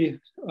to the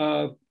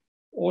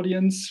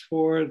audience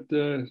for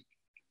the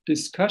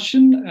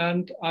discussion.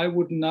 And I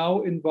would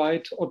now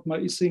invite Otmar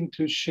Issing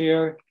to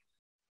share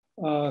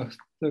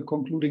the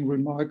concluding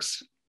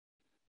remarks.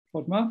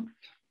 Otmar?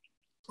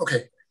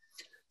 Okay.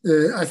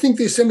 I think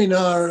the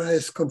seminar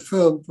has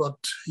confirmed what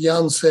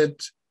Jan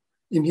said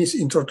in his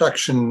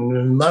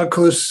introduction.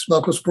 Markus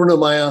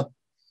Brunnermeier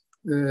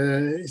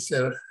is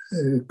a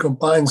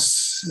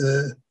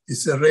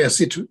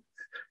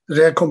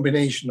rare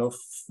combination of,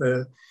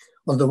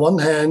 on the one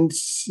hand,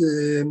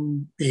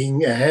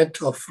 being ahead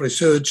of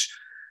research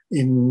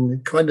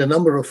in quite a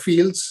number of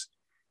fields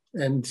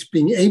and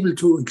being able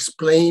to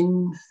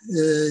explain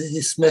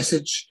his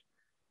message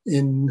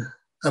in,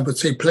 I would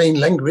say, plain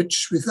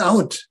language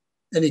without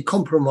any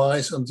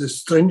compromise on the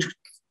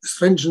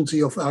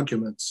stringency of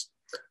arguments.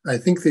 I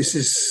think this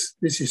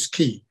is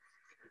key.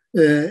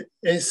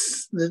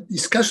 As the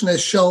discussion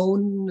has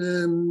shown,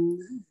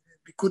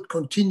 we could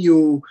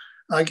continue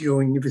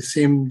arguing with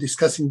him,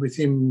 discussing with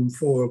him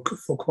for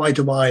quite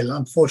a while.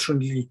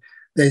 Unfortunately,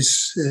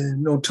 there's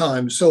no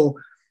time. So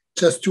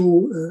just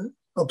two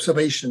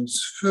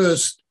observations.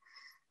 First,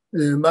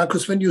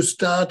 Markus, when you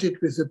started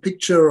with a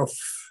picture of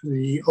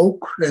the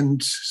oak and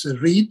the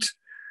reed,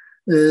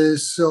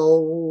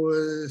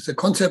 the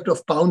concept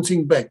of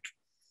bouncing back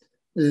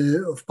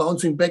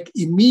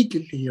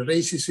immediately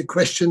raises a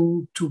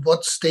question to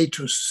what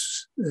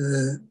status,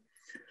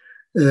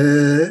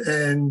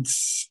 and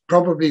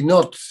probably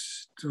not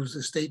to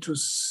the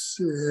status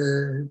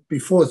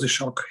before the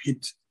shock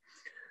hit.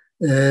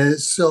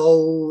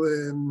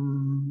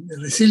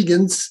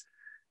 Resilience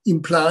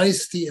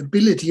implies the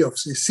ability of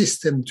the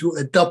system to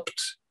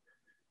adapt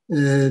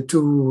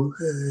to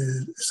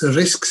the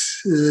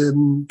risks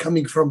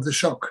coming from the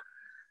shock.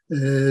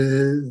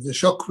 The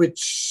shock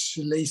which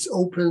lays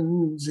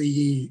open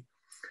the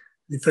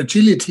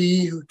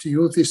fragility, to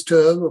use this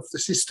term, of the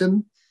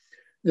system.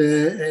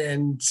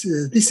 And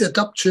this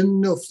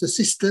adaptation of the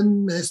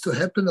system has to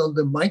happen on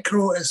the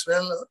micro as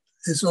well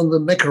as on the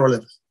macro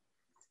level.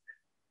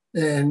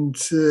 And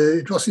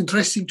it was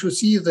interesting to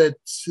see that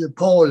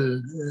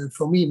Paul,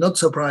 for me not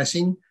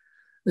surprising,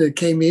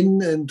 came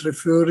in and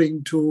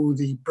referring to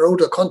the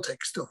broader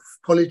context of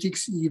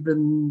politics,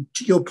 even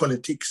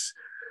geopolitics.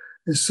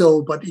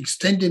 So, but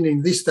extending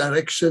in this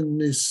direction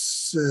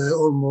is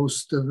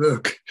almost a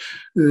work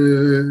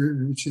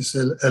which is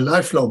a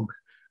lifelong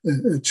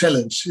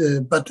challenge.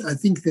 But I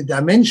think the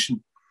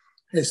dimension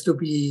has to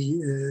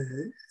be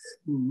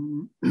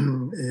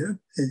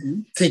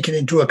taken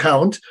into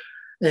account.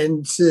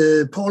 And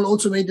Paul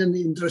also made an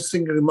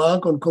interesting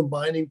remark on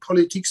combining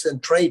politics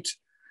and trade.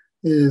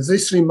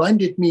 This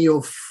reminded me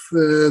of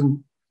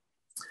Graham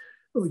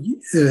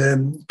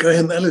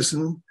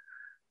Allison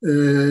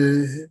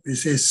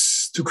with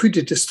his To Quit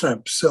It is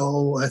Trap.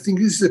 So I think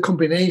this is a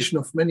combination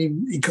of many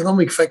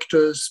economic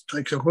factors,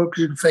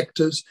 psychological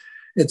factors,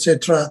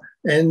 etc.,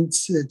 and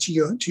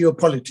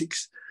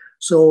geopolitics.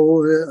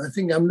 So I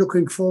think I'm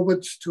looking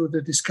forward to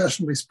the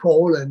discussion with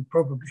Paul, and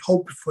probably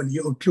hopefully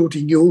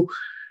including you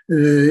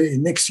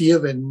next year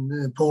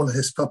when Paul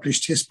has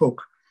published his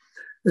book.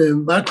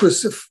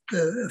 Markus, a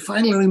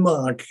final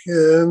remark.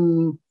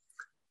 You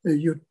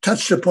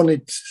touched upon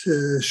it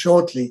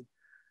shortly.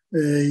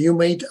 You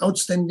made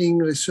outstanding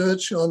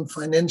research on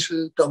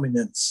financial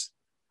dominance.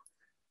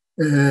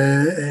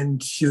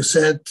 And you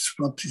said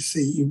what is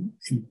the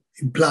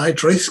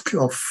implied risk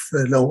of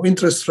low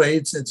interest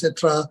rates,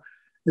 etc.,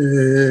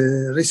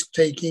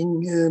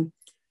 risk-taking.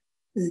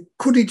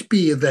 Could it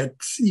be that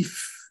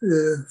if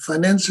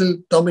financial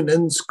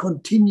dominance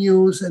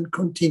continues and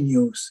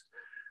continues,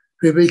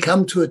 we will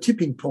come to a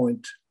tipping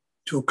point,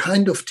 to a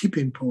kind of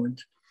tipping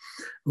point,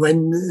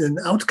 when an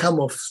outcome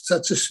of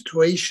such a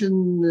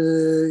situation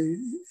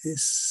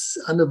is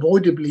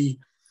unavoidably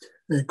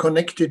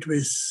connected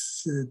with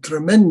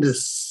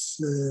tremendous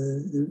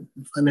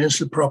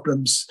financial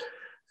problems,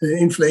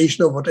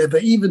 inflation or whatever,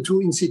 even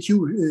to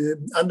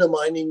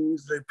undermining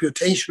the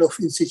reputation of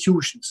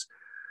institutions.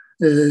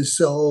 With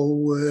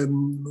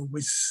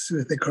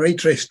a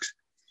great risk.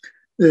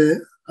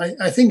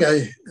 I think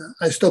I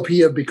stop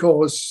here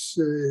because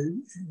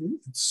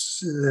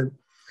it's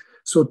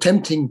so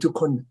tempting to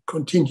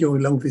continue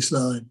along this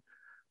line.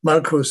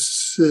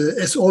 Markus,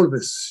 as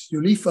always,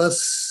 you leave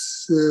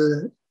us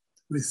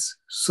with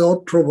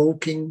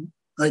thought-provoking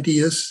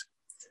ideas.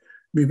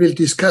 We will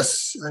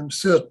discuss, I'm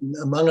certain,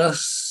 among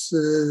us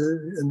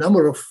a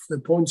number of the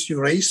points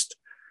you raised.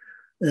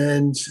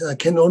 And I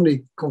can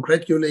only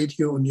congratulate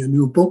you on your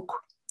new book,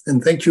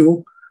 and thank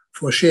you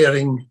for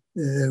sharing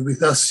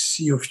with us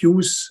your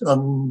views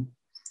on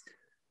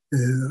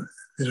the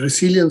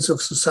resilience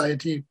of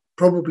society.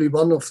 Probably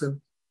one of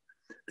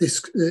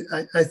this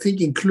I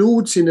think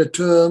includes in a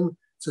term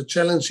the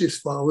challenges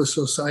for our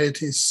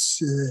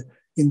societies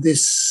in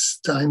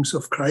these times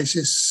of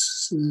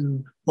crisis,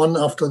 one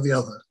after the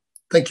other.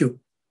 Thank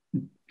you.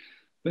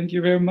 Thank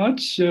you very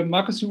much.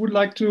 Markus, you would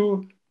like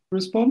to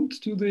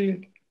respond to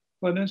the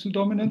financial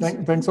dominance?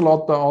 Thanks a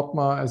lot,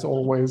 Otmar, as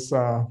always.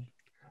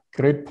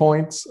 Great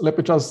points. Let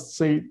me just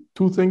say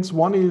two things.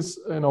 One is,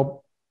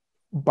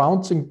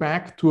 bouncing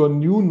back to a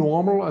new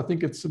normal. I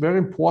think it's very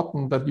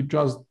important that we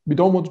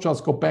don't want to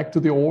just go back to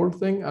the old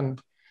thing.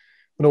 And,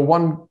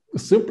 one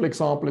simple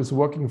example is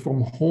working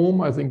from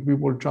home. I think we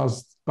will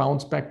just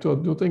bounce back to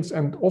new things.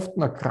 And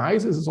often a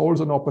crisis is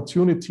also an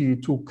opportunity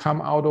to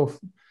come out of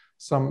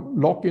some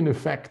lock-in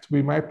effect.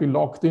 We might be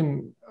locked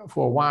in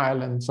for a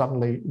while and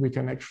suddenly we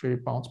can actually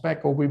bounce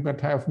back, or we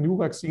might have new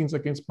vaccines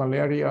against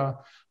malaria,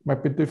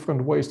 might be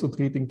different ways to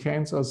treating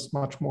cancers,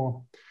 much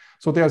more.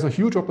 So there's a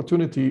huge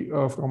opportunity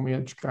from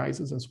each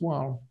crisis as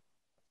well.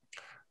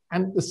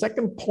 And the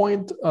second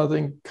point, I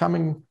think,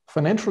 coming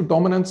financial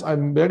dominance,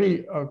 I'm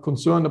very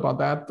concerned about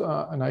that,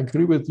 and I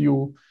agree with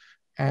you.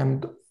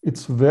 And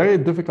it's very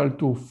difficult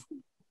to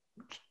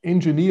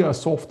engineer a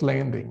soft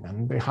landing,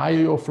 and the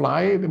higher you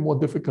fly, the more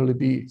difficult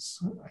it is.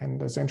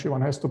 And essentially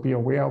one has to be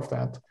aware of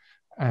that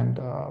and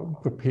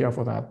prepare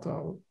for that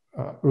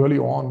early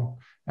on,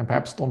 and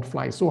perhaps don't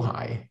fly so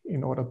high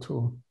in order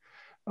to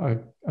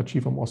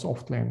achieve a more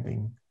soft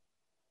landing.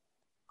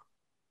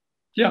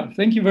 Yeah,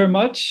 thank you very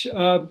much.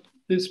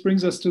 This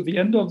brings us to the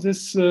end of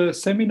this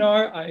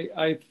seminar.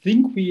 I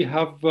think we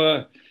have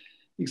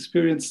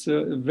experienced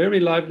a very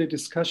lively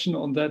discussion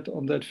on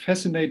that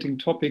fascinating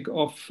topic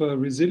of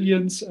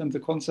resilience and the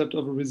concept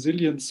of a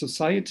resilient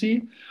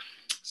society.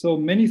 So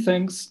many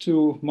thanks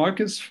to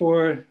Markus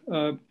for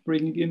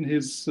bringing in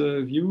his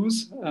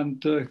views,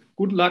 and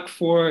good luck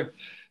for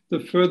the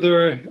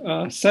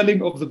further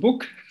selling of the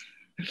book.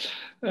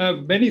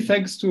 Many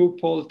thanks to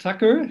Paul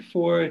Tucker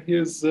for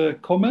his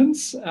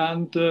comments,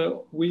 and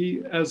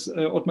we, as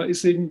Otmar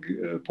Issing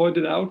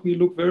pointed out, we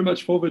look very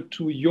much forward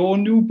to your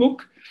new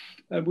book,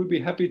 and we'll be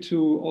happy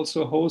to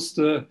also host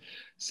a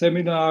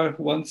seminar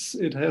once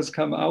it has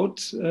come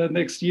out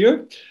next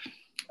year.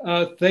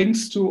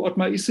 Thanks to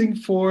Otmar Issing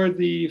for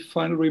the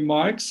final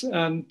remarks,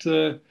 and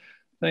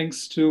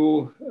thanks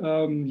to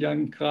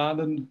Jan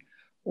Krahnen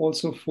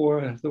also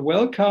for the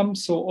welcome.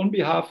 So on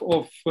behalf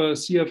of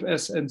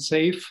CFS and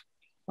SAFE,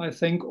 I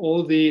thank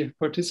all the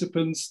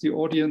participants, the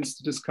audience,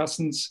 the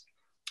discussants,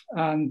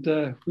 and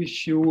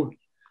wish you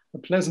a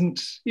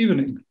pleasant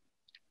evening.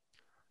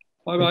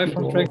 Bye-bye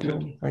from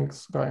Frankfurt.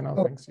 Thanks, Rainer.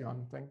 Thanks,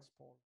 Jan. Thanks,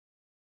 Paul.